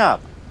damn thing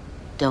up.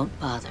 Don't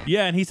bother.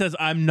 Yeah, and he says,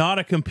 "I'm not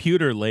a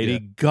computer, lady.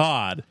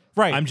 God.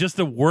 Right. I'm just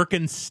a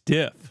working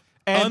stiff.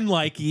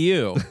 Unlike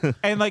you."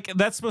 And like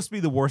that's supposed to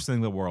be the worst thing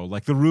in the world.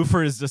 Like the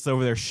roofer is just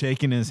over there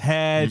shaking his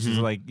head. She's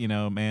like,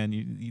 man,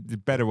 you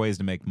better ways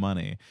to make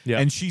money. Yeah.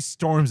 And she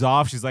storms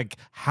off. She's like,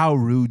 "How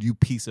rude, you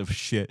piece of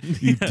shit.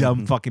 You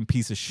dumb fucking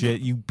piece of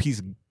shit. You piece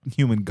of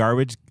human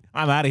garbage.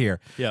 I'm out of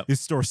here. Yeah.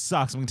 This store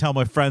sucks. I'm gonna tell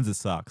my friends it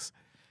sucks."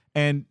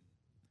 And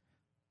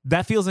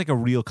that feels like a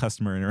real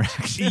customer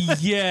interaction.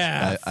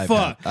 Yeah.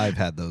 I've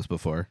had those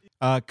before.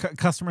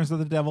 Customers are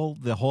the devil.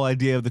 The whole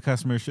idea of the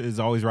customer is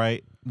always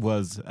right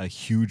was a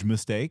huge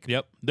mistake.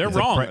 Yep. They're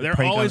wrong.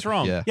 They're always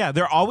wrong. Yeah,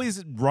 they're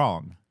always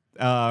wrong.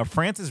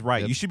 France is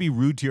right. Yep. You should be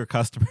rude to your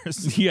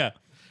customers. Yeah.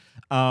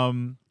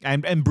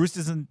 And Bruce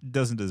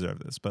doesn't deserve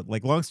this. But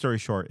like, long story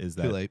short is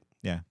that Too late.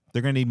 Yeah,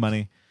 they're gonna need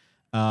money.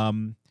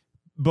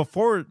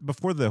 Before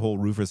the whole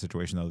roofer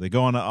situation though, they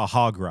go on a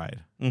hog ride.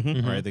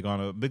 Right? They go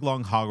on a big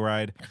long hog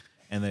ride,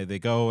 and they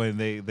go and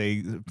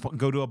they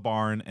go to a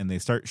barn and they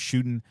start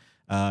shooting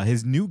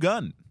his new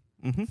gun,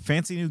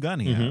 fancy new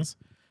gun he has.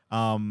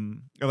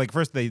 Like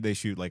first they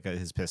shoot like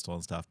his pistol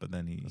and stuff, but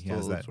then he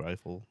has that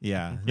rifle.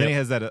 Yeah, then he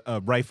has that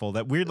rifle,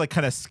 that weird like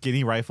kind of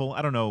skinny rifle.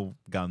 I don't know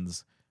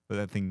guns, but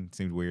that thing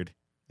seemed weird.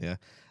 Yeah,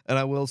 and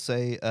I will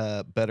say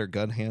better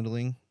gun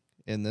handling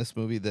in this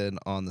movie than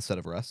on the set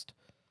of Rust.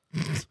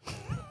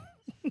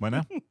 Why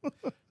not?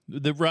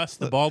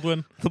 The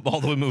Baldwin. The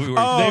Baldwin movie.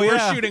 Oh, They were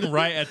yeah. shooting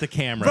right at the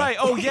camera. Right.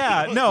 Oh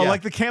yeah. No, Yeah.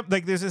 like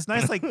like there's this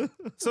nice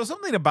so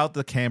something about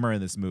the camera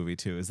in this movie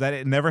too is that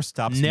it never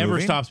stops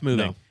moving.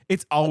 No.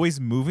 It's always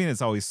moving,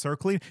 it's always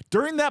circling.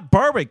 During that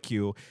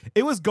barbecue,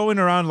 it was going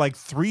around like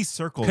 3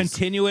 circles.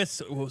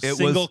 Continuous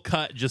single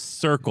cut, just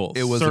circles.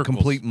 It was a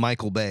complete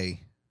Michael Bay.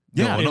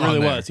 Yeah, it really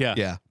was, yeah.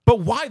 Yeah. But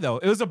why though?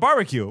 It was a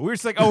barbecue. We were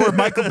just like, oh, we're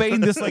Michael Baying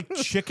this like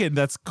chicken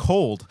that's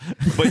cold.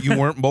 But you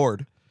weren't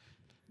bored.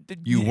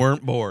 You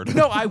weren't bored.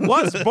 No, I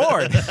was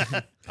bored.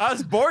 I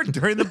was bored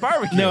during the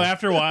barbecue. No,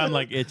 after a while, I'm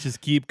like, it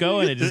just keep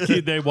going. It just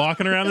keep. They're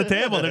walking around the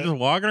table. They're just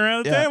walking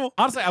around the table.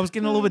 Honestly, I was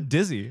getting a little bit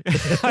dizzy.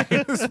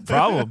 It's a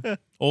problem.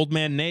 Old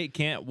man Nate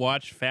can't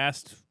watch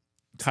fast,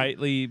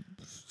 tightly,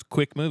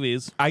 quick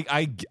movies. I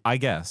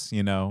guess,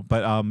 you know,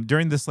 but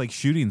during this like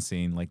shooting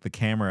scene, like the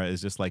camera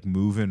is just like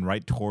moving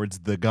right towards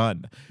the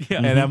gun. Yeah.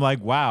 And I'm like,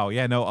 wow,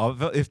 yeah, no,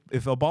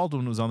 if a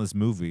Baldwin was on this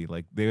movie,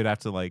 like they would have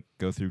to like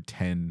go through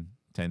 10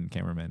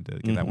 cameramen to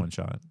get that one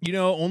shot. You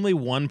know, only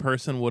one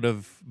person would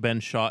have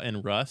been shot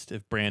in Rust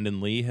if Brandon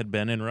Lee had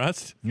been in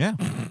Rust. Yeah.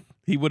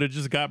 He would have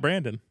just got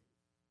Brandon.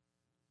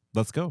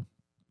 Let's go.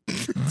 You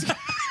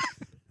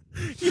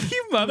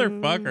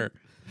motherfucker.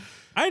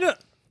 I don't.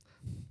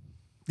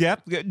 Yeah.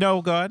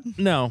 No, go ahead.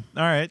 No.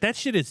 All right. That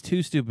shit is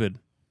too stupid.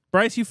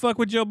 Bryce, you fuck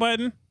with Joe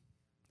Biden?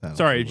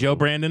 Sorry, Joe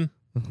Brandon?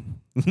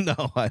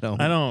 No, I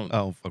don't. I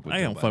don't fuck with I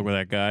Joe don't Biden. fuck with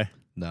that guy.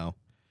 No.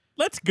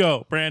 Let's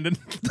go, Brandon.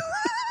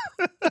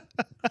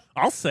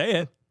 I'll say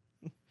it.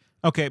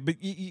 Okay, but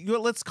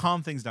let's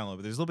calm things down a little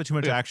bit. There's a little bit too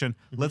much action.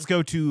 Let's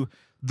go to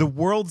the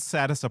world's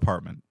saddest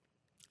apartment.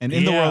 And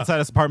in the world's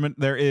saddest apartment,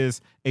 there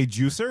is a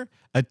juicer,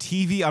 a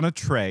TV on a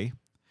tray,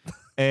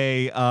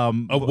 a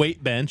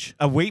weight bench,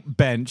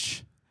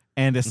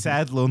 and a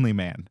sad, lonely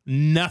man.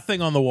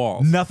 Nothing on the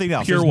walls. Nothing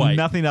else. Pure There's white.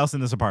 nothing else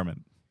in this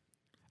apartment.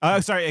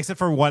 Sorry, except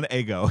for one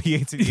Eggo. He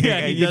eats it.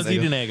 Yeah, he does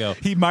eat an Eggo.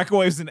 He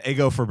microwaves an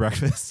Eggo for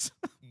breakfast.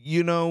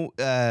 You know,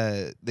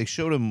 they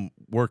showed him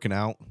working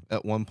out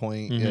at one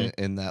point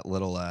in that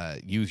little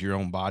use your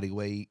own body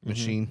weight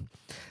machine.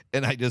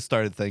 And I just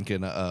started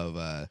thinking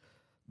of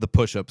the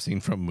push-up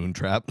scene from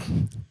Moontrap.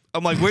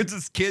 I'm like, where's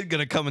this kid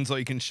going to come in so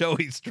he can show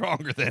he's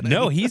stronger than him?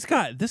 No, this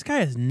guy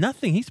has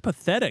nothing. He's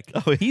pathetic.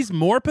 Oh, yeah. He's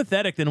more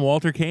pathetic than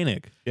Walter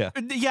Koenig. Yeah.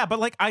 Yeah, but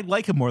like I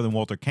like him more than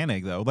Walter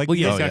Koenig though. Like, Well,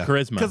 yeah, he's got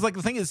charisma. Because like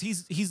the thing is,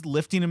 he's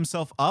lifting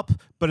himself up,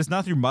 but it's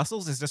not through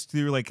muscles. It's just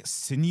through like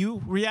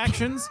sinew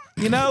reactions.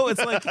 You know,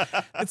 it's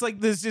like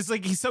there's just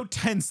like he's so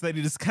tense that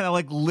he just kind of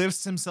like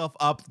lifts himself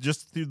up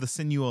just through the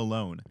sinew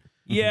alone.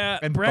 Yeah,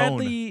 And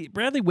Bradley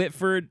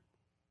Whitford,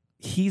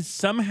 he's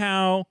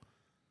somehow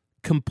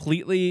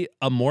completely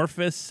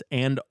amorphous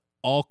and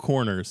all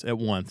corners at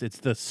once. It's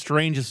the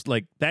strangest,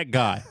 like that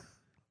guy.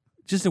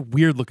 Just a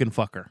weird looking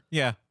fucker.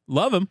 Yeah.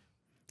 Love him.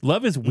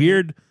 Love his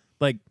weird,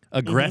 like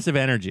aggressive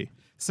energy.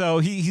 So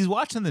he's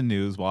watching the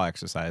news while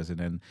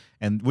exercising,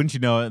 and wouldn't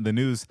you know it, the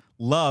news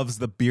loves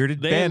the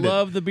bearded bandit. They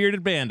love the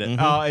bearded bandit.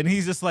 And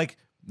he's just like,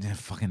 yeah,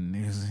 fucking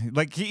news.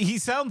 Like he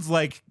sounds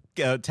like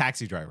a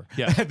taxi driver.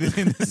 Yeah.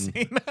 In the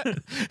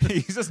scene.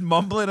 He's just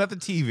mumbling at the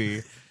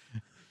TV.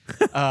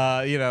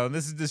 You know,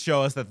 this is to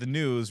show us that the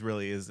news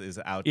really is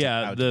out.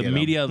 Yeah, out to the get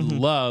media him.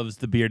 loves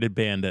the bearded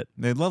bandit.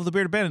 They love the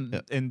bearded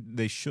bandit, and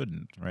they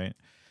shouldn't, right?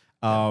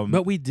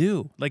 But we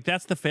do. Like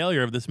that's the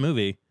failure of this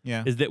movie.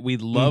 Yeah. Is that we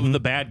love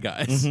the bad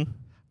guys.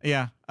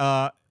 Yeah.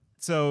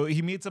 So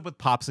he meets up with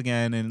Pops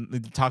again, and they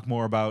talk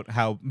more about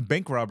how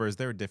bank robbers,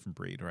 they're a different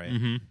breed,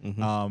 right?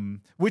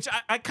 Which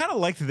I kind of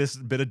liked this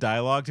bit of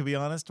dialogue, to be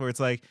honest, where it's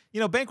like,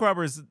 you know, bank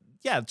robbers,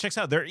 yeah, checks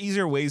out. There are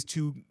easier ways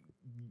to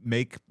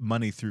make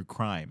money through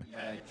crime.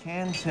 I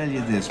can tell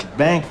you this,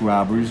 bank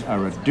robbers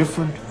are a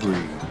different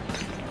breed.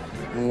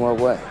 In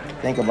what way?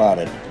 Think about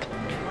it.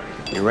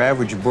 Your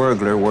average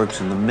burglar works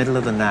in the middle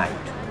of the night.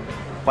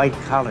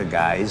 White-collar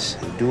guys,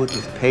 they do it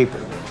with paper,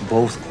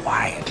 both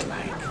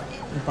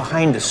quiet-like,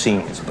 behind the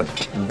scenes. But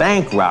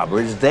bank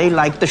robbers, they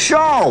like the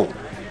show.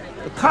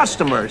 The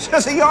customers,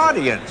 the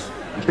audience.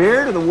 The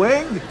beard or the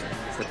wig,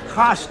 it's the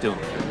costume.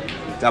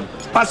 The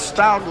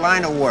bust-out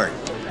line of work.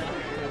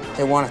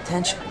 They want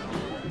attention.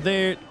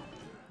 They're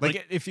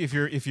Like if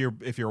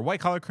you're a white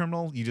collar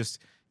criminal, you just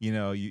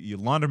you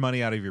launder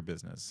money out of your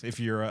business. If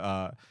you're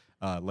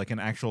like an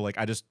actual like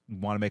I just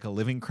want to make a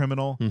living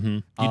criminal,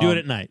 you do it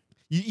at night.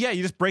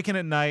 You just break in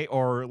at night,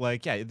 or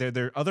like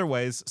there are other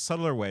ways,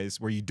 subtler ways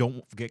where you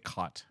don't get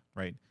caught,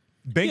 right?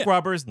 Bank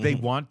robbers, they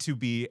want to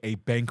be a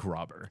bank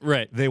robber,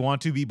 Right. They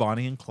want to be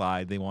Bonnie and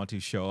Clyde. They want to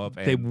show up.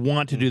 And, They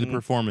want to do the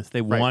performance.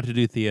 They want to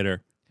do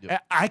theater.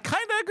 I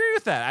kind of agree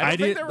with that. I don't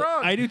think they're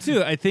wrong. I do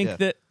too. I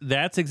think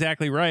that's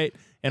exactly right.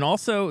 And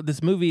also,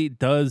 this movie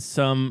does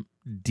some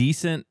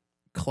decent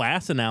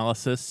class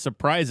analysis,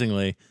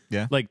 surprisingly.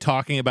 Yeah. Like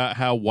talking about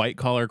how white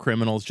collar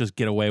criminals just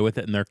get away with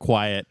it and they're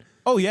quiet.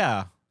 Oh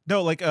yeah.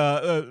 No, like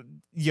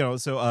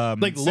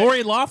like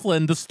Laurie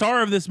Laughlin, the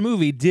star of this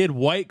movie, did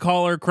white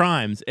collar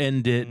crimes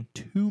and did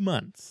 2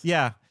 months.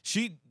 Yeah.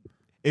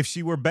 If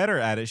she were better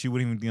at it, she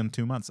wouldn't even be on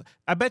 2 months.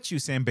 I bet you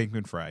Sam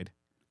Bankman-Fried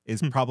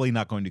is probably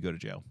not going to go to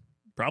jail.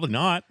 Probably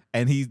not.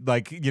 And he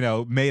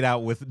made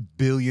out with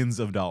billions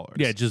of dollars.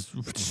 Yeah,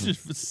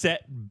 just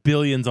set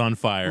billions on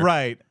fire.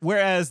 Right.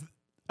 Whereas,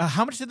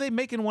 how much did they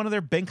make in one of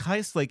their bank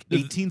heists? Like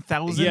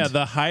 18,000. Yeah,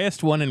 the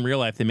highest one in real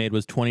life they made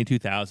was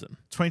 22,000.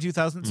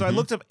 22,000. So I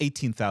looked up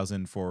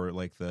 18,000 for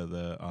like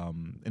the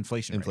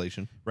inflation.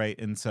 Inflation. Right.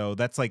 And so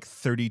that's like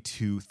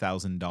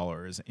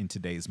 $32,000 in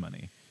today's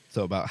money.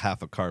 So about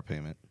half a car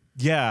payment.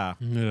 Yeah.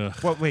 Ugh.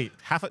 Well, wait.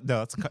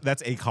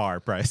 That's a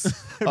car price.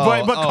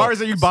 What cars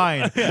are you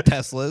buying?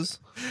 Teslas.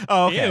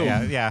 Oh, okay. Ew.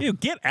 Yeah. Ew,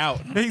 get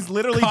out. He's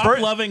literally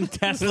loving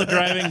Tesla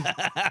driving.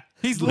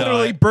 He's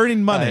literally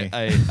burning money.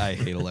 I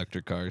hate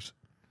electric cars.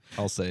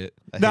 I'll say it.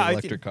 I hate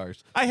electric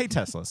cars. I hate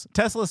Teslas.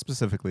 Tesla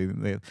specifically.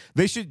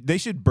 They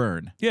should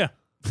burn. Yeah.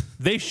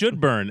 They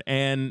should burn,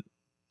 and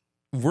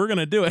we're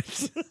gonna do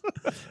it.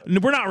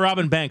 We're not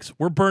robbing banks.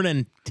 We're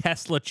burning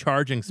Tesla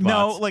charging spots.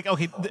 No, like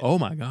okay. Oh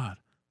my God.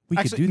 We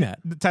could do that.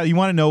 Tyler, you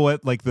want to know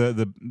what like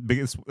the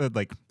biggest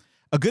like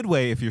a good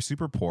way if you're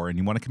super poor and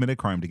you want to commit a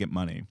crime to get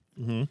money?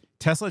 Mm-hmm.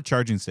 Tesla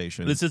charging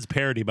stations. This is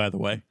parody, by the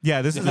way.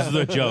 Yeah, this is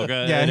a joke.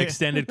 An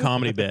extended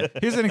comedy bit.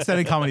 Here's an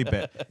extended comedy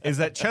bit: is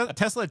that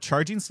Tesla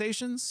charging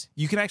stations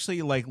you can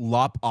actually like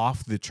lop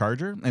off the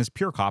charger and it's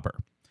pure copper,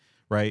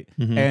 right?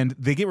 Mm-hmm. And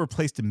they get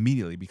replaced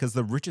immediately because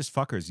the richest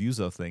fuckers use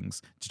those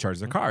things to charge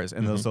their cars,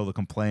 and they'll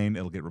complain,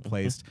 it'll get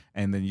replaced,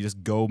 and then you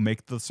just go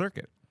make the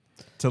circuit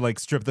to like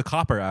strip the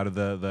copper out of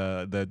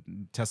the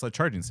Tesla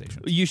charging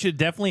station. You should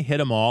definitely hit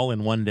them all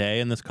in one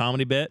day in this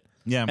comedy bit.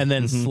 Yeah. And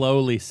then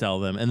slowly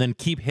sell them and then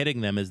keep hitting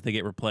them as they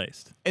get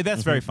replaced. Hey,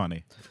 that's very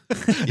funny.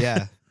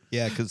 Yeah.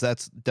 Yeah, because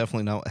that's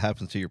definitely not what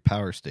happens to your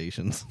power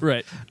stations.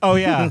 Right. Oh,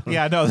 yeah.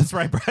 Yeah, no, that's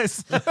right,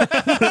 Bryce. But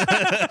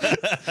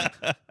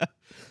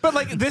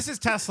like, this is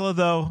Tesla,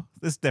 though.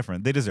 This is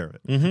different. They deserve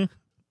it. Mm-hmm.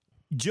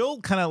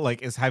 Jill kind of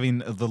like is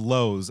having the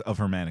lows of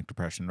her manic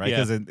depression, right?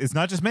 Yeah. Because it's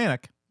not just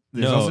manic.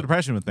 There's also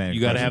depression with manic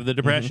You got to depression. have the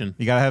depression.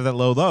 You got to have that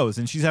low lows.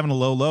 And she's having a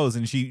low lows,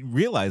 and she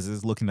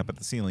realizes, looking up at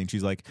the ceiling,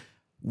 she's like,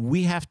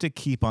 we have to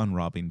keep on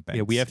robbing banks.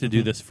 Yeah, we have to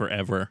do this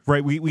forever.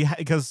 Right.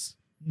 Because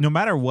no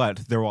matter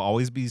what, there will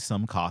always be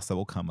some cost that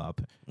will come up.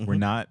 We're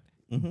not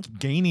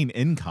gaining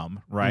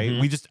income,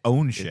 right? We just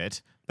own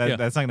shit. That's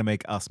not going to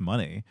make us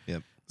money.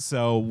 Yep.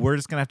 So we're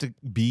just going to have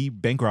to be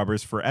bank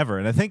robbers forever.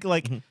 And I think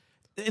like,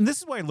 and this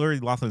is why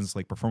Laurie Laughlin's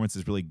like performance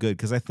is really good,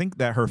 because I think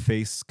that her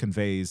face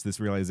conveys this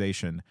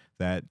realization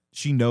that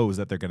she knows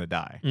that they're going to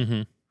die.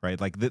 Right.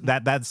 Like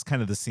that's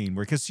kind of the scene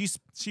where, because she's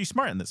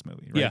smart in this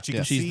movie. Right?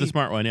 Yeah. She's the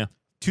smart one. Yeah.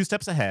 2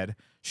 steps ahead.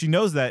 She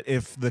knows that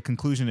if the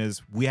conclusion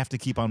is we have to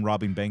keep on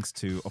robbing banks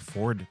to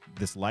afford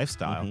this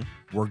lifestyle,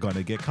 we're going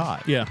to get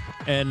caught. Yeah.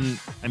 And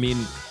I mean,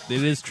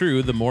 it is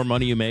true. The more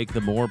money you make,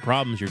 the more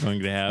problems you're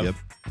going to have. Yep.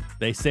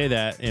 They say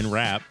that in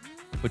rap,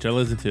 which I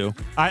listen to.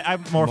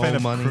 I'm more fan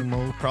of money,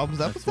 more problems.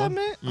 That's what that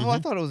meant? Oh, I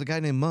thought it was a guy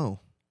named Mo.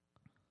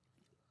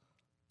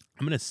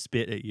 I'm going to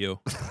spit at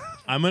you.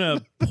 I'm going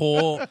to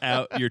pull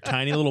out your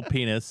tiny little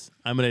penis.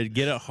 I'm going to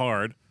get it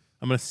hard.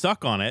 I'm going to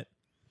suck on it.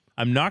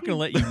 I'm not going to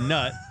let you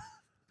nut.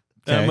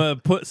 Okay. I'm going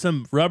to put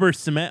some rubber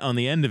cement on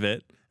the end of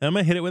it, and I'm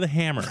going to hit it with a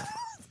hammer.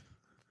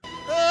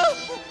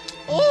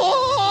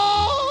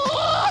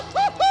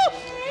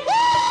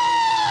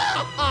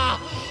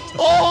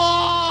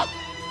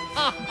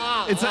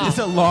 It's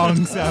a long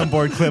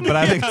soundboard clip, but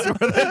I think it's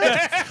worth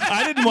it.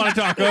 I didn't want to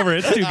talk over it.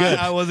 It's too good.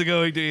 I wasn't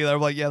going to either.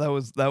 I'm like, yeah,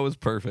 that was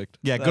perfect.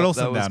 Yeah, good old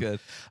that sit was down.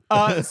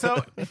 good.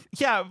 So,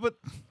 yeah, but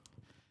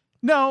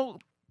no,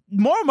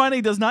 more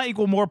money does not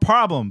equal more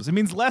problems. It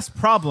means less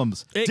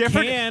problems. It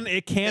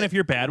can if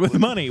you're bad with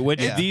money,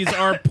 which these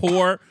are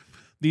poor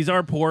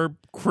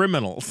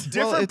criminals.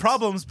 Different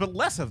problems, but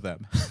less of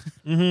them.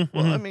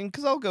 Well, I mean,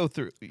 because I'll go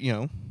through,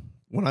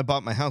 when I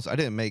bought my house, I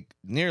didn't make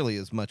nearly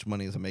as much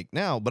money as I make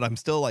now, but I'm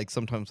still like,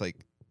 sometimes like,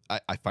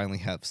 I finally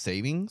have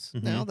savings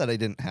now that I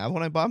didn't have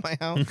when I bought my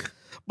house.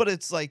 But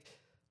it's like,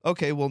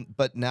 okay, well,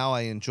 but now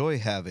I enjoy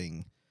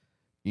having,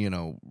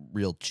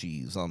 real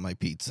cheese on my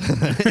pizza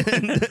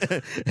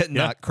and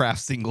not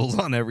Kraft singles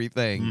on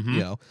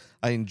everything.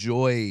 I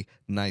enjoy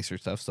nicer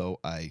stuff, so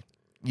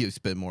you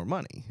spend more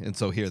money. And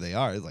so here they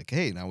are, like,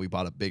 hey, now we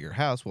bought a bigger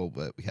house. Well,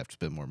 but we have to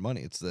spend more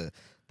money. It's the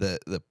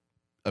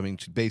I mean,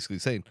 she's basically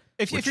saying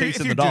we're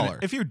chasing the dollar.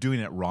 If you're doing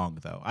it wrong,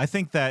 though, I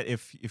think that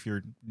if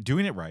you're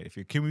doing it right, if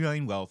you're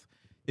accumulating wealth,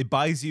 it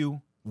buys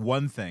you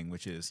one thing,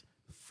 which is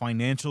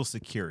financial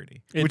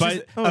security, which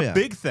is a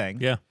big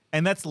thing. Yeah.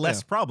 And that's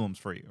less problems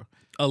for you.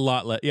 A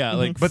lot less. Yeah,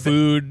 like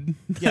food,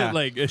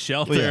 like a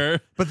shelter. Well, yeah.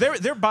 But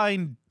they're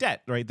buying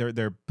debt, right?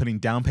 They're putting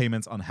down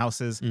payments on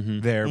houses.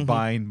 They're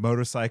buying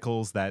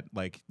motorcycles that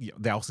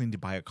they also need to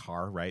buy a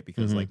car, right?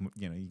 Because you're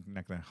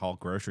not going to haul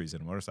groceries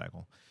in a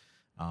motorcycle.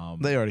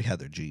 They already had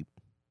their Jeep.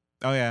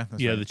 Oh yeah,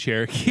 that's right. The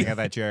Cherokee. They got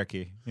that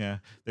Cherokee. Yeah,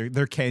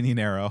 they're Canyon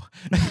Arrow.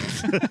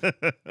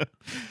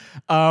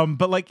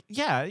 But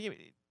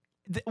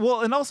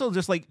well, and also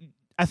just like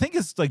I think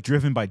it's like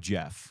driven by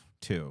Jeff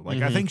too.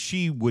 Like I think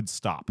she would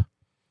stop,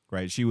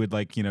 right? She would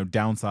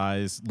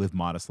downsize, live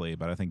modestly.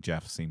 But I think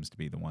Jeff seems to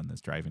be the one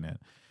that's driving it.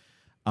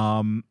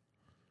 And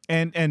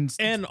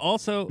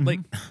also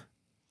like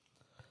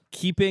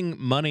keeping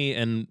money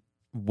and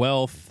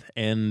wealth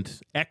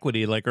and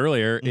equity, like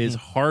earlier, is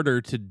harder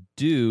to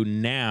do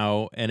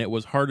now, and it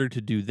was harder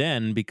to do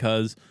then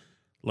because,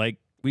 like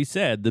we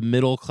said, the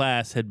middle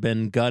class had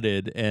been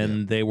gutted,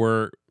 and they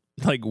were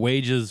like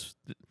wages.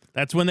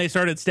 That's when they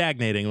started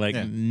stagnating. Like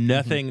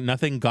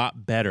nothing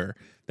got better.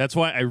 That's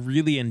why I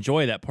really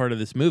enjoy that part of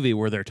this movie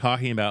where they're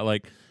talking about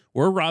like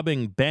we're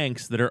robbing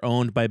banks that are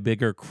owned by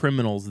bigger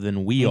criminals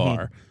than we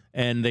are,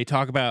 and they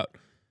talk about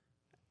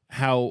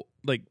how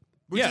like.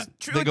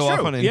 They go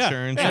off on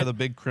insurance for the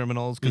big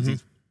criminals because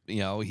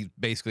he's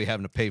basically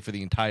having to pay for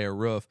the entire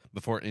roof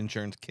before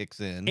insurance kicks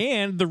in.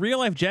 And the real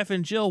life Jeff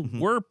and Jill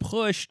were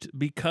pushed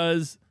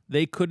because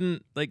they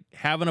couldn't like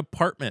have an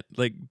apartment.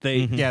 Like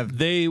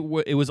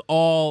it was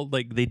all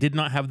like they did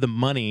not have the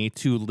money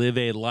to live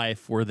a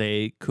life where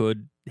they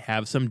could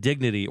have some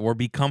dignity or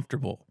be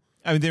comfortable.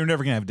 I mean, they were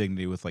never going to have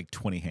dignity with like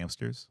 20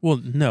 hamsters. Well,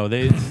 no,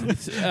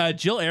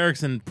 Jill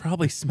Erickson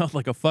probably smelled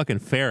like a fucking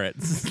ferret.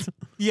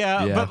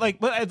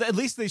 But at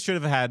least they should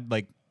have had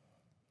like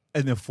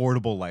an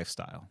affordable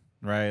lifestyle,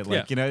 right?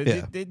 Like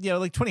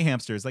like 20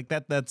 hamsters, like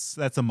that's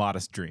a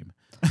modest dream.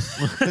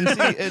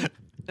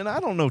 and I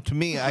don't know. To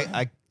me,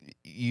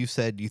 you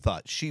said you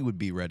thought she would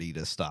be ready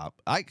to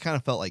stop. I kind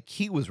of felt like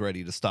he was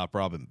ready to stop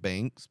robbing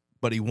banks,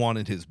 but he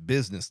wanted his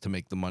business to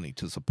make the money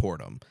to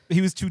support him.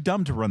 He was too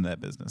dumb to run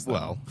that business, though.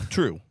 Well,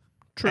 true.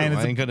 And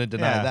I ain't going to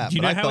deny that. Do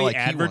you know how he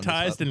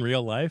advertised in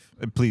real life?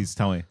 Please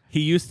tell me. He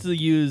used to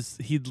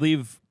he'd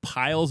leave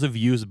piles of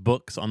used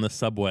books on the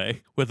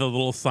subway with a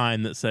little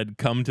sign that said,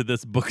 "Come to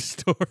this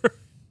bookstore."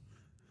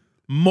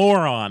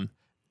 Moron.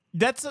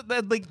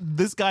 Like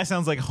this guy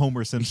sounds like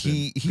Homer Simpson.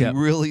 He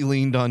really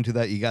leaned onto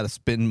that. You got to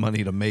spend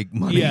money to make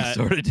money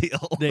sort of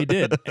deal. They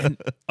did. And,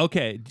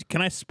 okay,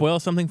 can I spoil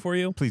something for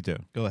you? Please do.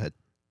 Go ahead.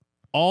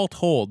 All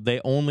told, they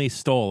only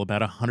stole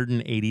about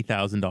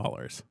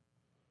 $180,000.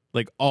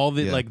 Like all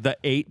the the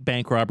 8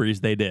 bank robberies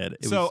they did.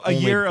 It so was a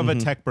year of a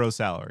tech bro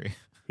salary.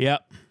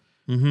 Yep.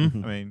 I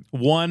mean,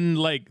 one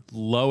like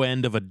low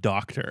end of a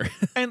doctor.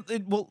 and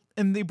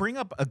they bring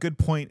up a good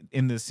point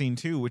in this scene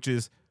too, which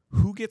is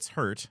who gets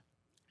hurt.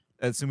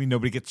 Assuming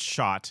nobody gets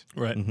shot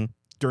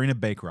during a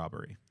bank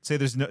robbery. Say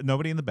there's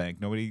nobody in the bank.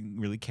 Nobody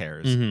really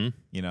cares.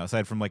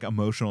 Aside from like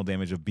emotional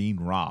damage of being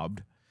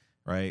robbed,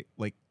 right?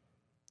 Like,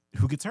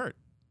 who gets hurt?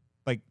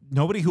 Like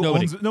nobody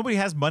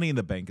has money in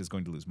the bank is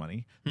going to lose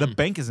money. The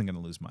bank isn't going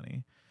to lose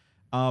money.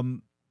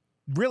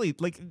 Really,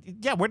 like,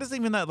 where does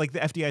even that like the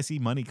FDIC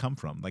money come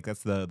from? Like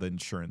that's the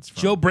insurance.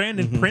 From. Joe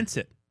Brandon prints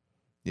it.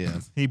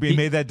 Yeah, he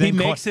made that. He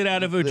makes it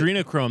out of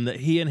adrenochrome that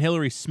he and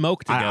Hillary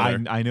smoke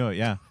together. I know it.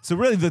 Yeah. So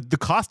really, the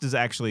cost is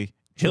actually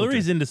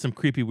Hillary's into some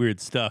creepy,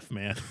 weird stuff,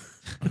 man.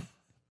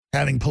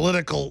 Having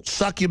political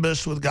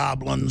succubus with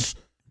goblins.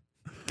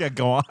 Yeah,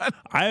 go on.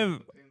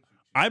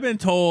 I've been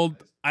told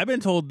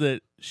that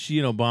she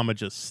and Obama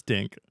just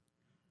stink.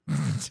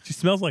 She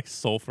smells like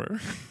sulfur.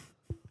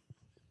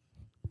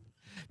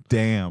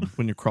 Damn.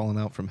 When you're crawling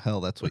out from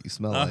hell, that's what you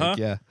smell like.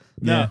 Yeah.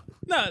 No.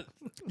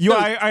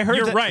 I heard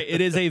you're that. right.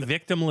 It is a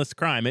victimless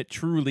crime. It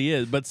truly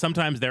is. But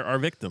sometimes there are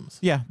victims.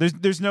 Yeah.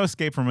 There's no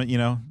escape from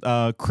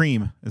it.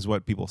 Cream is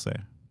what people say.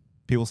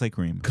 People say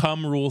cream.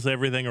 Cum rules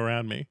everything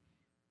around me.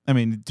 I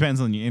mean, it depends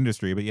on your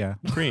industry, but yeah.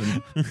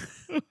 Cream.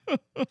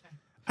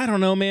 I don't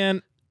know,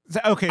 man.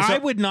 Okay, so I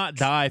would not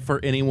die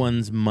for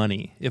anyone's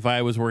money if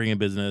I was working in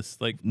business.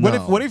 Like,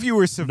 what if you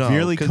were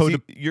severely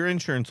your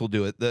insurance will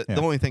do it. The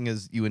only thing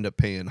is you end up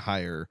paying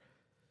higher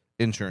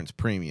insurance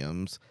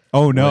premiums.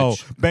 Oh no,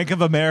 Bank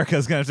of America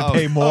is going to have to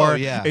pay more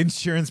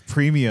insurance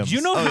premiums. Do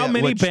you know how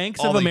many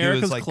Banks of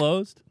America's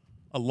closed?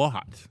 A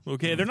lot.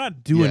 Okay, they're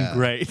not doing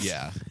great.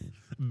 Yeah.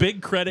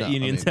 Big credit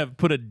unions have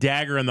put a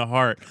dagger in the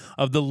heart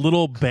of the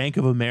little Bank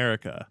of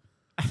America.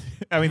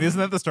 I mean, isn't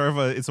that the start of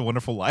It's a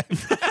Wonderful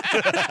Life?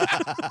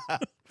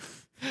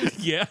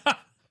 Yeah.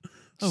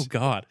 Oh,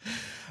 God.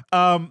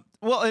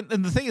 Well,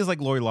 and the thing is,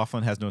 like, Laurie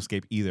Laughlin has no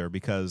escape either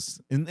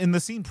because in the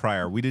scene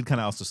prior, we did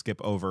kind of also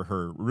skip over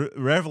her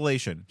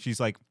revelation. She's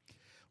like,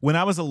 when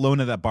I was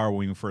alone at that bar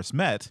when we first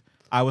met,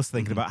 I was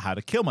thinking about how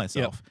to kill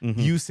myself. Yep.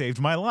 You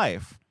saved my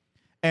life.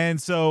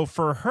 And so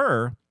for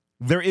her,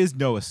 there is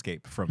no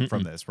escape from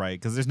this, right?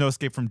 Because there's no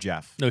escape from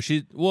Jeff. No,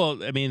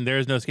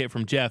 there's no escape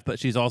from Jeff, but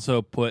she's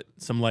also put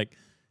some like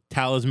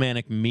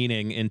talismanic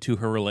meaning into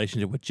her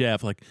relationship with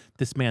Jeff. Like,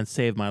 this man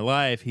saved my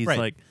life. He's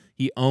like,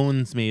 he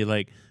owns me.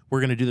 Like,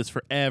 we're gonna do this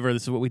forever.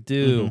 This is what we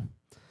do.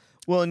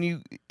 Well,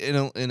 and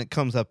it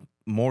comes up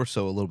more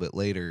so a little bit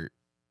later,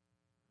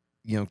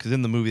 because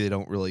in the movie they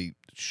don't really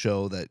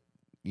show that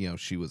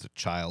she was a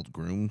child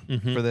groomed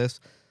for this.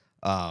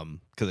 Because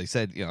they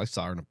said, I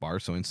saw her in a bar,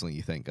 so instantly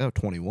you think,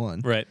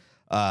 21. Right.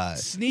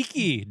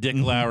 Sneaky Dick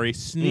Lowry.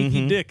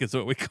 Sneaky Dick is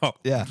what we call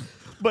it. Yeah.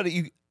 But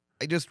I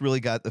just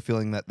really got the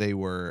feeling that they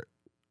were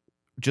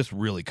just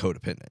really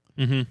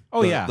codependent.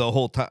 Oh, yeah. The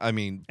whole time. I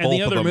mean, and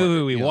the other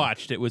movie we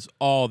watched, it was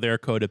all their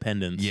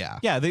codependence. Yeah.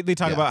 Yeah, they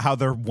talk about how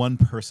they're one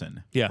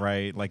person. Yeah.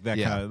 Right? Like that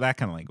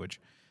kind of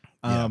language.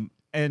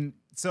 And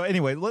so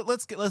anyway,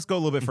 let's go a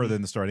little bit further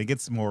in the story. It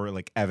gets more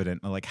like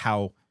evident like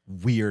how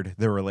weird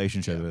their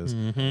relationship is.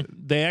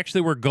 They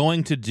actually were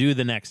going to do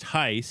the next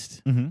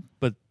heist,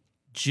 but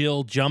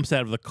Jill jumps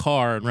out of the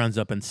car and runs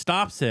up and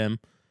stops him.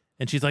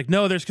 And she's like,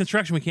 no, there's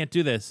construction. We can't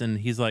do this. And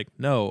he's like,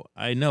 no,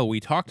 I know.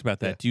 We talked about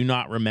that. Yeah. Do you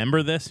not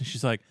remember this? And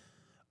she's like,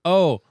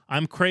 oh,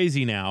 I'm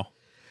crazy now.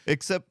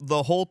 Except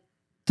the whole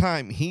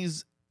time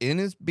he's in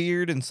his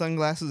beard and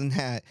sunglasses and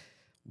hat,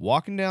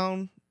 walking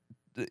down,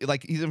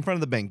 like he's in front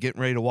of the bank,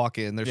 getting ready to walk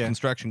in. There's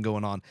construction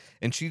going on,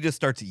 and she just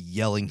starts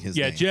yelling his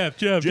name.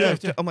 Jeff.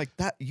 I'm like,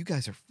 that. You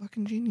guys are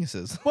fucking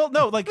geniuses. Well,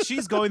 no, like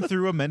she's going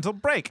through a mental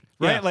break,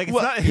 right? Yeah. Like, it's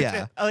Well, not,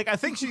 yeah. like I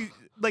think she,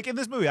 like in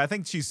this movie, I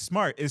think she's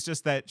smart. It's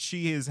just that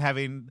she is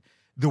having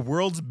the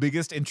world's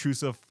biggest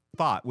intrusive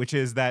thought, which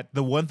is that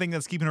the one thing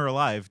that's keeping her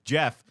alive,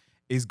 Jeff,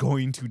 is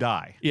going to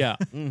die. Yeah.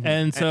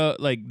 And so,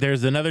 like,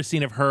 there's another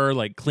scene of her,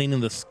 like, cleaning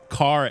this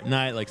car at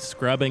night, like,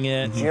 scrubbing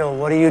it. Jill,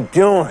 what are you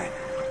doing?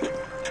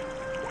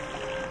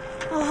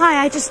 Oh,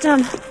 hi. I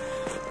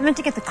meant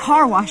to get the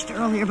car washed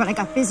earlier, but I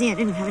got busy. I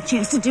didn't have a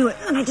chance to do it,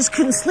 and I just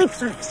couldn't sleep,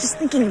 so I was just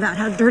thinking about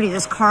how dirty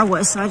this car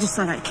was, so I just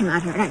thought I'd come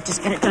out here and I'd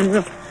just get it done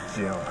real...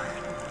 Jill,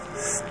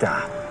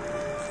 stop.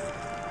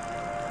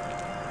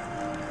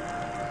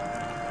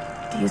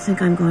 Do you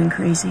think I'm going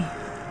crazy?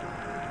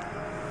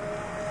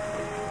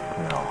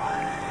 No.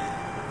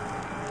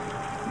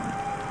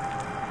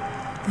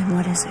 Then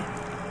what is it?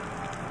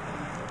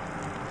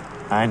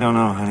 I don't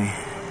know, honey.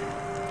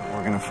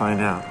 We're gonna find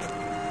out.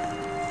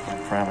 I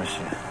promise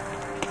you.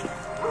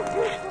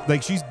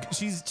 Like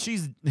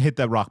she's hit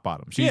that rock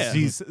bottom.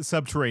 She's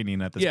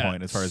subterranean at this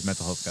point as far as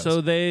mental health goes.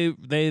 So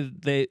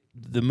the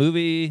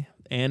movie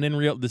and in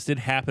real, this did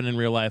happen in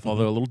real life,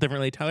 although a little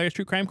differently. Tyler's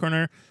True Crime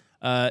Corner.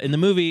 In the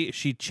movie,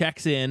 she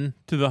checks in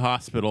to the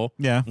hospital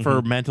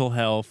for mental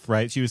health.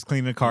 Right. She was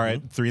cleaning a car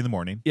at 3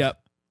 a.m. Yep.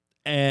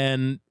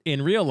 And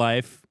in real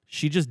life,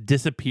 she just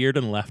disappeared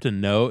and left a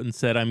note and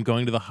said, I'm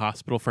going to the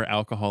hospital for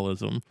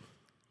alcoholism.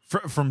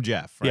 From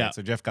Jeff, right? Yeah.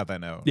 So Jeff got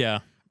that note. Yeah.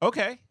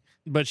 Okay.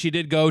 But she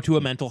did go to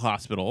a mental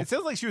hospital. It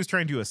sounds like she was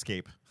trying to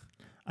escape.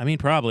 I mean,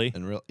 probably.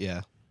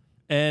 Yeah.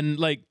 And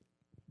like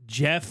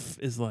Jeff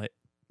is like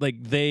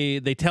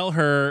they tell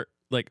her,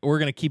 like, we're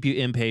gonna keep you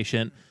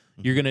inpatient.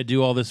 You're gonna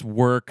do all this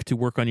work to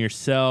work on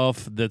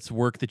yourself. That's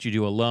work that you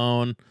do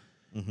alone.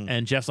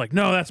 And Jeff's like,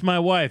 no, that's my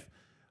wife.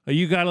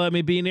 You gotta let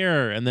me be near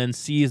her. And then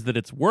sees that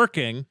it's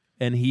working,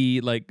 and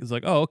he like is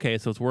like, oh, okay,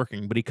 so it's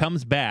working. But he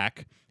comes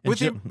back and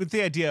with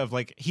the idea of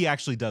like he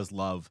actually does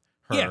love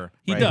her. Yeah,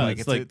 he right?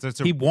 does. Like,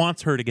 he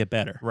wants her to get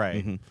better.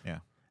 Right. Yeah.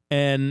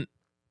 And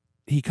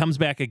he comes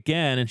back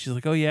again, and she's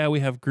like, oh, yeah, we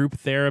have group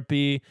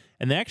therapy.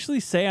 And they actually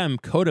say I'm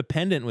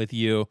codependent with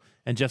you.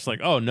 And Jeff's like,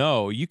 oh,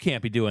 no, you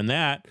can't be doing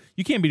that.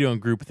 You can't be doing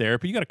group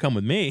therapy. You got to come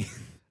with me.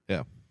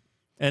 Yeah.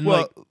 And well,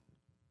 like,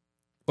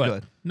 what?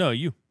 Good. No,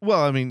 you.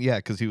 Well, I mean, yeah,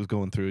 because he was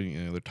going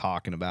through, they're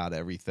talking about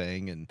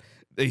everything, and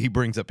he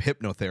brings up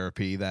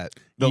hypnotherapy that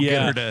they'll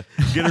get her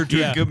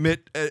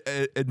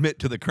to admit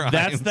to the crime.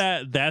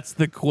 That's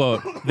the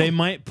quote. They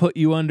might put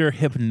you under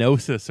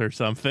hypnosis or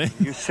something.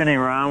 You're sitting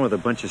around with a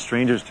bunch of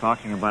strangers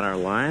talking about our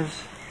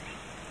lives?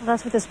 Well,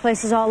 that's what this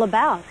place is all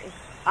about.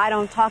 If I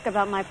don't talk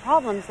about my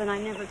problems, then I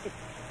never get...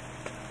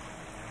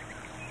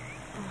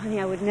 Oh, honey,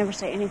 I would never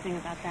say anything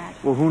about that.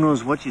 Well, who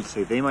knows what you'd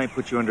say? They might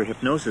put you under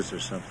hypnosis or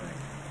something.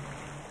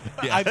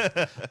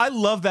 Yeah. I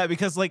love that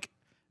because like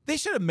they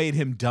should have made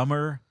him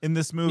dumber in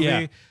this movie.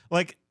 Yeah.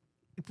 Like,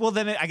 well,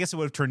 then I guess it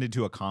would have turned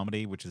into a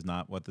comedy, which is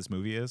not what this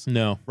movie is.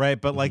 No. Right.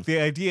 But like the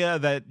idea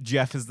that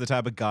Jeff is the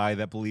type of guy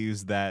that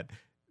believes that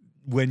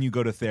when you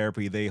go to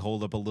therapy, they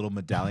hold up a little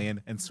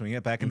medallion and swing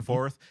it back and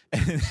forth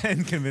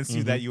and convince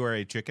you that you are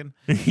a chicken.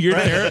 Your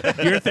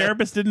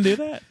therapist didn't do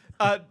that?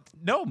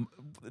 No,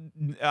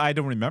 I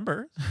don't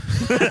remember.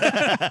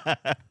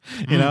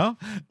 You know?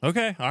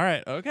 Okay. All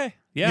right. Okay.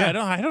 Yeah.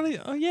 I don't.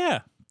 Oh, yeah.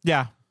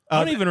 Yeah. I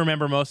don't even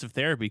remember most of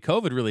therapy.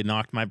 COVID really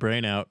knocked my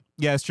brain out.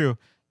 Yeah, it's true.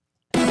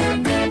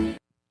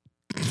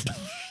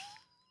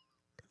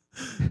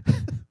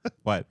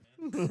 What?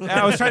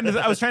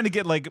 I was trying to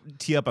get like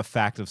tee up a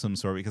fact of some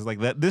sort because like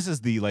that this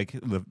is the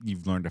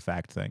you've learned a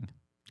fact thing.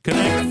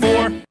 Connect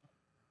 4.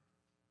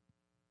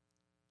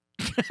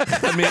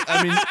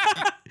 I mean,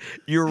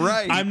 you're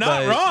right. I'm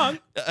not wrong.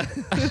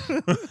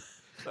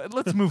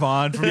 Let's move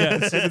on from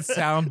this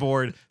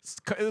soundboard.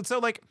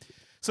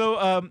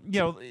 So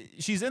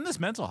she's in this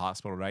mental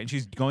hospital, right? And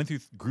she's going through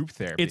group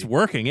therapy. It's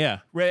working, yeah.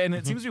 Right, and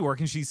it seems to be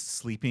working. She's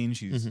sleeping.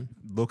 She's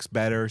looks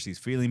better. She's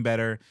feeling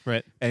better.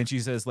 Right. And she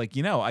says, like,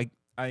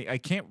 I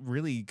can't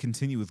really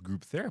continue with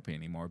group therapy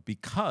anymore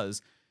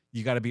because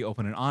you got to be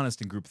open and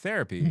honest in group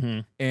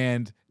therapy.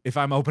 And if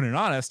I'm open and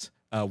honest,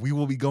 we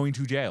will be going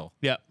to jail.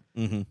 Yeah.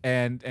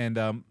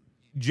 And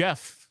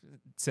Jeff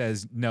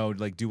says, no,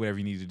 like, do whatever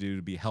you need to do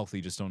to be healthy.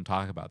 Just don't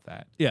talk about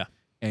that. Yeah.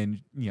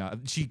 And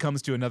she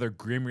comes to another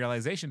grim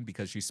realization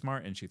because she's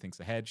smart and she thinks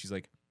ahead. She's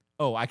like,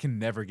 oh, I can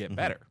never get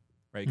better,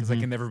 right? Because I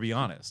can never be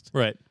honest.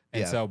 Right.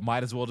 And so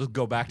might as well just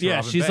go back to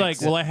robbing she's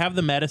banks. like, well, I have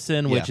the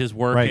medicine, which is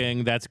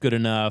working. That's good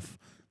enough.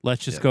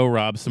 Let's just go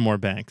rob some more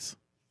banks.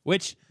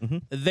 which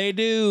they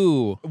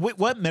do.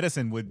 What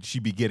medicine would she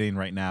be getting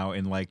right now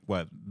in like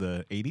what,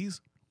 the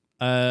 80s?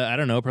 I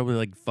don't know, probably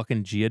like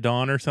fucking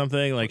Geodon or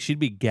something. Like she'd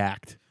be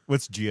gacked.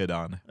 What's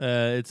Geodon?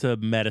 It's a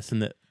medicine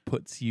that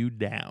puts you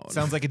down.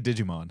 Sounds like a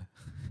Digimon.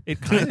 It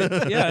kind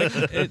of, yeah,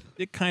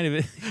 it kind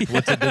of.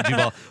 What's a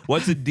Digivolve?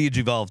 What's a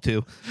Digivolve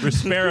to?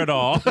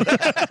 Risperidol.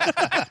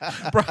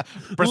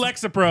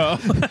 Lexapro.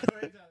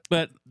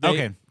 But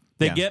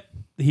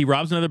he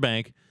robs another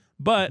bank,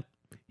 but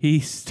he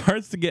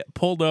starts to get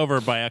pulled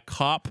over by a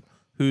cop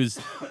who's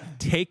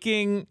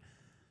taking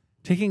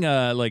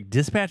a like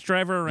dispatch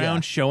driver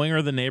around, showing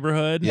her the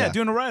neighborhood. Yeah,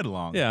 doing a ride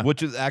along. Yeah,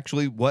 which is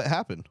actually what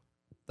happened.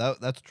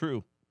 That's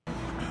true.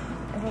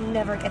 I will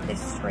never get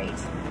this straight.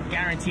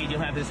 Guaranteed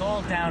you'll have this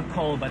all down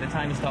cold by the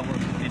time you start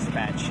working with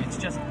dispatch. It's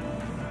just...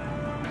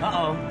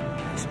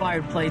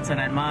 expired plates on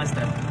that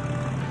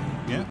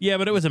Mazda. Yeah,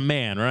 but it was a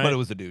man, right? But it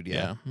was a dude,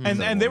 yeah.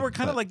 And they were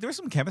kind of like, there was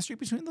some chemistry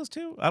between those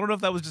two. I don't know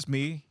if that was just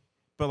me,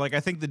 but like I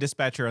think the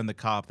dispatcher and the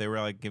cop, they were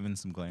like giving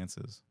some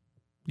glances.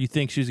 You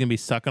think she's going to be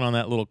sucking on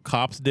that little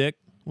cop's dick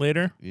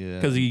later? Yeah.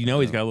 Because he's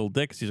got a little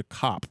dick 'cause he's a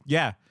cop.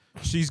 Yeah.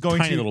 She's going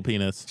Tiny little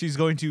penis. She's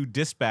going to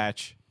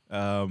dispatch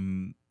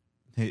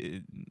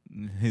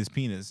his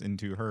penis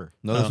into her.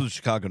 No, this was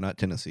Chicago, not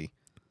Tennessee.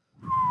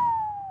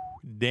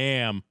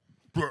 Damn.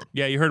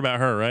 Yeah, you heard about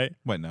her, right?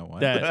 What? No,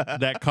 what?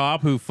 That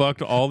cop who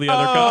fucked all the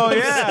other cops. Oh,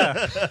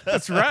 yeah.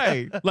 That's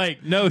right.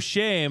 Like, no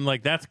shame.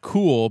 Like, that's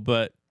cool,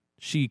 but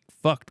she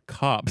fucked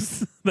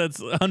cops.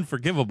 That's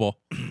unforgivable.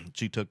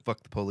 She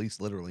fucked the police,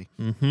 literally.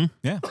 Mm-hmm.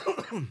 Yeah.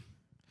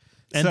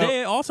 And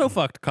they also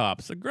fucked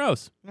cops.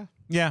 Gross.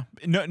 Yeah.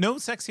 No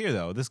sex here,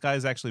 though. This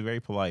guy's actually very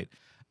polite.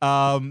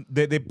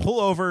 They pull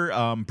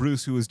over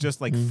Bruce, who was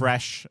just like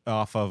fresh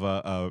off of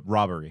a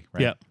robbery,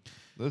 right? Yeah.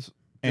 This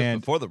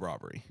and before the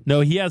robbery. No,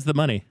 he has the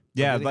money.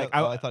 Yeah,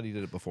 I thought he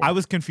did it before. I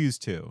was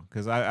confused too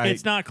because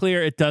it's not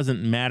clear. It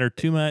doesn't matter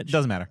too much.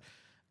 Doesn't matter.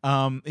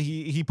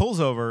 He pulls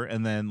over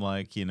and then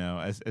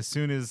as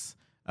soon as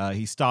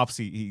he stops,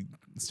 he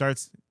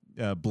starts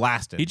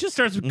blasting. He just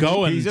starts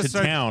going to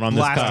town on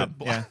this cop.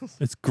 Yeah,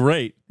 it's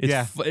great.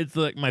 It's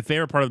like my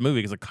favorite part of the movie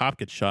because a cop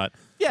gets shot.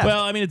 Yeah.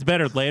 Well, I mean, it's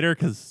better later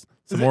because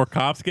some more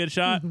cops get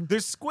shot.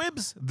 There's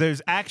squibs.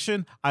 There's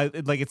action.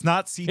 It's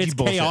not CG It's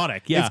bullshit.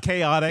 chaotic. Yeah, it's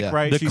chaotic. Yeah.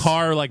 Right. The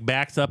car like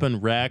backs up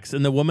and wrecks,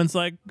 and the woman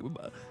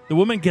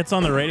gets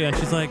on the radio and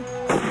she's like.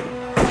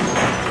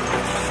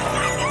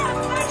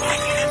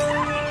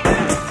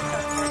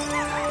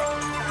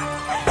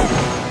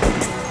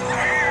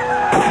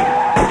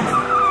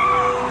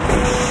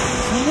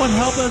 Someone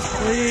help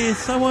us, please.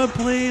 Someone,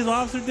 please.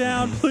 Officer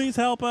down. Please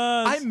help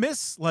us. I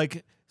miss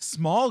like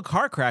small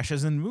car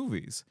crashes in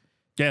movies.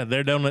 Yeah,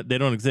 they don't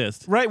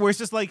exist. Right, where it's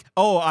just like,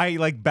 oh, I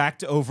like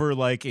backed over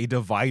like a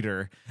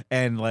divider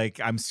and like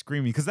I'm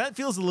screaming because that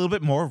feels a little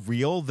bit more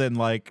real than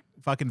like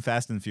fucking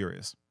Fast and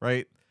Furious,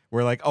 right?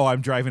 Where like, oh, I'm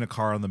driving a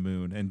car on the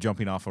moon and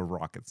jumping off of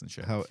rockets and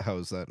shit. How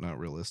is that not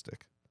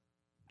realistic?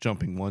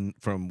 Jumping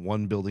from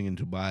one building in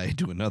Dubai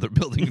to another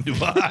building in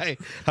Dubai.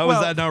 How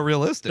is that not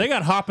realistic? They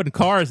got hopping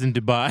cars in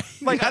Dubai.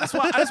 Like I just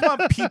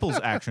want people's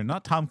action,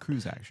 not Tom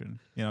Cruise action.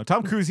 You know,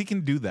 Tom Cruise, he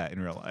can do that in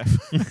real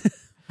life.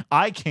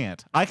 I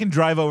can't. I can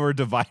drive over a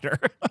divider.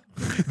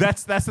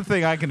 That's the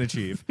thing I can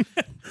achieve.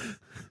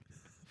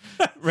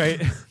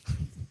 Right?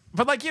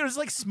 But like, it's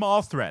like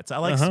small threats. I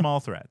like small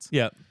threats.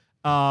 Yeah.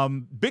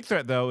 Big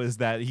threat though is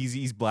that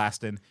he's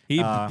blasting.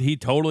 He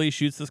totally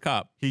shoots this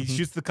cop. He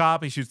shoots the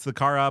cop. He shoots the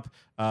car up,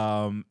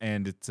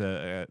 and it's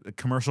a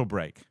commercial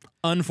break.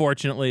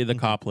 Unfortunately, the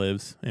cop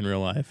lives in real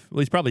life. Well,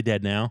 he's probably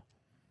dead now.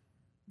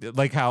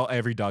 Like how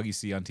every dog you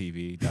see on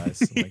TV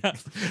does.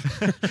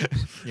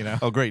 You know.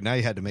 Oh, great! Now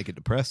you had to make it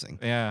depressing.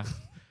 Yeah.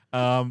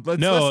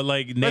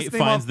 Nate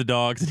finds the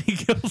dogs and he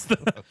kills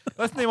them.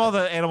 Let's name all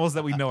the animals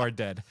that we know are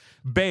dead.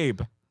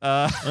 Babe.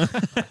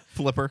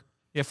 Flipper.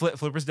 Yeah,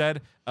 Flipper's dead.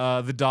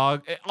 The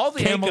dog. All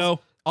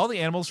the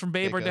animals from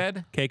Babe are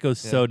dead. Keiko's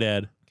so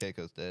dead.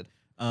 Keiko's dead.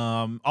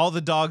 All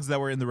the dogs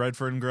that were in the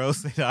Redfern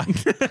Gross, they died.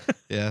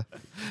 Yeah.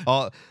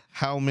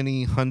 How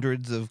many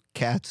hundreds of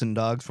cats and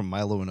dogs from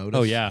Milo and Otis?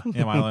 Oh yeah,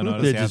 Milo and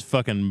Otis. They just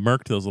fucking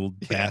murked those little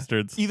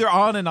bastards. Either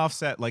on and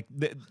offset. Like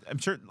I'm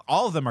sure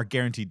all of them are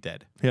guaranteed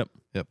dead. Yep.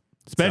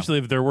 Especially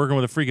if they're working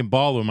with a freaking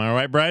ballroom. Am I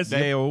right, Bryce?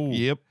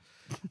 Yep.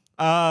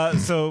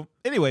 So,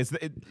 anyways,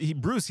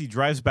 Bruce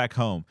drives back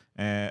home,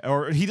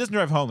 or he doesn't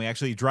drive home. He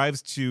actually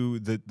drives to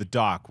the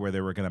dock where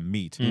they were going to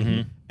meet,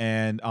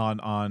 and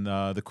on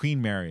the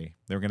Queen Mary.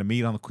 They were going to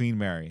meet on the Queen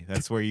Mary.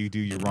 That's where you do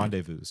your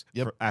rendezvous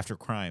after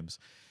crimes.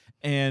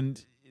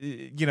 And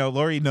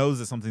Laurie knows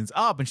that something's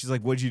up, and she's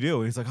like, "What'd you do?"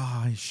 And he's like,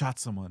 "Oh, I shot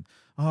someone.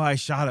 Oh, I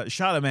shot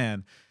a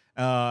man."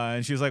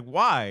 And she was like,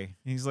 "Why?"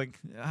 And he's like,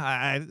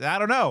 I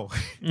don't know.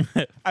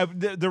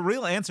 The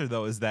real answer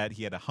though is that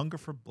he had a hunger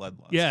for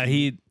bloodlust. Yeah,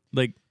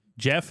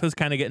 Jeff is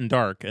kind of getting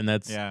dark, and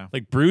that's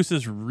like Bruce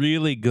is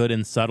really good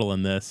and subtle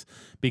in this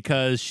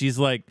because she's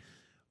like,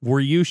 "Were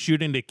you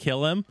shooting to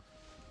kill him?"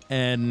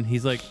 And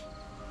he's like,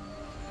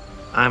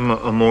 I'm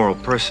a moral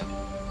person.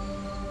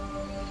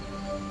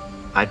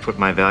 I'd put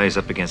my values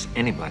up against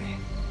anybody.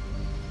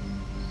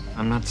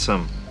 I'm not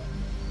some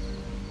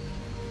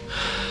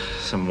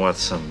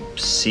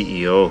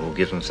CEO who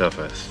gives himself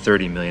a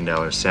 $30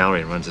 million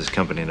salary and runs his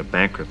company into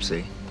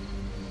bankruptcy.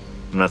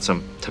 I'm not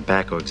some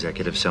tobacco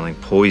executive selling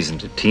poison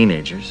to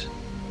teenagers.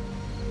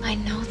 I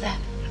know that.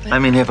 I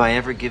mean, have I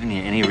ever given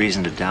you any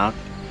reason to doubt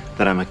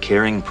that I'm a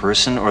caring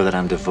person or that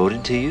I'm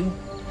devoted to you?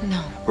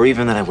 No, Or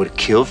even that I would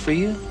kill for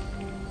you?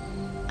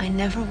 I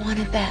never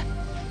wanted that.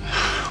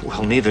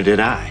 Well, neither did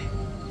I.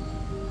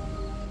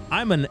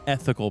 I'm an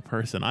ethical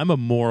person. I'm a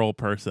moral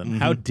person.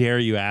 How dare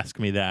you ask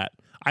me that?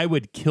 I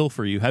would kill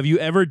for you. Have you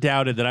ever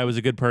doubted that I was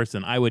a good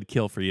person? I would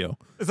kill for you.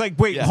 It's like,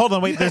 wait, hold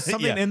on, wait. There's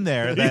something in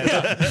there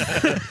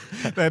that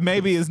that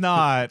maybe is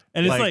not.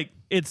 And it's like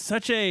it's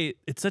such a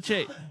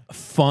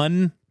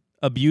fun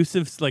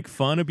abusive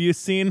fun abuse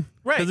scene,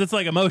 right? Because it's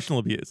like emotional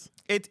abuse.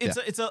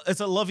 It's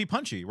a lovey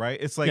punchy, right?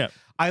 It's like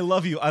I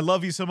love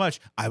you so much.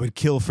 I would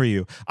kill for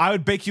you. I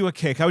would bake you a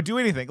cake. I would do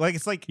anything. Like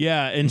it's like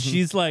and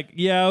she's like,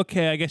 yeah,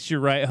 okay, I guess you're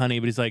right, honey.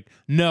 But he's like,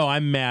 no,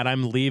 I'm mad.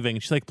 I'm leaving.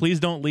 She's like, please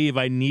don't leave.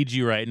 I need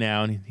you right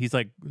now. And he's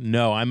like,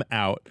 no, I'm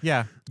out.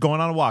 Yeah,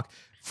 going on a walk,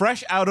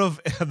 fresh out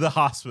of the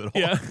hospital.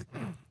 Yeah.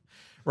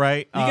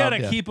 Right. You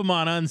gotta keep them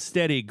on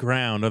unsteady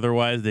ground,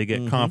 otherwise they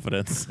get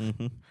confidence.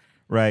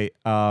 Right.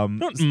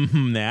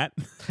 Don't that.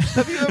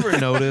 Have you ever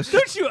noticed?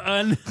 Don't you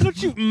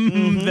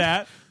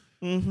that.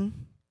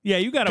 Yeah,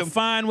 you got to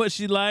find what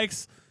she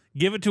likes,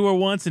 give it to her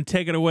once, and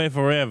take it away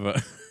forever.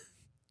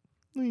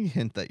 You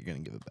hint that you're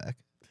going to give it back.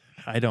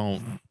 I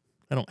don't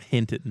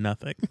hint at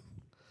nothing.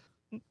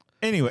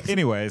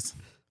 Anyways,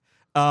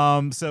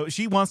 so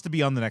she wants to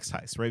be on the next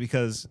heist, right?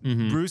 Because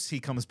Bruce, he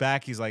comes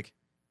back, he's like,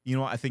 you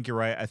know what? I think you're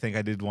right. I think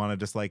I did want to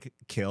just like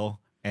kill,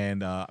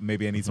 and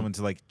maybe I need someone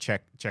to like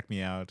check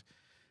me out.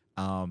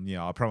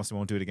 I promise I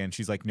won't do it again.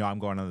 She's like, no, I'm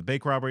going on the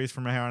bank robberies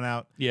from here on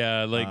out.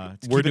 Yeah, like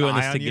we're doing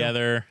this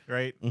together,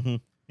 right?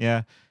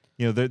 Yeah,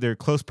 they're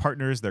close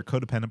partners, they're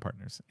codependent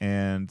partners,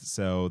 and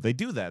so they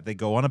do that. They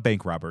go on a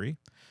bank robbery.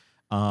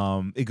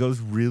 It goes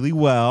really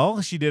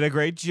well. She did a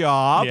great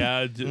job.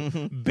 Yeah,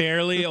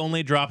 barely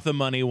only dropped the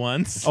money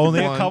once.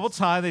 Only a couple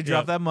times they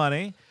dropped that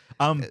money.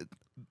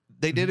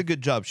 They did a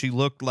good job. She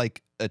looked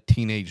like a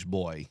teenage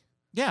boy.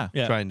 Yeah,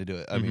 trying to do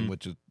it. I mean,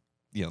 which is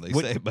they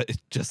say, but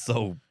it's just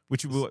so.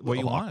 Which what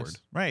you awkward.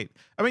 want, right?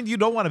 I mean, you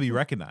don't want to be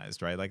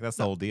recognized, right? Like that's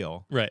the whole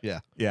deal, right?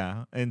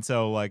 Yeah. And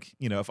so, like,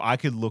 if I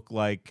could look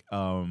like, I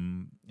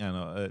don't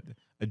know,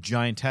 a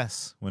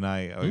giantess when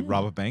I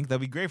rob a bank,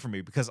 that'd be great for me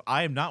because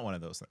I am not one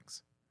of those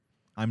things.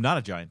 I'm not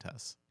a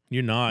giantess.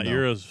 You're not. No.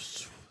 You're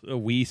a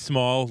wee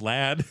small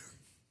lad.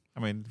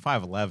 I mean,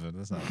 5'11".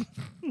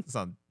 That's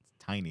not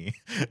tiny.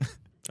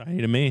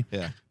 Tiny to me.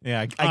 Yeah.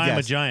 I I'm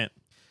guess. a giant.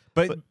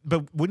 But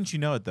wouldn't you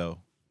know it though?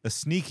 A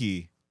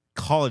sneaky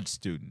college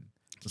student.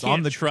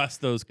 Can't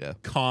trust those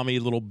commie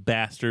little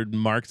bastard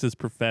Marxist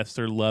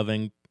professor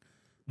loving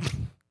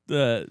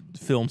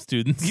film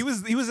students. He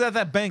was at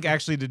that bank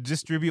actually to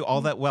distribute all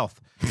that wealth,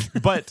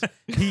 but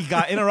he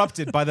got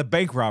interrupted by the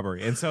bank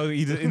robbery, and so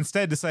he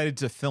instead decided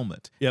to film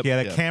it. He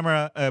had a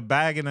camera, a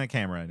bag, and a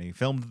camera, and he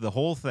filmed the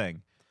whole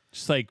thing.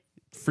 Just like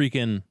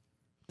freaking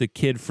the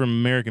kid from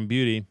American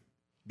Beauty.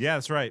 Yeah,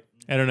 that's right.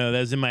 I don't know.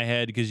 That was in my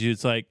head because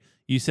it's like.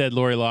 You said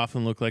Laurie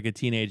Laughlin looked like a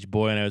teenage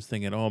boy, and I was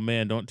thinking, oh,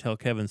 man, don't tell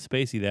Kevin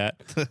Spacey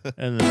that.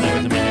 And then that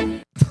was in my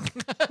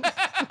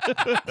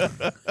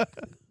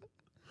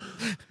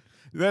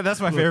head.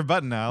 That's my favorite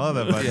button now. I love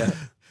that button. Yeah.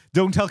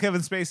 Don't tell Kevin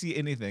Spacey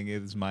anything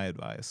is my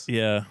advice.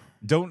 Yeah.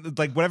 Don't,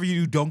 whatever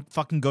you do, don't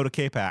fucking go to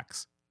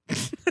K-Pax.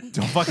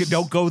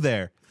 Don't go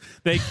there.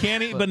 They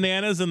can't eat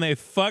bananas and they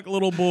fuck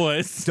little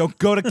boys. Don't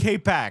go to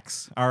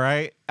K-Pax, all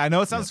right? I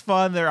know it sounds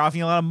fun. They're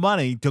offering a lot of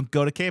money. Don't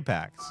go to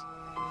K-Pax.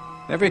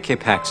 Every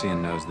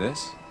K-Paxian knows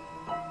this.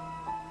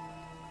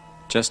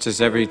 Just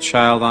as every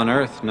child on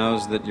Earth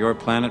knows that your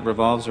planet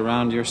revolves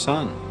around your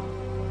sun.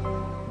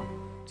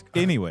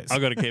 Anyways.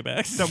 I'll go to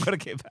K-Pax. Don't go to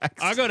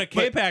K-Pax. I'll go to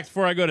K-Pax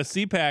before I go to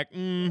C-Pac.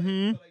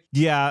 Mm-hmm.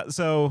 Yeah,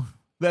 so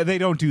they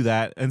don't do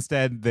that.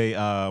 Instead, they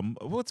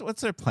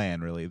what's their plan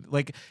really?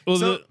 Like,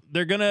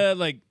 they're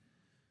gonna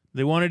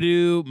they want to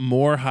do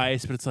more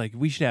heists, but it's like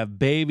we should have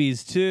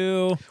babies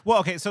too. Well,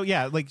 okay, so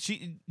yeah, like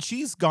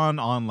she's gone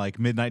on like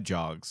midnight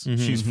jogs.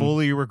 She's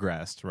fully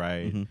regressed,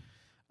 right?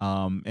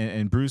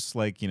 And Bruce,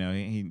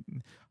 he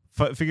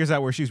figures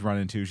out where she's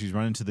running to. She's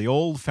running to the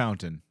old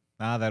fountain.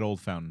 That old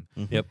fountain.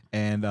 Yep.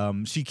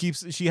 And she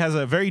has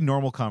a very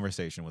normal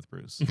conversation with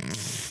Bruce.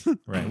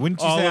 Right.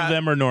 Wouldn't you all say of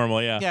them are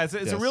normal, yeah. Yeah,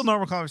 it's a real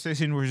normal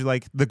conversation where she's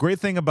like, the great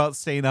thing about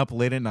staying up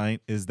late at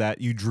night is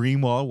that you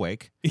dream while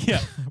awake. Yeah.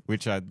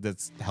 Which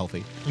that's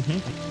healthy.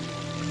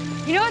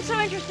 You know what's so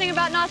interesting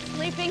about not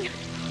sleeping?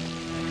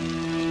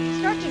 You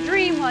start to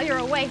dream while you're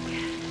awake.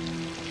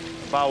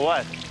 About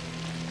what?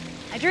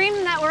 I dream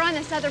that we're on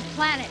this other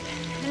planet,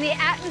 and the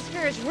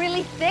atmosphere is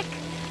really thick,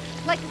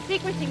 like the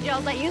sequencing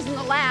gels I use in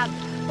the lab.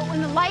 But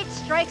when the light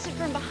strikes it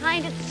from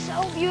behind, it's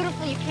so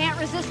beautiful you can't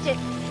resist it.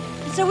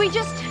 And so we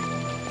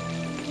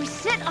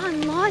sit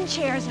on lawn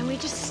chairs and we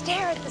just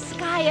stare at the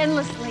sky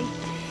endlessly.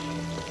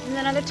 And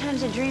then other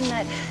times I dream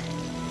that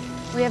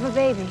we have a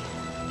baby.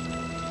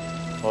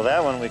 Well,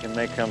 that one we can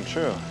make come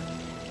true.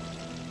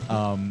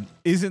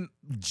 Isn't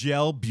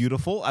gel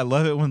beautiful? I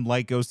love it when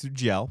light goes through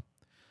gel.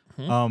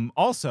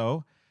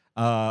 Also,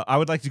 I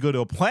would like to go to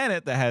a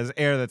planet that has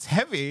air that's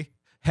heavy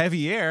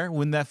air.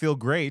 Wouldn't that feel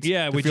great?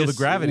 Yeah, to feel the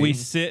gravity. We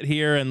sit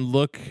here and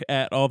look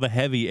at all the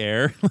heavy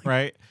air.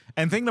 Right.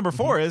 And thing number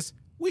 4 is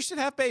we should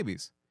have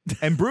babies.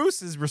 And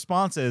Bruce's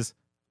response is,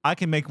 I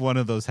can make one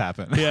of those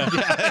happen. Yeah.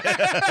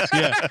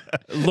 Yeah.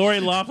 Laurie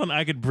Laughlin,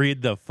 I could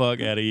breed the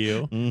fuck out of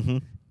you. Mm-hmm.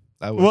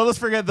 Well, let's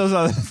forget those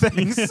other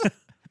things.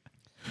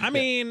 I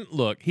mean,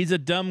 look, he's a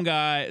dumb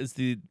guy. It's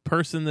the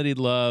person that he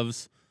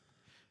loves.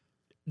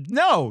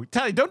 No,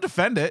 Tally, don't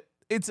defend it.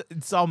 It's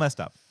all messed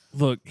up.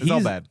 Look, it's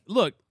all bad.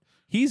 Look,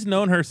 he's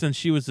known her since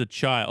she was a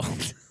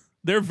child.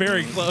 They're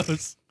very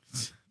close.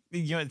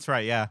 You know, it's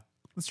right. Yeah,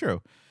 that's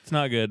true. It's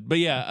not good. But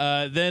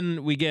yeah,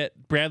 then we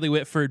get Bradley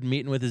Whitford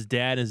meeting with his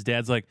dad. His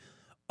dad's like,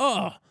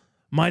 oh,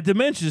 my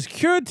dementia's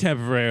cured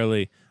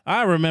temporarily.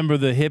 I remember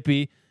the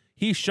hippie.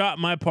 He shot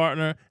my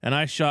partner, and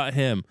I shot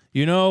him.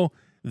 You know,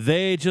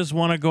 they just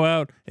want to go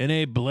out in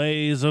a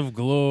blaze of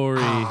glory.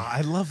 Oh,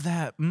 I love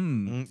that.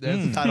 There's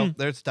the title.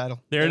 There's the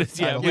title. There it is.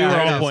 Yeah, we Yeah, were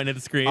there it all is. pointing at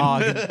the screen.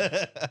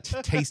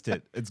 Taste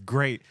it. It's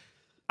great.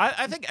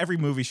 I think every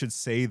movie should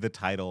say the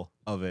title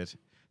of it.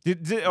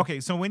 Okay,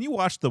 so when you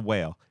watch The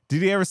Whale,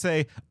 did he ever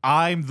say,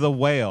 I'm the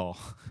whale?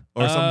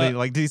 Or something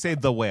like, did he say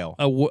The Whale?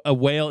 A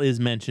whale is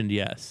mentioned,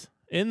 yes.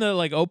 In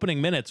the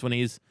opening minutes when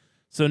he's...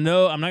 So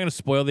no, I'm not going to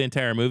spoil the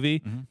entire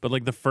movie,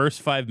 but the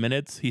first 5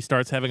 minutes, he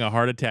starts having a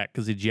heart attack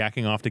because he's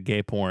jacking off to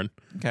gay porn.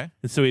 Okay.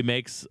 And so he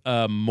makes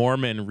a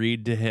Mormon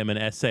read to him an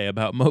essay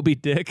about Moby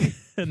Dick,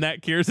 and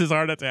that cures his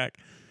heart attack.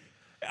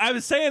 I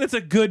was saying it's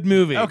a good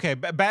movie. Okay,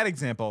 bad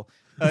example.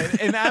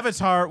 In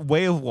Avatar,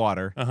 Way of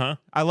Water,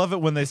 I love it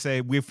when they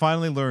say, we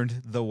finally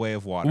learned the way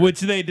of water.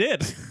 Which they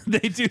did.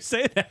 They do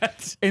say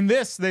that. In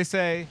this, they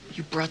say...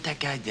 You brought that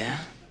guy down?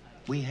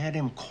 We had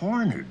him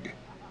cornered.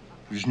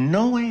 There's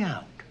no way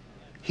out.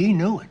 He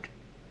knew it.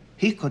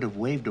 He could have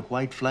waved a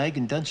white flag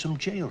and done some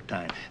jail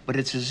time, but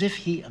it's as if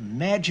he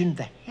imagined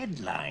the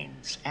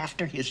headlines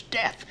after his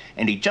death,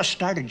 and he just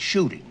started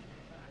shooting.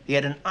 He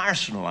had an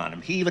arsenal on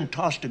him. He even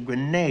tossed a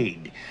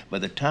grenade. By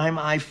the time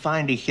I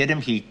finally hit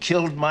him, he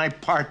killed my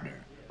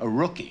partner, a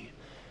rookie,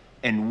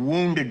 and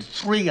wounded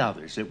 3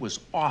 others. It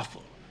was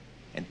awful.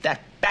 And that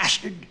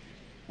bastard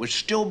was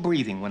still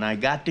breathing when I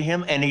got to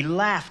him, and he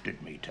laughed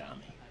at me,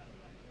 Tommy.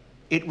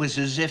 It was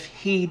as if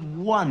he'd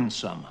won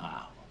somehow.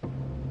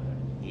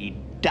 He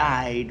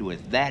died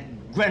with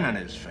that grin on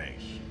his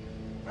face.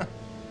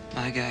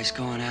 My guy's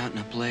going out in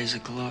a blaze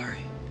of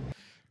glory.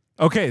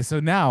 Okay, so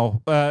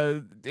now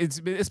it's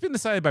been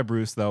decided by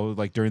Bruce though,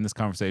 during this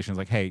conversation, it's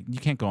like, hey, you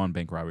can't go on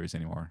bank robberies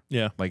anymore.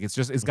 Yeah,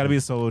 it's got to be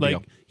a solo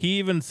deal. He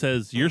even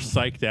says, "You're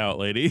psyched out,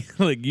 lady.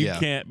 You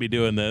can't be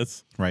doing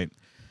this." Right.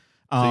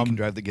 So you can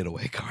drive the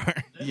getaway car.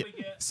 Yeah.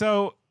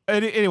 So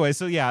anyway,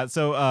 so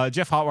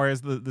Jeff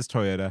Hotwires this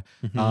Toyota,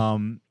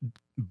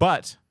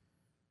 but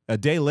a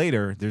day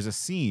later, there's a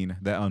scene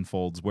that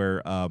unfolds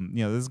where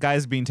this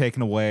guy's being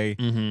taken away.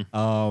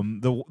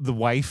 The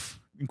wife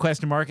in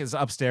question mark is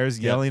upstairs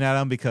yelling at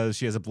him because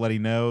she has a bloody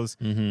nose.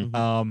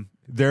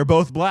 They're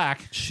both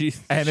black,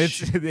 and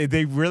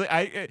they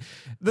really.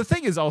 The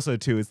thing is also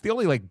too, it's the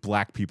only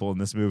black people in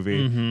this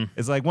movie.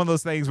 It's one of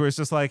those things where it's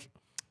just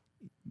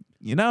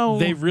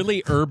they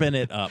really urban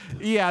it up.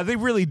 Yeah, they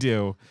really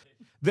do.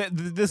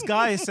 This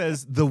guy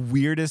says the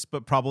weirdest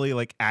but probably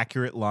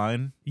accurate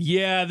line.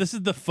 Yeah, this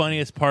is the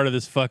funniest part of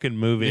this fucking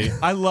movie.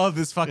 I love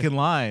this fucking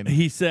line.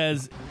 He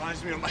says,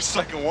 "Reminds me of my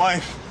second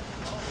wife.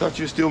 Thought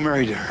you were still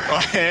married to her."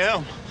 I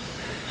am.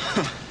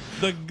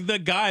 the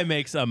guy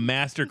makes a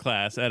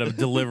masterclass out of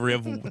delivery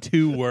of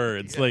 2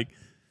 words. But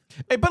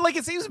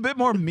it seems a bit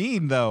more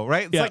mean though,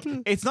 right? It's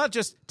it's not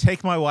just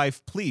take my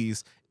wife,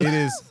 please. It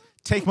is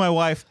take my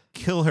wife,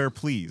 kill her,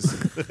 please.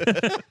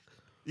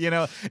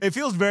 It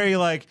feels very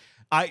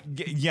I'm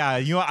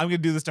gonna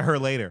do this to her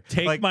later.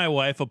 Take my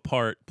wife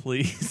apart,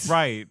 please.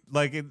 Right.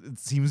 It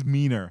seems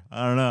meaner.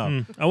 I don't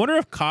know. I wonder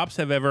if cops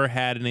have ever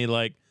had any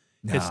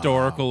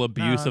historical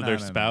abuse of their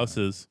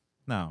spouses.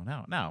 No.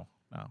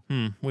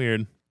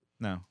 Weird.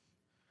 No.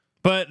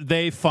 But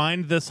they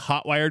find this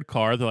hot-wired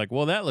car. They're like,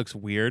 well, that looks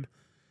weird.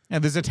 Yeah,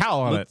 there's a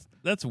towel on it.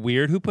 That's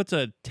weird. Who puts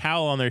a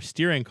towel on their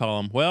steering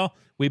column? Well,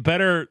 we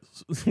better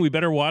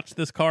watch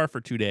this car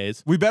for 2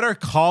 days. We better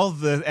call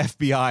the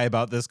FBI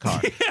about this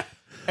car.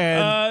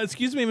 And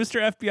excuse me,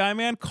 Mr. FBI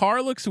man,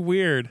 car looks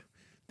weird.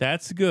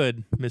 That's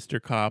good,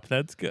 Mr. Cop.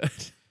 That's good.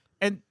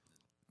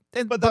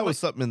 But that was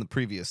something in the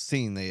previous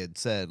scene they had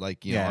said,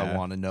 I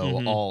want to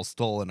know all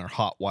stolen or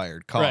hot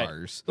wired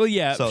cars. Right. Well,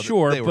 yeah, so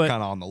sure. They were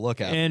kind of on the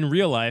lookout. In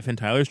real life, in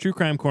Tyler's True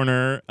Crime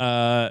Corner,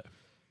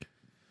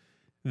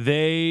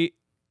 they.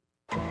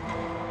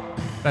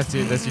 That's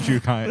your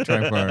True Crime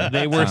Corner.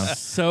 They were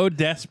so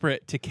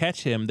desperate to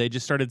catch him, they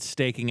just started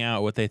staking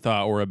out what they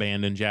thought were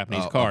abandoned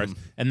Japanese cars,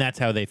 and that's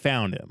how they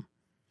found him.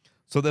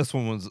 So this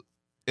one was,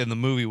 in the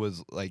movie,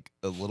 was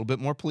a little bit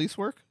more police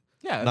work?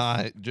 Yeah.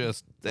 Not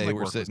just they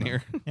were sitting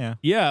here. Yeah.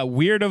 Yeah,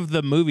 weird of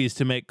the movies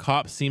to make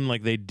cops seem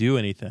like they do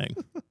anything.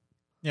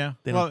 Yeah.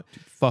 They don't do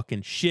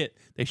fucking shit.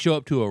 They show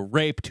up to a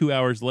rape 2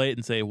 hours late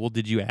and say, well,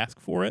 did you ask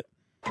for it?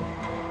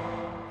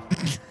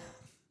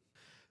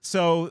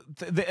 So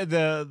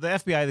the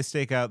FBI, they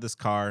stake out this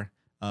car.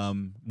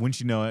 Wouldn't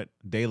you know it,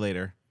 a day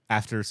later,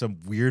 after some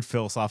weird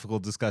philosophical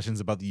discussions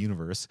about the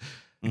universe.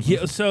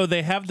 Yeah, so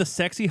they have the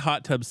sexy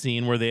hot tub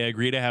scene where they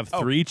agree to have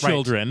 3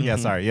 children. Right. Yeah,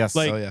 sorry. Yes.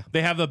 Like,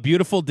 they have a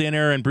beautiful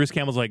dinner, and Bruce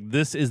Campbell's like,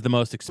 this is the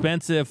most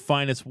expensive,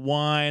 finest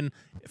wine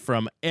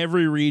from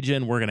every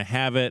region. We're going to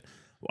have it.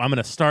 I'm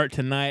going to start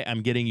tonight.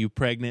 I'm getting you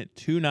pregnant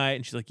tonight.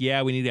 And she's like,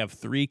 yeah, we need to have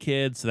 3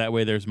 kids, so that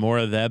way there's more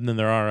of them than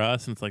there are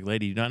us. And it's like,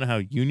 lady, you don't know how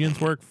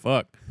unions work?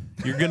 Fuck.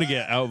 You're going to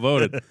get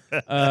outvoted.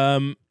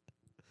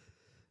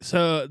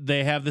 So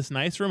they have this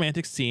nice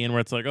romantic scene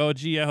where it's like, oh,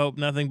 gee, I hope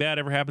nothing bad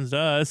ever happens to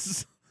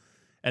us.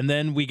 And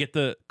then we get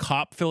the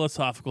cop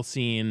philosophical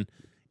scene.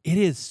 It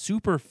is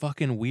super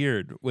fucking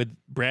weird with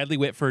Bradley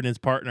Whitford and his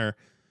partner,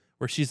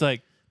 where she's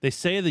like, they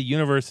say the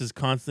universe is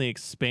constantly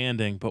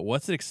expanding, but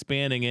what's it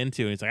expanding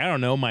into? And he's like, I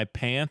don't know, my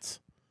pants.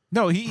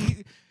 No,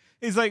 he's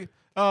like,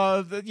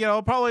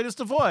 probably just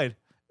a void.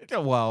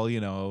 Well,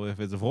 if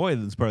it's a void,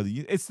 then it's part of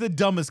the. It's the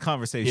dumbest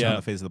conversation on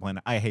the face of the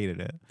planet. I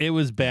hated it. It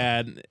was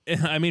bad.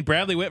 I mean,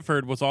 Bradley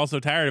Whitford was also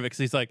tired of it because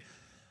he's like,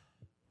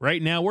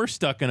 right now we're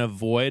stuck in a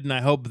void, and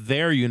I hope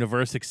their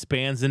universe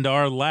expands into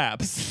our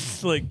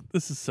laps. Like,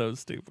 this is so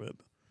stupid.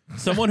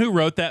 Someone who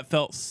wrote that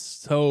felt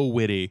so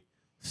witty.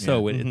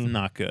 Witty. It's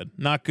not good.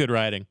 Not good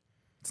writing.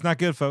 It's not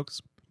good,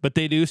 folks. But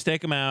they do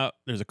stake him out.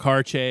 There's a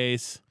car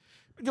chase.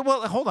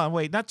 Well, hold on.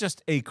 Wait, not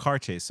just a car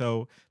chase.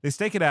 So they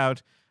stake it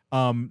out.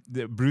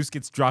 Bruce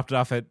gets dropped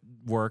off at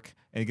work,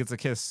 and he gets a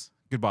kiss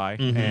goodbye,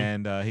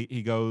 and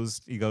he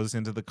goes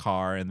into the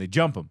car, and they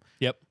jump him.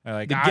 Yep.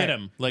 Like, they get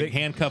him. Like,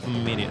 handcuff him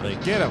immediately.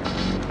 Get him.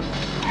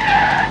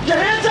 Your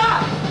hands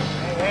up!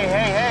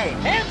 Hey.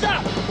 Hands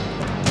up!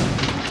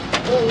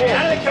 Hey,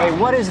 out of the car. Hey,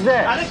 what is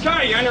this? Out of the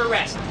car, you're under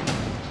arrest.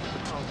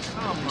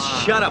 Come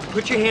on. Shut up.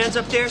 Put your hands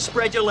up there.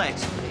 Spread your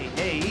legs.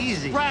 Hey,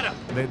 easy. Right up.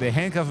 They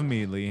handcuff him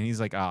immediately, and he's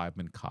like, I've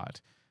been caught.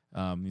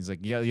 He's like,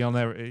 yeah, you'll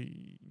never...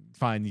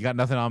 Fine, you got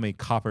nothing on me,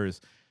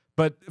 coppers.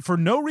 But for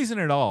no reason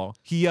at all,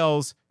 he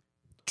yells,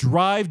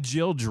 drive,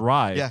 Jill,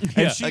 drive. Yeah,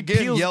 and she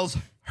again yells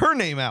her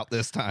name out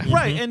this time.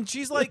 Right, and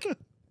she's like,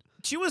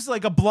 she was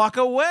like a block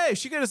away.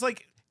 She could just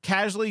like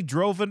casually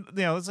drove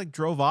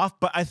off.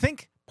 But I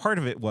think part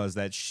of it was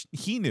that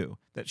he knew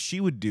that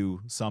she would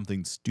do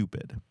something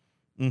stupid.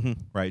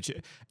 Right?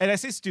 And I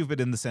say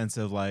stupid in the sense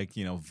of like,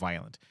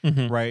 violent.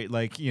 Right?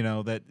 Like,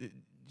 that...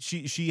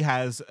 She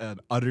has an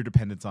utter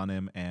dependence on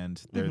him,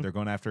 and they're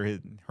going after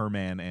her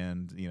man,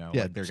 and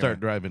they're start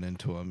driving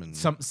into him and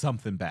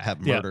something bad, have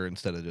murder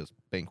instead of just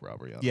bank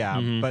robbery.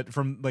 But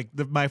from like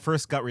my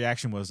first gut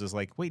reaction was just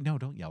like, wait, no,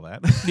 don't yell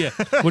that.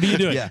 What are you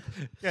doing?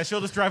 Yeah,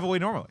 she'll just drive away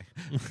normally.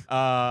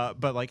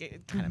 But like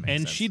it kind of makes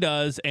sense. And she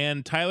does.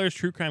 And Tyler's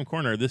True Crime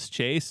Corner, this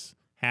chase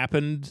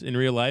happened in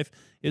real life,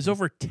 is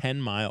over 10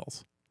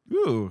 miles.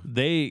 Ooh,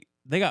 she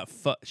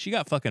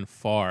got fucking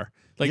far.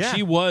 Like,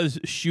 she was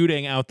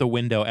shooting out the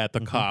window at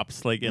the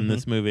cops, like, in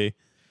this movie.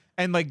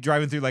 And, like,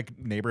 driving through, like,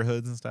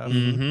 neighborhoods and stuff.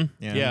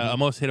 Yeah,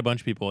 almost hit a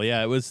bunch of people.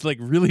 Yeah, it was, like,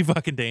 really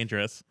fucking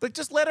dangerous. Like,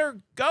 just let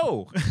her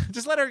go.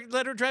 Just let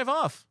her drive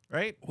off,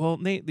 right? Well,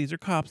 Nate, these are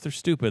cops. They're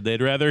stupid.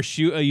 They'd rather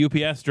shoot a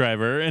UPS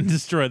driver and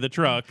destroy the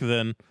truck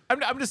than...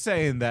 I'm just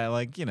saying that,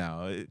 like,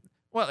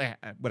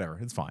 whatever.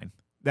 It's fine.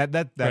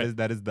 That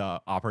is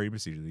the operating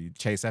procedure. You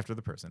chase after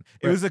the person.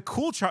 It was a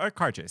cool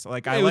car chase.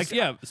 Like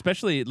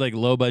especially like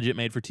low budget,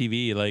 made for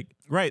TV. Like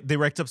they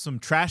wrecked up some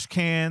trash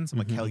cans. I'm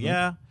like, hell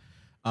yeah.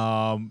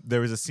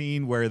 There was a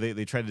scene where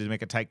they tried to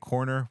make a tight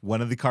corner.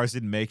 One of the cars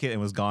didn't make it and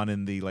was gone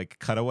in the like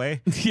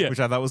cutaway, which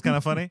I thought was kind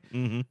of funny.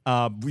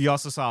 We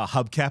also saw a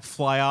hubcap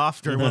fly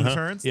off during one of the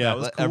turns. Yeah, that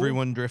was cool.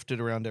 Everyone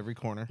drifted around every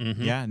corner.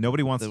 Yeah,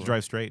 nobody wants to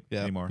drive straight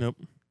anymore. Nope.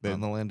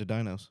 On the land of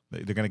dinos.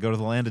 They're going to go to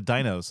the land of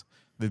dinos.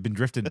 They've been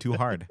drifting too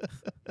hard.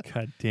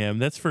 God damn,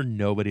 that's for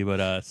nobody but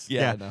us.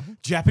 Yeah.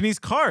 Japanese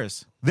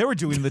cars. They were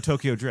doing the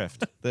Tokyo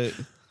Drift.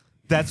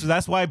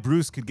 That's why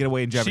Bruce could get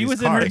away in Japanese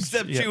cars.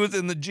 Except she was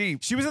in the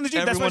Jeep. She was in the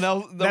Jeep. Everyone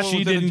else.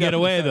 She didn't get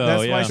away, though.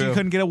 That's why she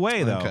couldn't get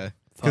away, though. Okay.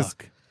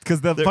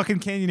 Because the fucking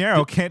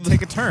Canyonero can't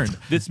take a turn.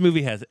 This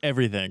movie has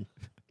everything.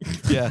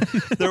 Yeah.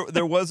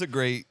 There was a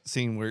great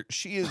scene where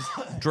she is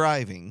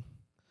driving.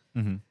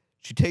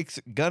 She takes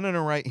a gun in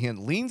her right hand,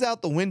 leans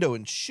out the window,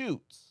 and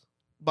shoots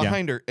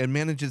behind her, and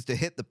manages to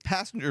hit the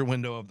passenger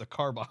window of the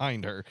car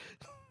behind her.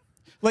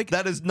 Like,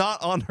 that is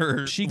not on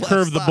her. She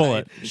curved the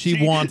bullet.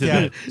 She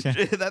wanted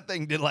it. That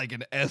thing did like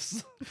an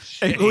S.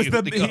 It was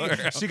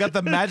she got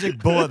the magic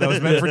bullet that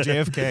was meant for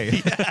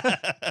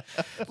JFK.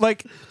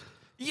 Like,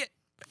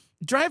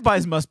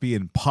 drive-bys must be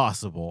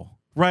impossible,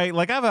 right?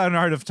 Like, I've had a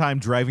hard time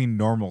driving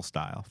normal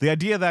style. The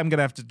idea that I'm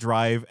gonna have to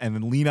drive and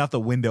then lean out the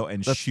window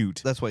and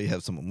shoot. That's why you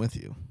have someone with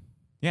you.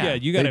 Yeah,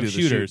 you gotta have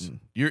shooters.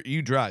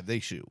 You drive,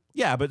 they shoot.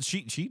 Yeah, but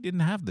she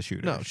didn't have the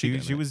shooter. No,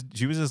 she was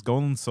just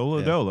going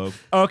solo dolo.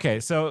 Okay,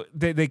 so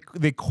they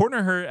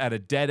corner her at a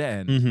dead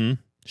end.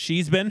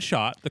 She's been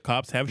shot. The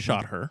cops have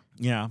shot her.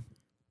 Yeah,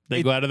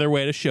 they go out of their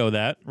way to show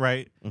that.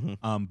 Right.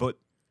 But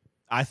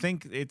I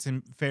think it's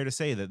fair to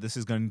say that this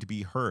is going to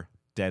be her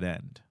dead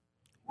end.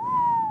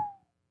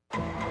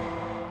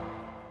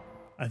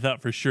 I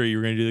thought for sure you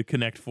were going to do the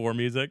Connect 4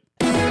 music.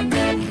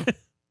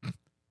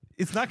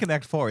 It's not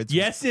Connect 4.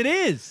 Yes, it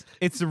is.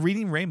 It's the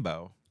Reading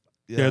Rainbow.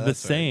 Yeah, They're the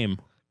that's right. same.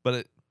 But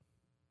it.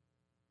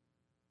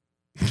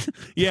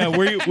 Yeah,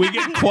 we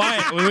get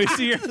quiet when we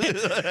see your.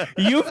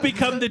 You've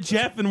become the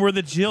Jeff and we're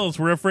the Jills.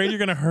 We're afraid you're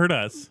going to hurt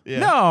us. Yeah.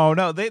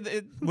 No.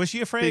 Was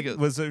she afraid?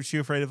 Was she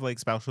afraid of like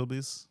spousal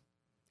abuse?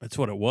 That's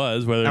what it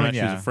was. Whether or not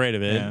she was afraid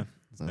of it. Yeah.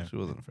 No, she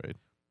wasn't afraid.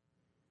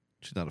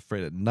 She's not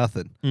afraid of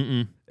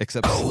nothing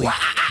except Oh,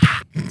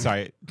 sleep.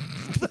 Sorry.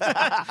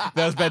 That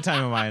was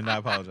bedtime of mine. I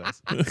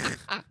apologize.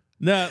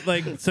 No,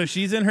 so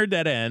she's in her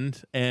dead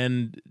end,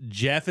 and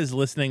Jeff is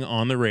listening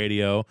on the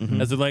radio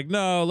as they're like,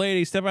 "No,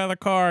 lady, step out of the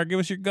car. Give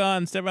us your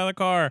gun. Step out of the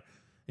car."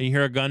 And you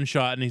hear a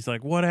gunshot, and he's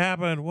like, "What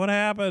happened? What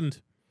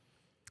happened?"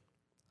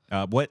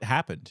 What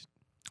happened?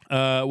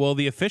 Well,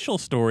 the official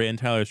story in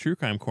Tyler's True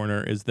Crime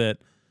Corner is that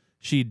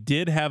she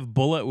did have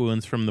bullet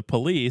wounds from the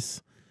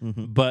police,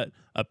 but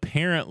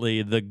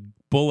apparently the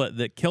bullet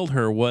that killed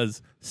her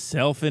was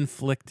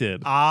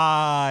self-inflicted.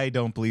 I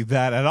don't believe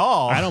that at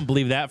all. I don't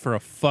believe that for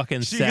a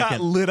fucking She second. got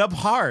lit up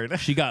hard.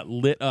 She got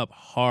lit up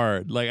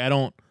hard. Like,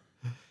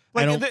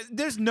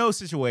 there's no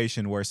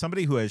situation where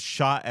somebody who has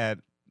shot at,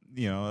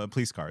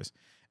 police cars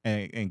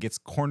and gets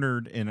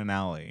cornered in an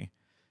alley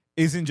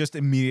isn't just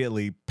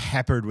immediately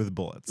peppered with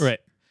bullets. Right.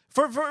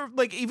 For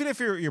like, even if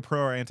you're pro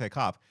or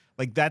anti-cop,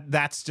 like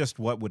that's just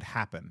what would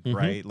happen,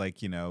 right? Like,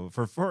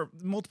 for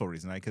multiple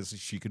reasons, right? Because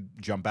she could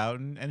jump out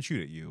and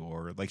shoot at you,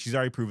 or like she's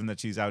already proven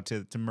that she's out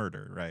to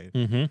murder, right?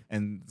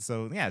 And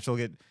so, yeah, she'll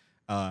get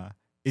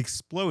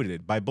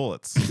exploded by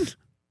bullets,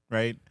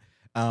 right?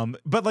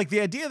 But like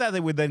the idea that they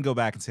would then go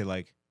back and say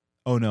like,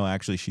 oh no,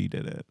 actually she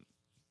did it.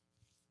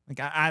 Like,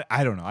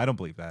 I don't know. I don't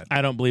believe that.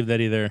 I don't believe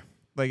that either.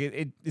 Like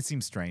it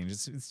seems strange.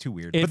 It's too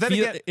weird. It But then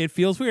again, it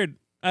feels weird.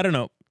 I don't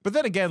know. But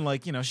then again,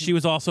 like, she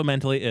was also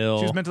mentally ill.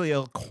 She was mentally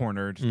ill,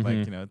 cornered.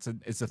 Like,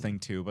 it's a thing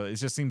too. But it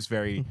just seems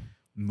very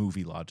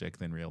movie logic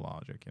than real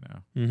logic,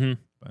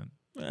 But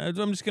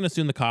I'm just gonna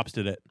assume the cops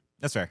did it.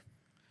 That's fair.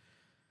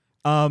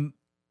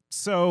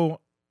 So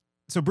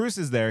Bruce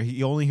is there.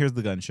 He only hears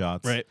the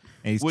gunshots, right?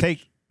 And he's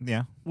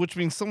which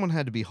means someone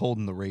had to be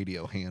holding the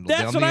radio handle.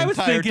 That's down what the I was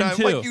entire thinking time.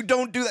 too. Like, you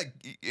don't do that.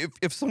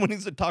 If someone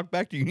needs to talk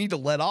back to you, you need to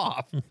let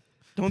off.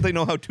 Don't they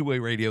know how two-way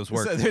radios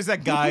work? So there's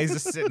that guy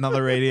just sitting on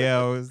the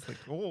radio. It's like,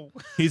 oh.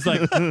 He's like,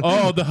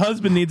 oh, the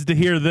husband needs to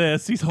hear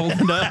this. He's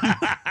holding up.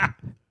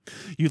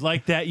 You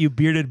like that, you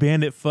bearded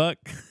bandit fuck?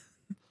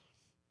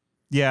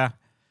 Yeah.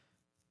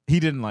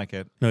 He didn't like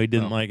it. No, he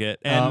didn't like it.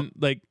 And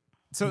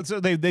so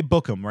they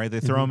book him, right?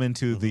 They throw him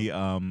into the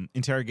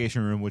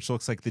interrogation room, which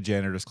looks like the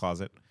janitor's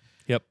closet.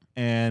 Yep.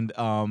 And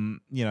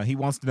he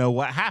wants to know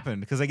what happened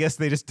because I guess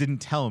they just didn't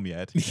tell him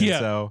yet. And Yeah.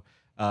 so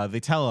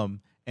they tell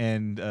him,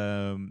 and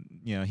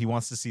he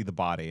wants to see the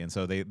body, and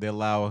so they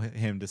allow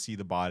him to see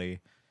the body.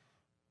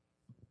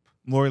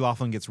 Laurie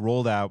Laughlin gets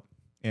rolled out,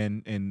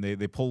 and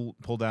they pull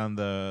down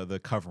the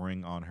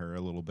covering on her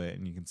a little bit,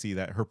 and you can see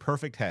that her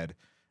perfect head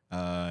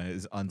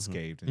is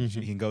unscathed, and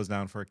he goes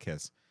down for a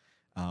kiss.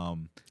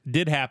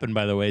 Did happen,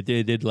 by the way.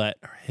 They did let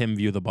him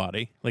view the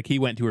body. Like, he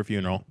went to her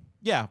funeral.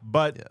 Yeah,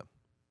 but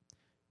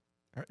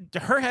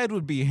her head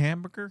would be a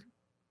hamburger.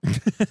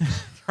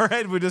 Her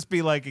head would just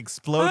be like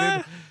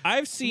exploded.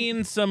 I've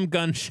seen some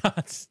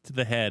gunshots to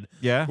the head.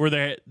 Yeah,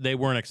 where they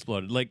weren't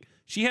exploded. Like,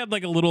 she had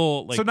like a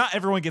little like. So not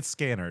everyone gets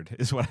scanned,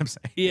 is what I'm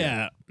saying.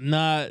 Yeah,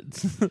 not.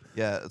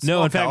 Yeah.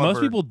 No, in fact, most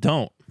people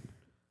don't.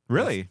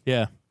 Really?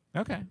 Yeah.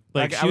 Okay.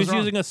 Like, she was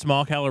using a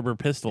small caliber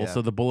pistol,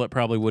 so the bullet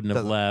probably wouldn't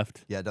have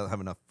left. Yeah, it doesn't have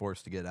enough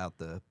force to get out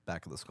the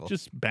back of the skull.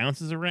 Just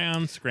bounces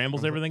around,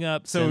 scrambles everything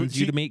up, So sends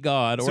you to meet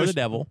God or the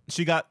devil.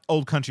 She got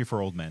Old Country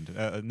for Old Men,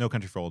 No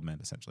Country for Old Men,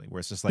 essentially, where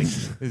it's just like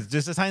it's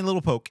just a tiny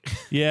little poke.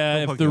 Yeah,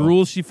 Little if poke the hole.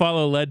 rules she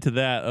followed led to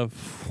that, of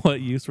what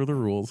use were the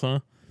rules, huh?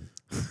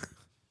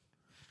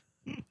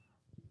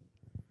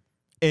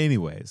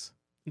 Anyways,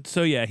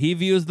 so yeah, he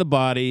views the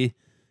body,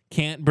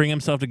 can't bring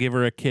himself to give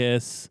her a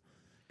kiss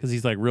because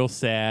he's like real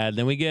sad.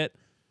 Then we get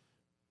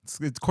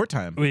it's court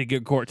time. We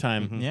get court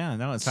time. Yeah,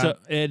 no, it's so. not.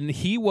 And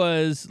he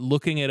was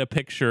looking at a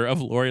picture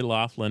of Laurie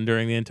Laughlin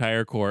during the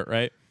entire court,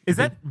 right? Is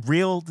that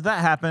real? Did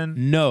that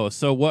happen? No.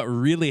 So what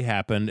really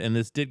happened, and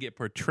this did get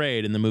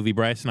portrayed in the movie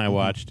Bryce and I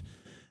watched,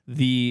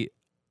 the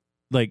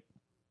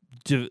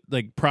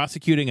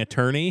prosecuting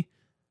attorney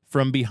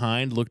from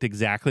behind looked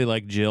exactly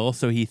like Jill,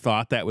 so he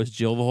thought that was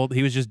Jill the whole.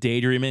 He was just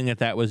daydreaming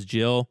that was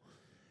Jill,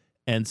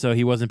 and so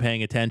he wasn't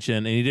paying attention,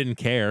 and he didn't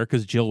care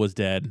because Jill was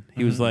dead.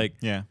 He was like,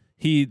 yeah.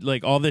 He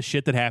like all this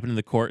shit that happened in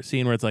the court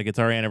scene where it's like it's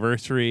our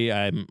anniversary.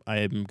 I'm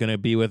gonna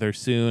be with her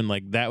soon.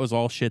 Like that was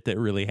all shit that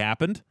really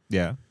happened.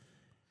 Yeah.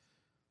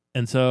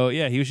 And so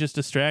yeah, he was just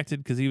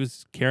distracted because he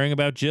was caring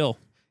about Jill.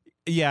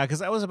 Yeah,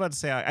 because I was about to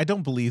say I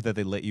don't believe that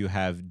they let you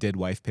have dead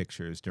wife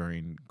pictures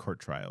during court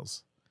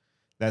trials.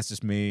 That's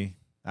just me.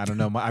 I don't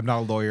know. I'm not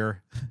a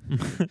lawyer.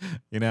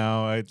 It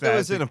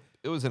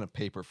was in a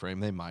paper frame.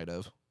 They might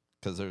have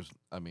because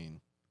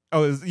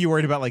Oh, you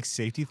worried about like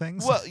safety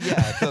things? Well,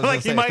 yeah.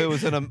 Like if it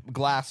was in a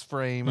glass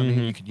frame, I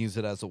mean, you could use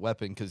it as a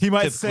weapon because he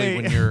might typically say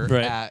when you're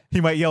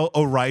he might yell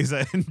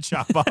Oriza and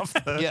chop off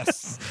the,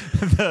 yes,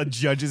 the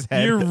judge's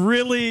head. You're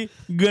really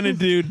gonna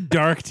do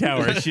Dark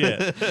Tower shit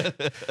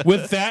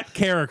with that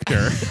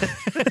character.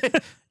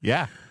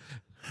 Yeah.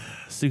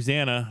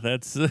 Susanna,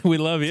 that's we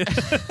love you.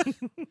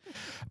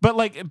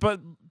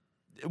 But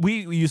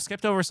you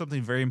skipped over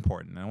something very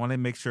important. I want to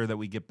make sure that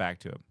we get back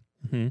to it.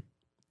 Mm-hmm.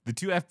 The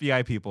two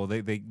FBI people,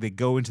 they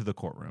go into the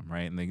courtroom,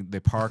 right? And they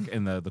park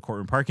in the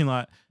courtroom parking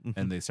lot,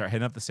 and they start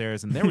heading up the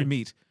stairs, and there we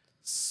meet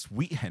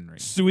Sweet Henry.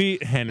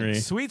 Sweet Henry.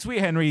 Sweet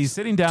Henry. He's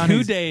sitting down.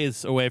 2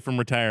 days away from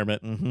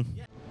retirement.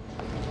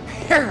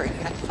 Harry,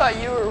 I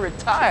thought you were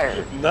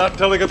retired. Not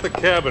till I get the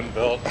cabin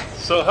built.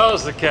 So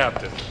how's the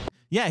captain?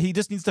 Yeah, he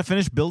just needs to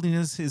finish building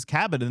his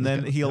cabin, and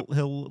then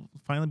he'll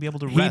finally be able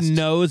to rest. He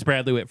knows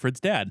Bradley Whitford's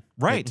dad.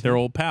 Right. They're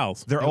old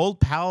pals. They're old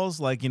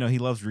pals. Like, he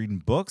loves reading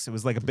books. It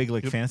was like a big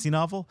fantasy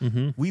novel.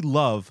 Mm-hmm. We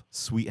love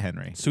Sweet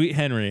Henry. Sweet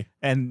Henry.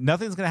 And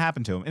nothing's going to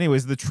happen to him.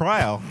 Anyways, the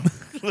trial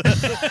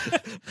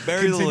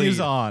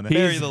continues on.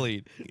 Bury the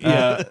lead.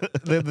 Yeah.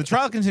 The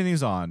trial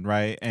continues on,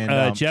 right?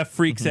 And Jeff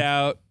freaks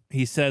out.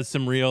 He says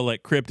some real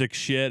like cryptic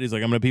shit. He's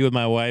like, I'm going to be with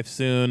my wife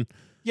soon.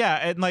 Yeah,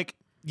 and like,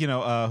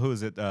 who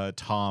is it?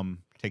 Tom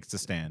takes the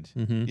stand,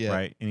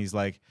 right? And he's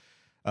like,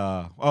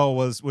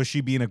 was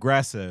she being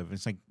aggressive?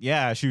 It's like,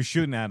 yeah, she was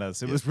shooting at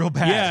us. It was real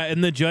bad. Yeah,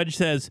 and the judge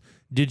says,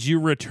 did you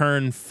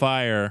return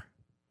fire?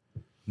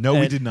 No,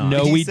 we did not.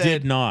 No, we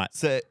did not.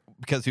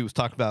 Because he was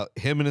talking about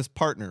him and his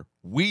partner.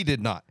 We did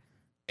not.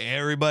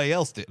 Everybody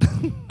else did.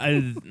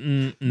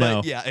 No.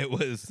 But yeah, it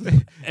was.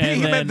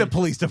 He meant the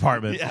police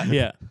department.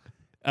 Yeah.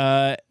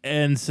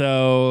 And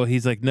so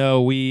he's like,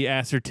 no, we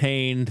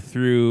ascertained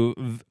through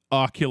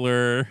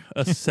ocular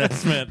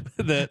assessment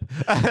that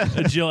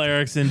Jill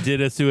Erickson did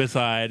a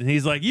suicide. And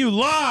he's like, you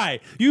lie,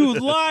 you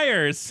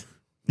liars.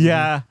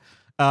 Yeah.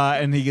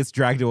 And he gets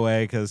dragged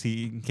away because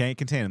he can't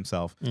contain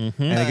himself.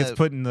 Mm-hmm. And he gets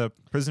put in the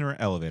prisoner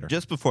elevator.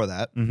 Just before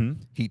that,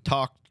 he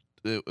talked.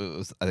 I think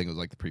it was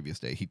like the previous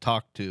day. He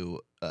talked to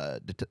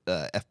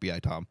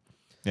FBI Tom.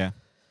 Yeah.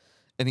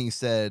 And he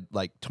said,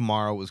 like,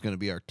 tomorrow was going to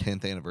be our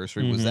 10th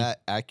anniversary. Was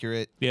that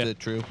accurate? Yeah. Is it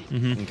true?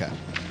 Okay.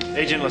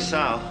 Agent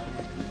LaSalle,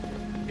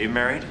 you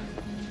married?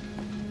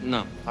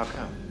 No. How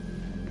come?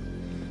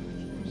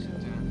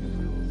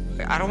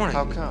 I don't want to.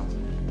 How come?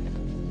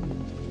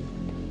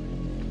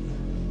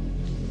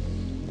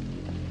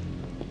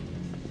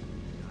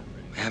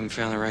 I haven't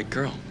found the right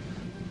girl.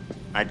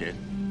 I did.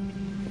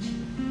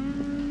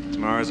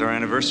 Tomorrow's our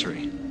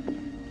anniversary.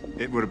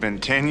 It would have been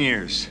 10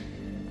 years.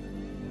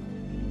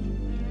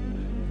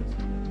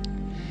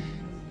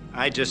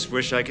 I just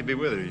wish I could be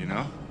with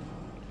her,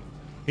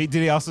 Did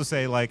he also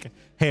say, like,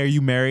 hey, are you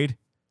married?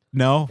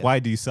 No? Why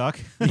do you suck?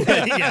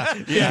 Yeah,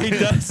 he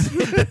does.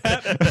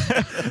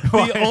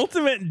 The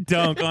ultimate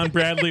dunk on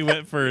Bradley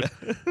Whitford.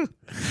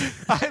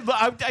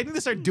 I need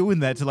to start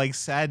doing that to, like,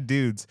 sad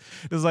dudes.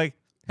 It was like,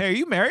 hey, are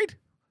you married?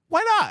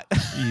 Why not?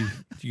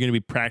 You're going to be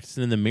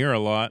practicing in the mirror a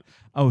lot.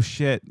 Oh,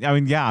 shit. I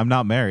mean, yeah, I'm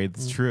not married.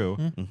 It's true.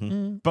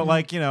 But,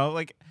 like,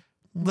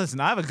 listen,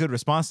 I have a good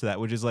response to that,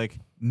 which is like,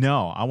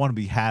 no, I want to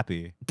be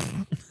happy.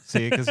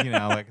 See, because,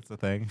 like, it's a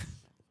thing.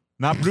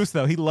 Not Bruce,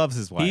 though. He loves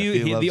his wife.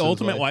 He's the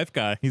ultimate wife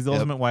guy. He's the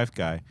ultimate wife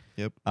guy.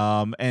 Yep.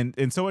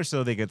 And so much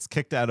so they gets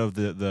kicked out of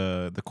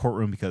the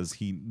courtroom because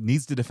he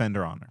needs to defend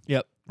her honor.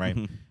 Yep. Right.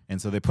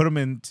 And so they put him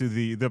into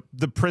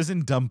the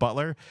prison dumb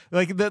butler,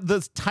 like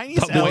the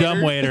tiniest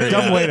dumb waiter.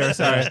 Dumb waiter.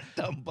 Sorry.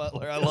 Dumb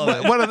butler. I love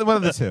it. One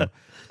of the two.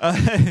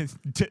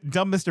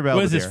 Dumb Mr. Belvedere.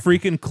 What is this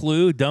freaking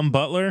Clue? Dumb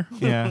butler?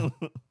 Yeah.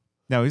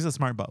 No, he's a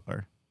smart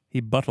butler. He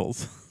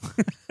buttles.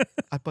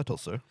 I buttle,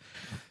 sir.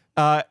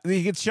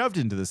 He gets shoved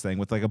into this thing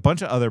with like a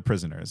bunch of other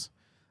prisoners.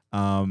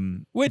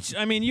 Which,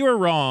 I mean, you were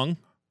wrong.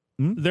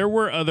 There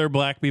were other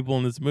black people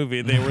in this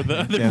movie. They were the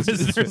other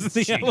prisoners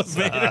in the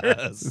elevator.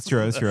 It's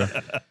true. It's true.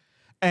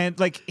 And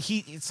like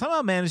he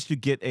somehow managed to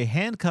get a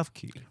handcuff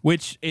key,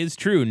 which is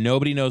true.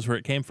 Nobody knows where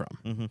it came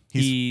from.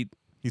 He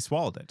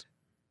swallowed it,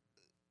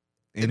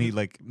 and he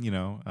like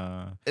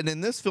And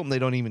in this film, they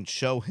don't even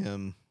show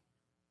him.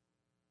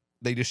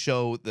 They just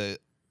show the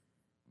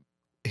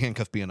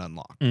handcuff being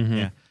unlocked.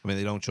 Yeah. I mean,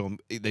 they don't show him.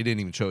 They didn't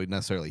even show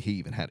necessarily he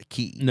even had a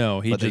key.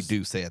 No, but they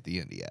do say at the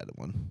end he had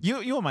one.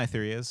 You know what my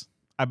theory is?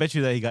 I bet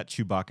you that he got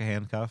Chewbacca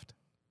handcuffed,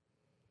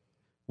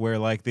 where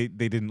like they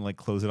didn't like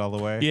close it all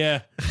the way.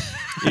 Yeah,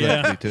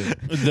 yeah,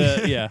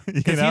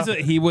 because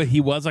he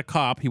was a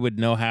cop. He would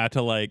know how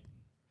to like.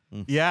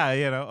 Yeah,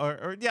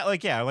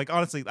 like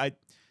honestly,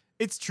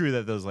 it's true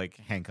that those like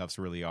handcuffs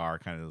really are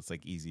kind of it's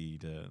like easy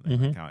to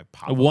kind of like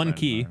pop. One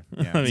key.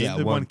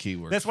 One key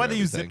works. That's why they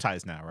use everything. zip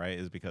ties now, right?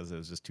 Is because it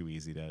was just too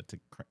easy to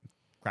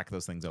crack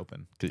those things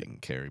open. You can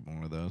carry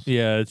more of those.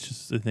 Yeah, it's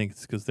just I think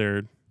it's because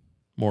they're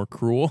more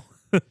cruel.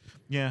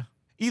 Yeah.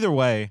 Either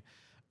way,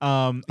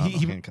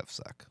 handcuffs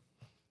suck.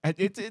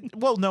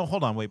 Well, no,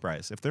 hold on, wait,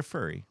 Bryce. If they're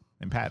furry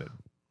and padded,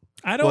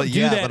 I don't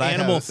do that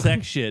animal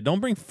sex shit.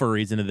 Don't bring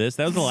furries into this.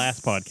 That was the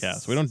last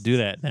podcast. We don't do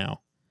that now.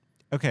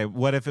 Okay,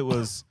 what if it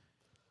was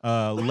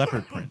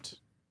leopard print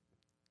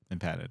and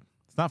padded.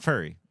 It's not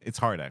furry. It's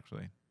hard,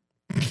 actually.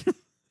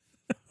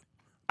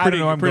 I don't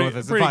know where I'm going with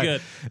this. Pretty Fine.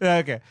 good. Yeah,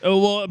 okay. Oh,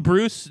 well,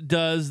 Bruce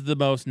does the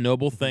most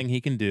noble thing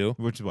he can do.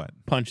 Which is what?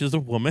 Punches a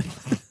woman.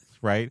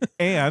 Right?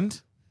 And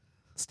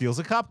steals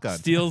a cop gun.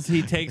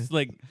 He takes,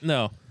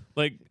 when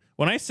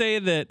I say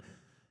that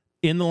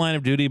In the Line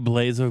of Duty,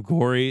 Blaze of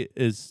Glory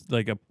is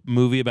like a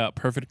movie about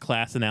perfect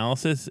class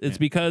analysis, it's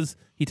because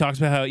he talks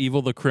about how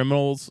evil the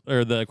criminals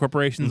or the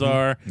corporations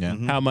are,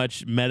 how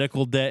much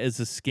medical debt is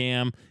a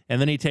scam,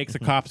 and then he takes a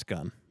cop's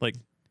gun.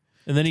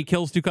 And then he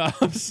kills 2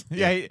 cops.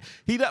 Yeah,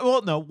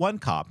 well, no, 1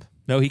 cop.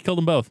 No, he killed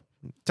them both.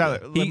 Tyler,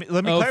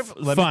 let me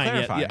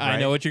clarify. Yeah, I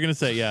know what you're gonna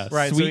say. Yeah,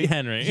 right. Sweet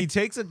Henry. He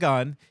takes a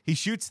gun. He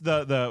shoots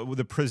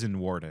the prison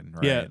warden.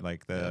 Right? Yeah,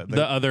 like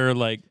the other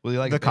Was he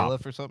like the a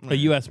bailiff cop. or something? a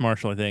U.S.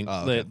 Marshal, I think.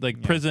 Oh, okay.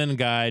 Prison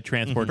guy,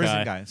 transport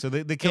prison guy. So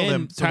they killed in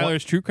him. So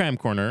Tyler's True Crime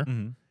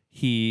Corner.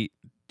 He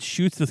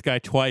shoots this guy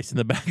twice in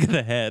the back of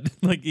the head.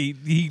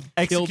 He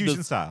Execution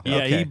killed style. Yeah,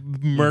 Okay. he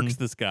murks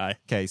this guy.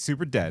 Okay,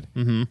 super dead.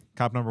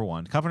 Cop number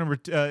 1. Cop number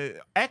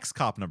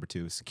ex-cop number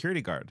 2,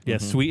 security guard. Yeah,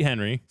 Sweet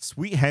Henry.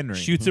 Sweet Henry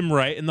Shoots him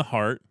right in the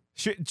heart.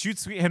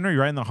 Shoots Sweet Henry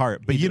right in the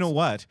heart. But you know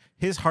what?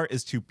 His heart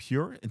is too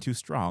pure and too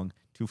strong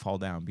to fall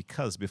down,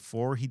 because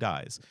before he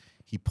dies,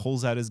 he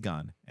pulls out his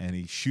gun and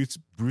he shoots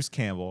Bruce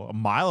Campbell a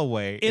mile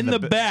away In the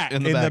back.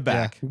 In the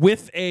back.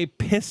 With a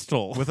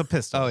pistol. With a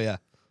pistol. Oh, yeah.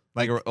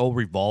 Like an old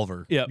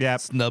revolver.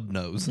 Yep. Snub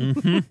nose.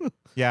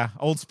 Yeah,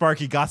 old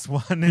Sparky got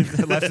one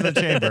left in the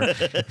chamber,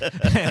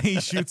 and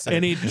he shoots it.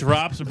 And he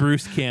drops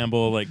Bruce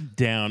Campbell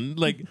down.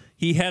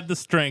 He had the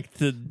strength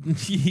to.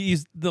 He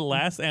used the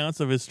last ounce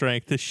of his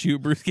strength to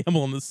shoot Bruce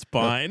Campbell in the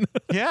spine.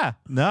 Yeah,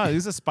 no, he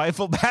was a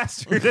spiteful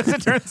bastard, as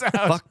it turns out.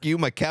 Fuck you!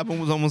 My cabin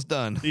was almost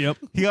done. Yep,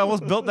 he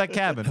almost built that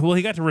cabin. Well,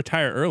 he got to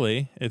retire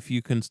early. If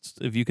you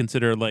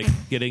consider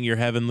getting your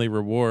heavenly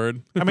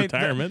reward,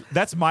 retirement.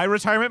 That's my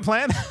retirement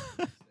plan.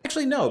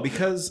 Actually, no,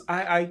 because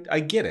I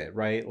get it,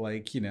 right?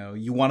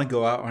 You want to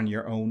go out on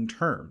your own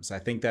terms. I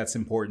think that's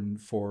important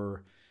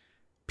for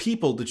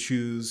people to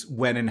choose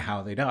when and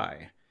how they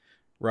die,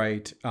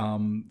 right?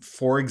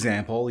 For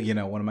example,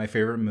 one of my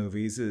favorite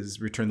movies is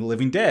Return of the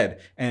Living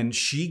Dead, and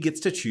she gets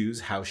to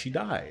choose how she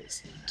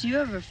dies. Do you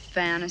ever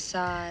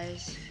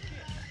fantasize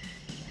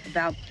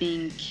about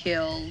being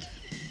killed?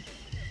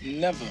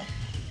 Never.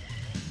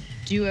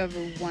 Do you ever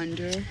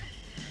wonder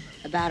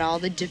about all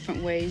the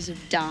different ways of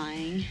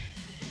dying?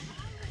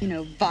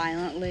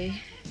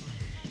 Violently.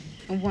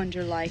 I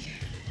wonder,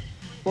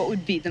 what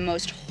would be the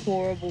most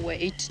horrible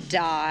way to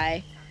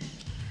die?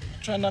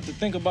 Try not to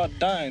think about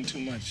dying too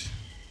much.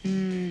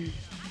 Well,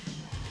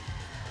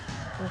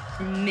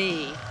 for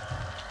me,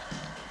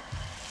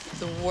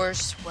 the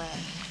worst way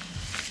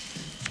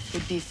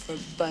would be for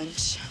a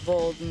bunch of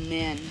old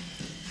men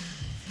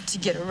to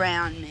get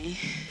around me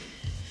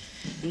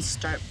and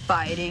start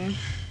biting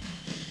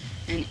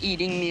and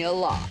eating me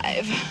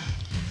alive.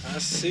 I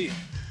see.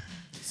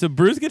 So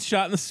Bruce gets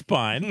shot in the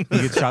spine.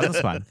 He gets shot in the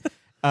spine.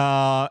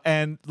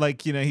 And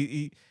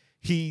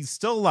he's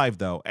still alive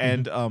though.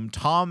 And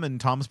Tom and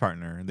Tom's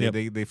partner,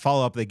 they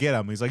follow up, they get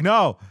him. He's like,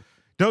 no,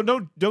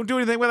 don't do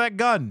anything with that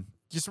gun.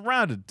 Just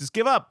surrounded. Just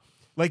give up.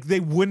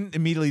 They wouldn't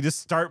immediately just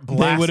start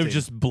blasting. They would have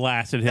just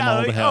blasted him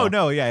all to hell. Oh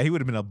no, yeah, he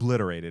would have been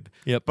obliterated.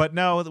 Yep. But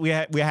no, we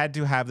had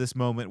to have this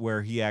moment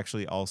where he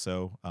actually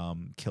also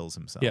kills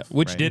himself. Yeah,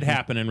 which right? did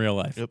happen in real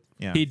life. Yep.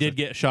 Yeah. He did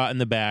get shot in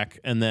the back,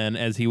 and then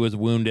as he was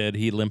wounded,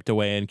 he limped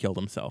away and killed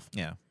himself.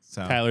 Yeah.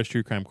 So Tyler's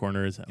True Crime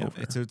Corner is over.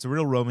 It's a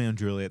real Romeo and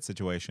Juliet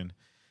situation.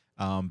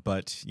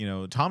 But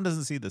Tom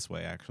doesn't see it this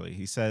way. Actually,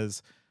 he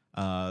says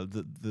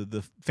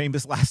the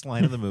famous last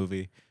line of the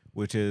movie,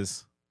 which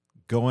is,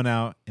 going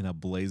out in a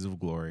blaze of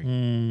glory.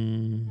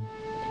 In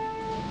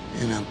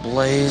a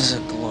blaze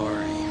of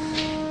glory.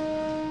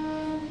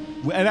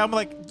 And I'm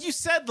like, you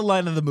said the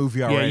line of the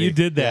movie already. Yeah, you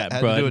did that,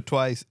 had bud. to do it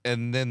twice,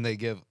 and then they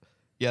give.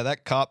 Yeah,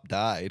 that cop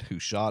died who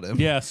shot him.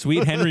 Yeah,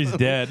 Sweet Henry's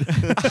dead.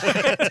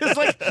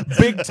 It's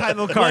big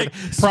title card.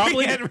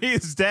 Probably Sweet Henry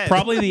is dead.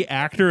 Probably the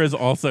actor is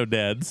also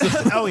dead. So.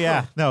 Oh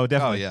yeah, no,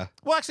 definitely. Oh yeah.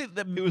 Well, actually,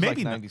 It was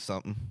maybe 90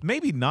 something.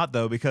 Maybe not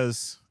though,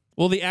 because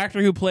well, the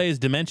actor who plays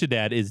Dementia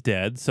Dad is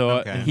dead,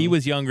 so he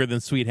was younger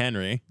than Sweet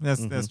Henry.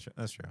 That's true.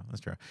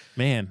 That's true.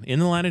 Man, In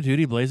the Line of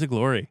Duty, Blaze of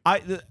Glory.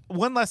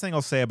 One last thing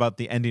I'll say about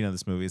the ending of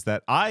this movie is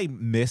that I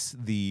miss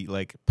the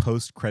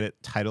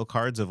post-credit title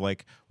cards of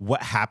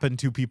what happened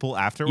to people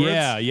afterwards.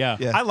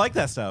 Yeah. I like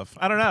that stuff.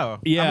 I don't know.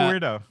 Yeah, I'm a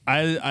weirdo.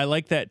 I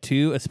like that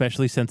too,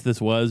 especially since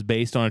this was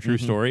based on a true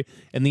story,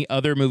 and the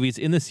other movies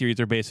in the series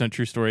are based on a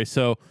true story.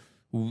 So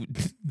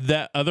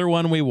that other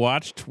one we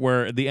watched,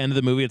 where at the end of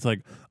the movie, it's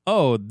like,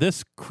 oh,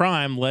 this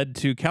crime led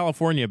to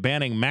California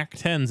banning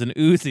MAC-10s and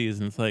Uzis,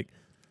 and it's like,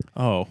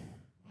 oh,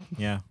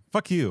 yeah,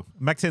 fuck you.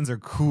 MAC-10s are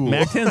cool.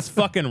 MAC-10s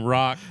fucking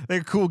rock.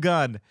 They're a cool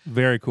gun.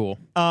 Very cool.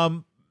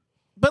 But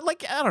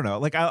I don't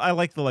know. I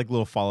like the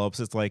little follow-ups.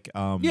 It's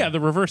yeah, the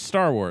reverse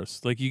Star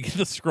Wars. You get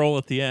the scroll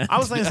at the end. I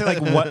was going to say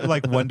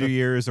what Wonder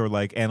Years or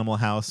Animal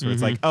House, where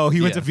it's oh,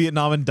 he went to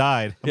Vietnam and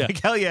died. I'm Yeah.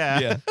 hell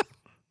yeah.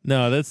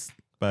 No, that's.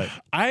 But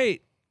I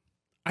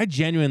I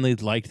genuinely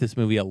liked this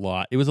movie a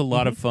lot. It was a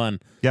lot of fun.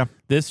 Yeah.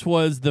 This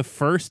was the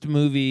first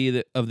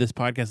movie of this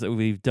podcast that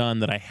we've done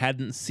that I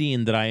hadn't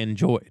seen that I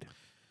enjoyed.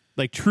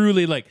 Like,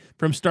 truly, like,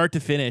 from start to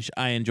finish,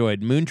 I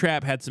enjoyed.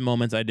 Moontrap had some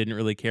moments I didn't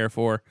really care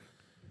for.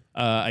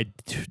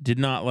 Did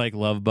not like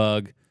Love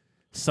Bug.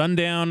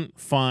 Sundown,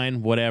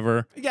 fine,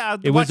 whatever. Yeah,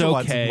 it was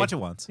okay. Watch it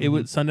once. It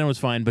was Sundown was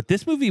fine, but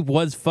this movie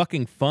was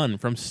fucking fun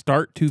from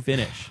start to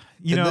finish.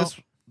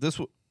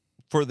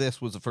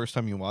 This was the first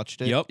time you watched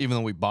it. Yep. Even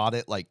though we bought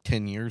it like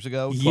 10 years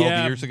ago,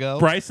 12 years ago.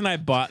 Bryce and I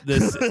bought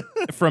this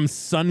from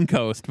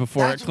Suncoast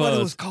before That's it closed. what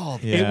it was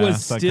called. It was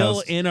Suncoast.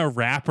 still in a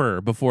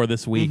wrapper before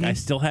this week. I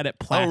still had it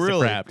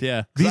plastic wrapped.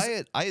 Yeah.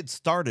 I had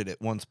started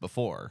it once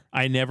before.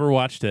 I never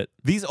watched it.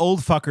 These old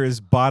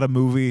fuckers bought a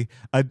movie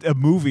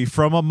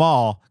from a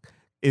mall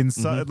in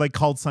like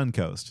called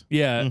Suncoast.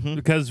 Yeah,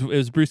 because it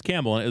was Bruce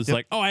Campbell, and it was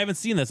like, oh, I haven't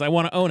seen this. I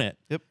want to own it.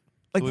 Yep.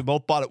 Like, so we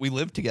both bought it. We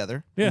lived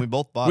together. Yeah. And we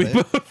both bought it.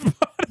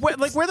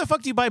 Where the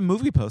fuck do you buy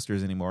movie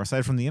posters anymore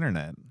aside from the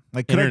internet?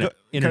 Like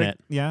internet.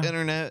 Yeah.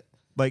 Internet.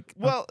 Like,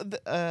 well,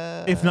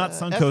 if not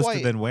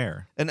Suncoast, then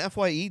where? And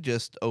FYE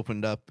just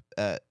opened up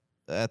at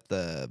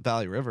the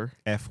Valley River.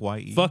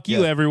 FYE. Fuck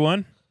you,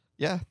 everyone.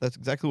 Yeah, that's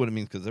exactly what it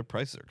means because their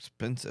prices are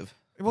expensive.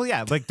 Well,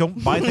 yeah, like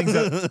don't buy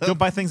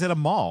things at a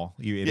mall,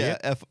 you idiot.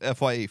 Yeah,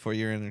 FYE, for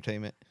your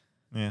entertainment.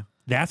 Yeah,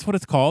 that's what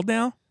it's called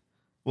now.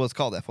 Well, it's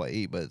called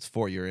FYE, but it's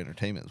for your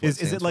entertainment.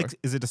 Is it like?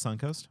 Is it a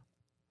Suncoast?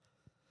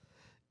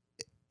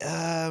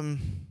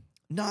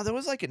 No, there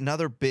was like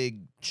another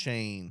big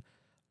chain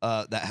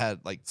that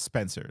had like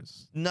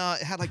Spencer's. No,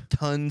 it had like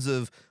tons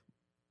of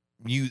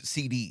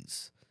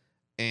CDs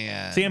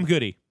and Sam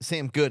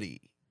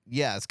Goody.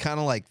 Yeah, it's kind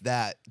of like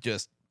that,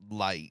 just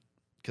light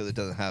because it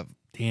doesn't have.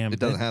 Damn, it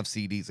doesn't have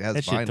CDs. It has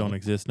that vinyl. shit don't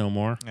exist no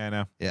more. I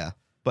know. Yeah,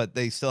 but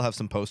they still have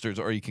some posters,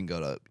 or you can go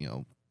to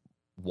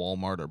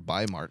Walmart or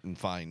Buy-Mart and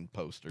find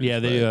posters. Yeah,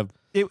 they have.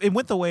 It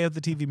went the way of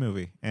the TV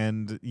movie,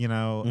 and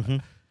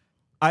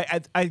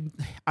I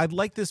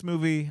like this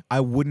movie. I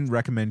wouldn't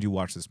recommend you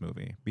watch this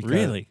movie. Because,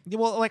 really?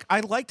 Well, like I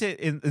liked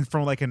it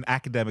from like an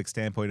academic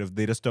standpoint of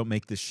they just don't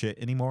make this shit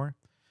anymore.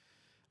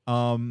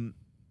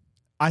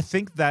 I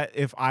think that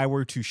if I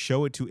were to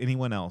show it to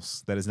anyone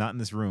else that is not in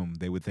this room,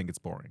 they would think it's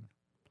boring.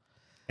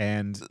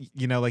 And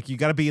like you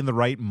got to be in the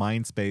right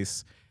mind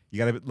space. You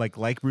got to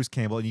like Bruce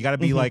Campbell, and you got to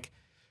be like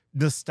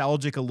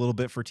nostalgic a little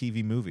bit for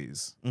TV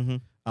movies.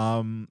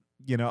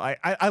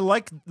 I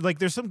like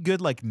there's some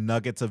good like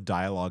nuggets of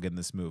dialogue in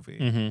this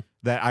movie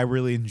that I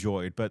really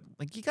enjoyed, but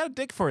like you got to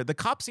dig for it. The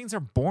cop scenes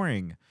are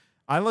boring.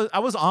 I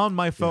was on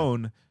my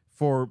phone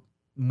for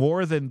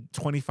more than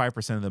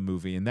 25% of the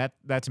movie, and that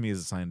to me is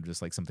a sign of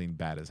just like something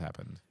bad has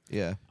happened.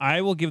 Yeah. I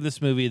will give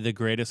this movie the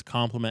greatest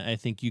compliment I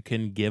think you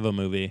can give a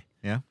movie.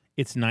 Yeah.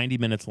 It's 90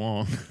 minutes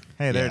long.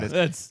 Hey, there it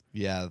is.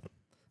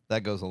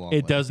 That goes a long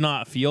It way. does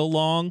not feel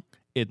long.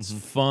 It's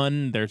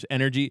fun. There's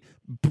energy.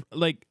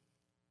 Like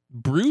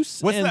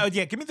Bruce. What's that?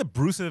 Yeah, give me the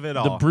Bruce of it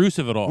all. The Bruce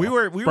of it all. We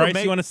were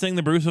Bryce, you want to sing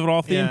the Bruce of it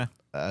all theme? Yeah.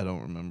 I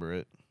don't remember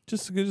it.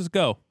 Just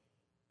go.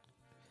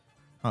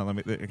 Oh,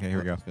 okay, here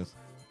we go.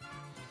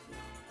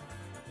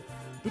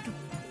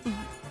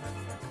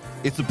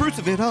 It's the Bruce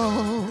of it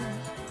all.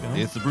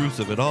 It's the Bruce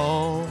of it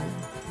all.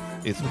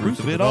 It's the Bruce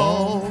of it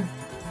all.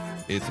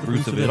 It's the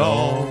Bruce of it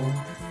all.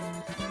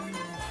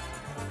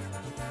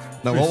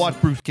 Now we'll watch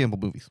Bruce Campbell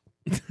movies.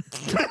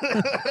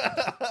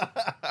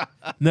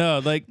 No,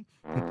 like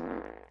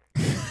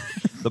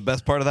the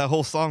best part of that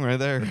whole song right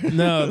there.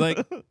 No, like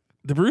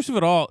the Bruce of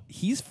it all.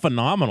 He's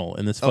phenomenal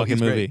in this fucking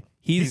movie. Great.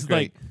 He's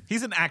great. like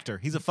he's an actor.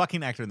 He's a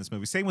fucking actor in this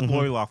movie. Same with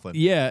Laurie Laughlin.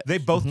 Yeah, they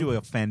both do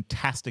a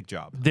fantastic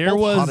job. There Both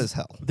was hot as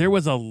hell. There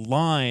was a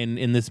line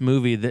in this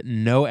movie that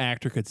no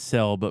actor could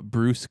sell, but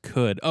Bruce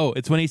could. Oh,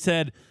 it's when he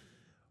said,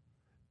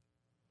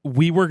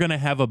 "We were gonna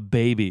have a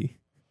baby."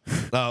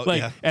 Oh,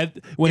 like yeah.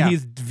 when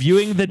he's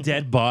viewing the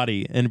dead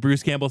body, and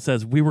Bruce Campbell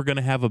says, "We were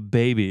gonna have a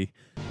baby,"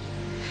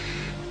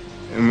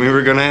 and we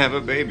were gonna have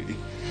a baby.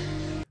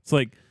 It's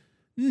like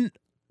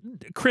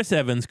Chris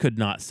Evans could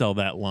not sell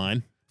that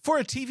line. For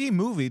a TV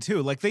movie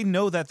too, like they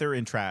know that they're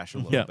in trash a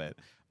little bit,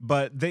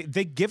 but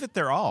they give it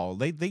their all.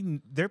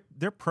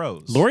 They're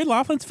pros. Laurie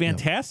Laughlin's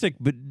fantastic,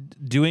 but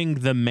doing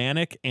the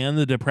manic and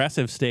the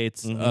depressive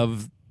states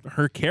of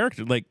her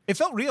character, like it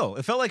felt real.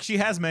 It felt like she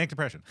has manic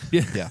depression.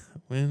 Yeah.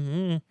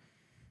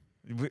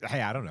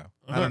 Hey, I don't know.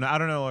 I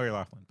don't know Laurie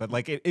Laughlin, but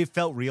like it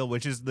felt real,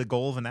 which is the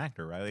goal of an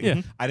actor, right?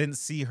 Like, I didn't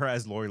see her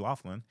as Laurie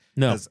Laughlin.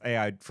 No, because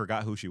I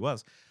forgot who she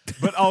was,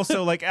 but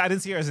also like I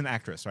didn't see her as an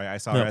actress, right? I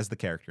saw her as the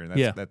character, and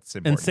that's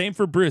important. And same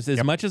for Bruce.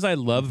 As much as I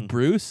love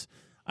Bruce,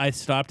 I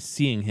stopped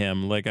seeing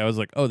him. Like I was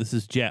like, oh, this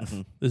is Jeff.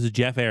 This is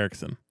Jeff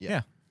Erickson.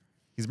 Yeah.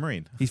 He's a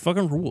Marine. He's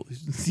fucking rule.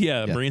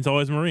 Marine's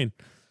always Marine.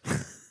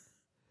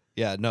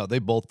 Yeah, no, they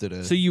both did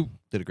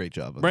a great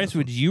job. Bryce,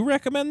 would you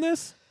recommend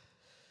this?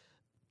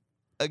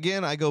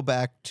 Again, I go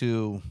back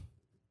to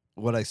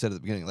what I said at the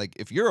beginning. Like,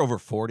 if you're over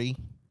 40,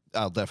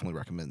 I'll definitely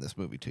recommend this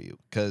movie to you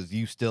because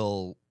you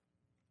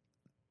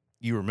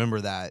remember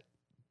that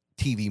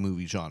TV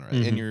movie genre.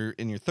 In your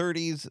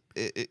 30s,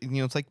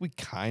 it's like we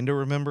kind of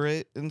remember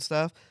it and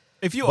stuff.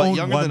 If you But own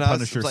Younger one Than Us,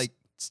 Punisher it's like-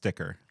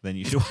 sticker, then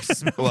you should watch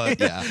this movie. Well,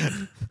 yeah.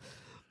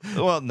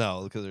 Well,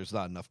 no, because there's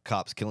not enough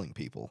cops killing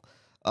people.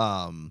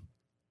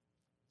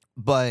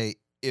 But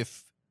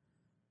if,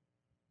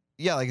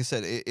 yeah, like I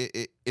said,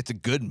 it's a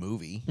good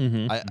movie.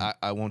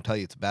 I won't tell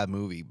you it's a bad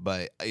movie,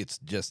 but it's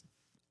just,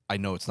 I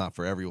know it's not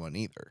for everyone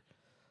either.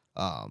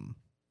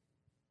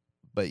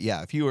 But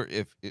yeah,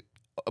 if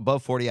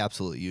above 40,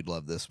 absolutely, you'd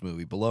love this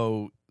movie.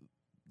 Below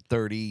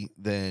 30,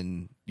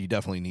 then you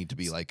definitely need to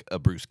be like a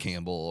Bruce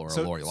Campbell or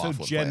a Laurie Laughlin.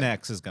 So Gen fan.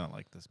 X is gonna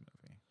like this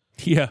movie.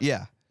 Yeah.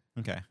 Yeah.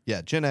 Okay.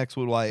 Yeah, Gen X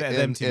would like The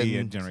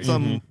MTV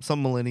generation.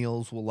 Some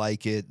millennials will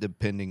like it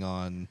depending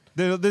on.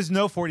 There's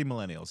no 40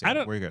 millennials.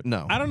 Yet. We're good.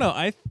 No, I don't know.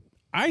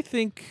 I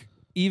think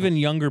even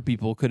younger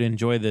people could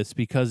enjoy this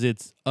because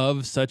it's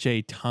of such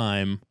a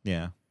time.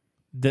 Yeah.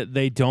 That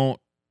they don't.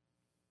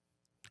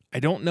 I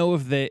don't know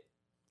if they.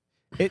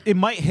 It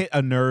might hit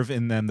a nerve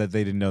in them that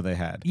they didn't know they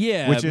had.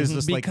 Yeah, which is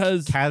just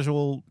because like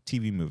casual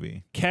TV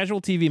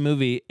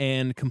movie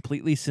and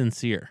completely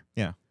sincere.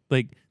 Yeah.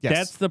 Like Yes.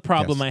 that's the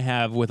problem Yes. I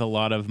have with a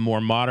lot of more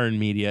modern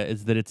media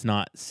is that it's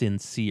not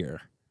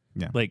sincere.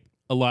 Yeah. Like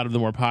a lot of the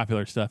more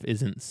popular stuff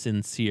isn't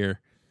sincere.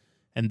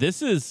 And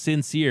this is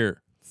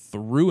sincere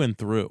through and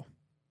through.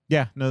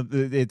 Yeah, no,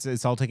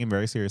 it's all taken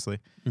very seriously.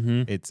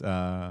 It's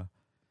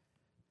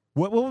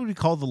what would we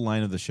call the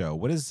line of the show?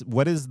 What is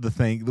the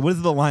thing? What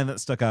is the line that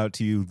stuck out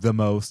to you the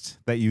most,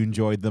 that you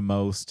enjoyed the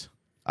most?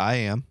 I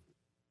am.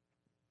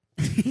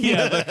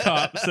 Yeah, the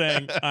cop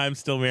saying, "I'm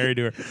still married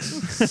to her."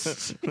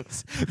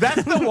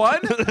 That's the one?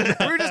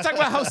 We were just talking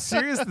about how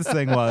serious this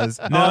thing was.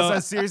 No, No. it's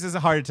not serious as a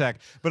heart attack.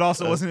 But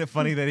also, wasn't it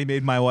funny that he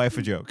made my wife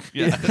a joke?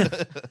 Yeah.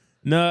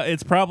 No,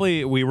 it's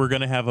probably we were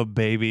gonna have a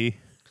baby.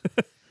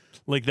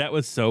 Like that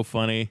was so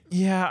funny.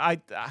 Yeah,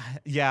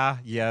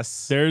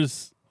 yes.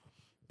 There's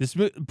this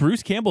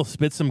Bruce Campbell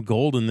spit some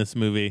gold in this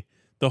movie.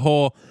 The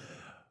whole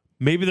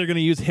maybe they're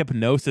gonna use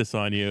hypnosis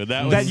on you.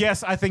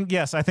 Yes, I think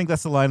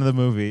that's the line of the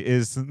movie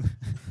is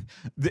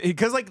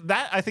because like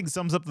that I think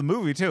sums up the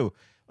movie too,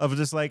 of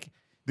just like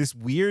this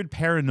weird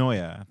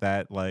paranoia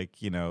that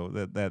like, you know,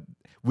 that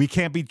we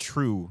can't be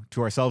true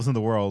to ourselves in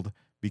the world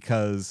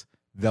because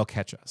they'll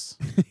catch us.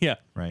 Yeah.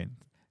 Right.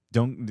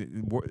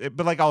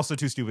 But like also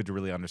too stupid to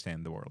really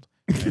understand the world.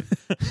 Right?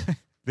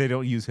 They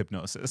don't use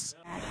hypnosis.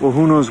 Well,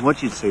 who knows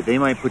what you'd say? They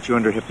might put you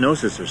under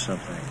hypnosis or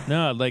something.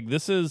 No, like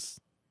this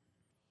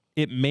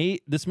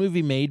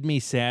movie made me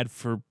sad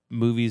for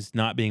movies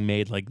not being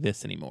made like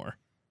this anymore.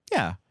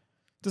 Yeah.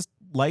 Just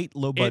light,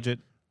 low budget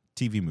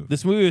TV movie.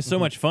 This movie was so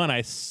much fun.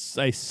 I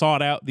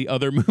sought out the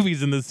other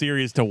movies in the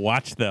series to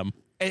watch them.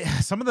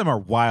 Some of them are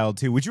wild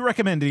too. Would you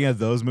recommend any of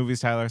those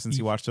movies, Tyler, since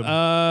you watched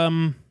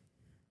them?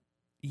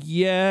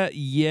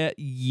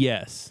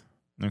 Yes.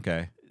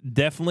 Okay.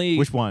 Definitely.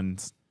 Which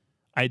ones?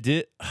 I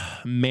did.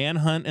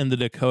 Manhunt and the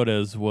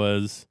Dakotas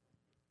was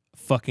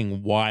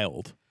fucking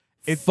wild.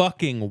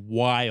 Fucking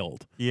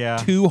wild. Yeah.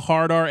 2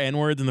 hard R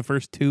N-words in the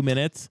first 2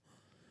 minutes.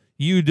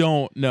 You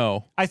don't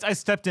know. I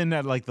stepped in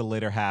at like the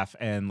later half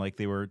and like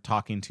they were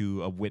talking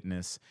to a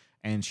witness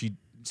and she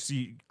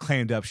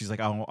claimed up. She's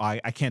like, "Oh, I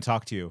can't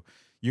talk to you.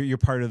 You're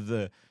part of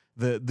the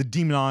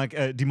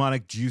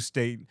demonic Jew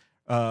state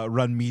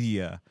run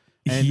media."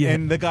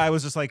 And the guy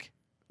was just like,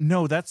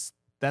 "No, that's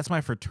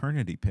my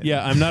fraternity pin."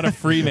 Yeah, I'm not a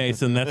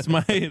Freemason. That's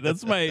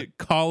my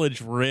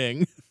college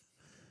ring.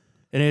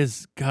 It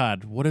is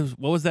God. What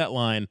was that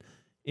line?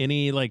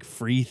 Any like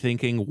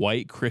free-thinking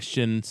white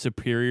Christian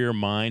superior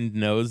mind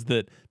knows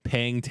that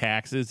paying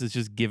taxes is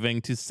just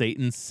giving to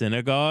Satan's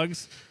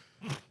synagogues.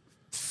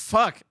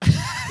 Fuck.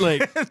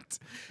 Like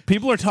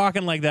people are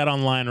talking like that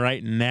online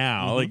right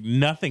now. Like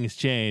nothing's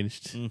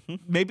changed.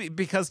 Maybe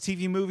because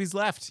TV movies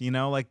left, you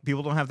know, like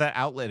people don't have that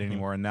outlet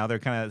anymore, and now they're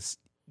kind of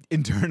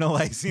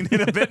internalizing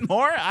it a bit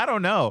more. I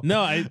don't know.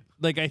 No,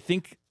 I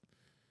think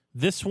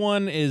this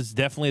one is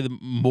definitely the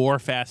more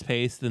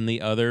fast-paced than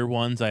the other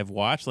ones I've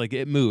watched. Like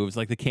it moves,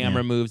 like the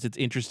camera moves. It's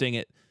interesting.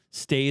 It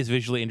stays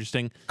visually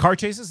interesting.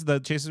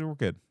 The chases were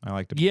good. I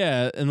liked it.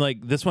 Yeah, and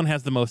like this one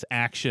has the most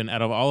action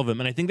out of all of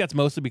them, and I think that's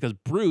mostly because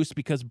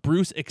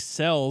Bruce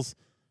excels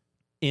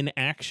in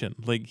action.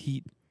 Like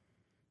he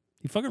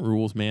fucking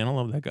rules, man. I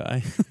love that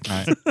guy.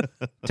 All right.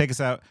 Take us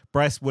out,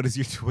 Bryce. What is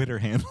your Twitter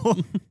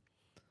handle?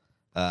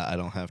 I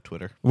don't have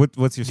Twitter. What's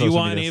your social Do you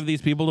want medias? any of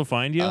these people to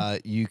find you?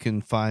 You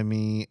can find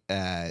me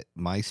at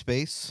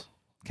MySpace.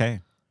 Okay.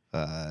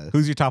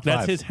 Who's your top 5?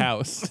 That's his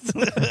house.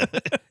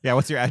 Yeah.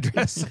 What's your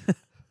address?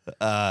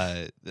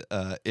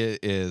 It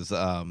is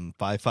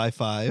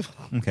 555.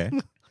 Okay.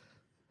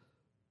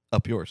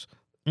 Up yours.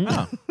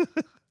 Oh.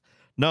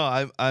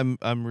 No,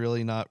 I'm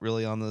really not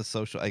really on the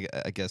social. I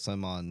guess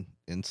I'm on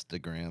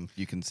Instagram.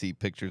 You can see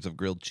pictures of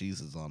grilled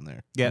cheeses on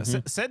there. Yeah.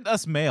 Send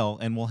us mail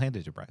and we'll hand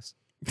it to Bryce.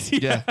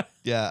 Yeah.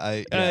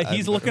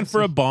 He's looking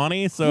for a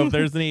Bonnie, so if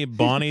there's any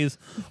Bonnies,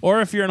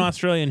 or if you're an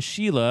Australian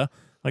Sheila,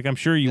 like I'm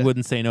sure you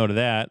wouldn't say no to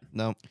that.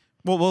 No.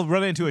 Well, we'll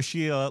run into a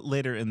Sheila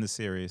later in the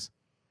series.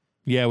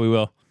 Yeah, we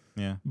will.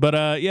 Yeah. But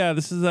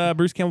this is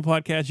Bruce Campbell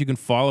Podcast. You can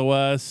follow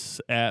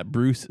us at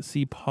Bruce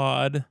C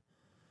Pod.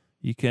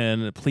 You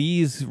can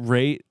please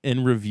rate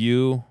and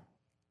review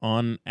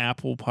on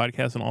Apple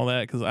Podcasts and all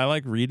that, because I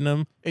like reading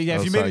them.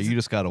 Yeah, if you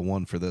just got a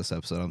 1 for this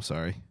episode. I'm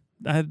sorry.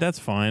 That's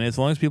fine, as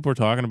long as people are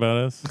talking about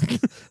us.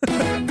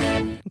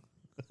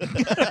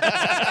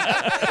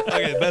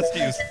 Okay, best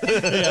use.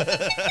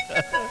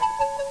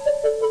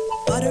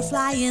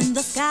 Butterfly in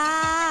the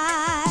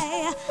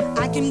sky,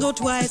 I can go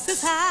twice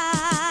as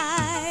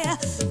high.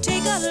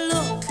 Take a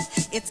look,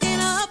 it's in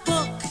a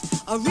book,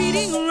 a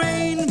reading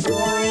rainbow.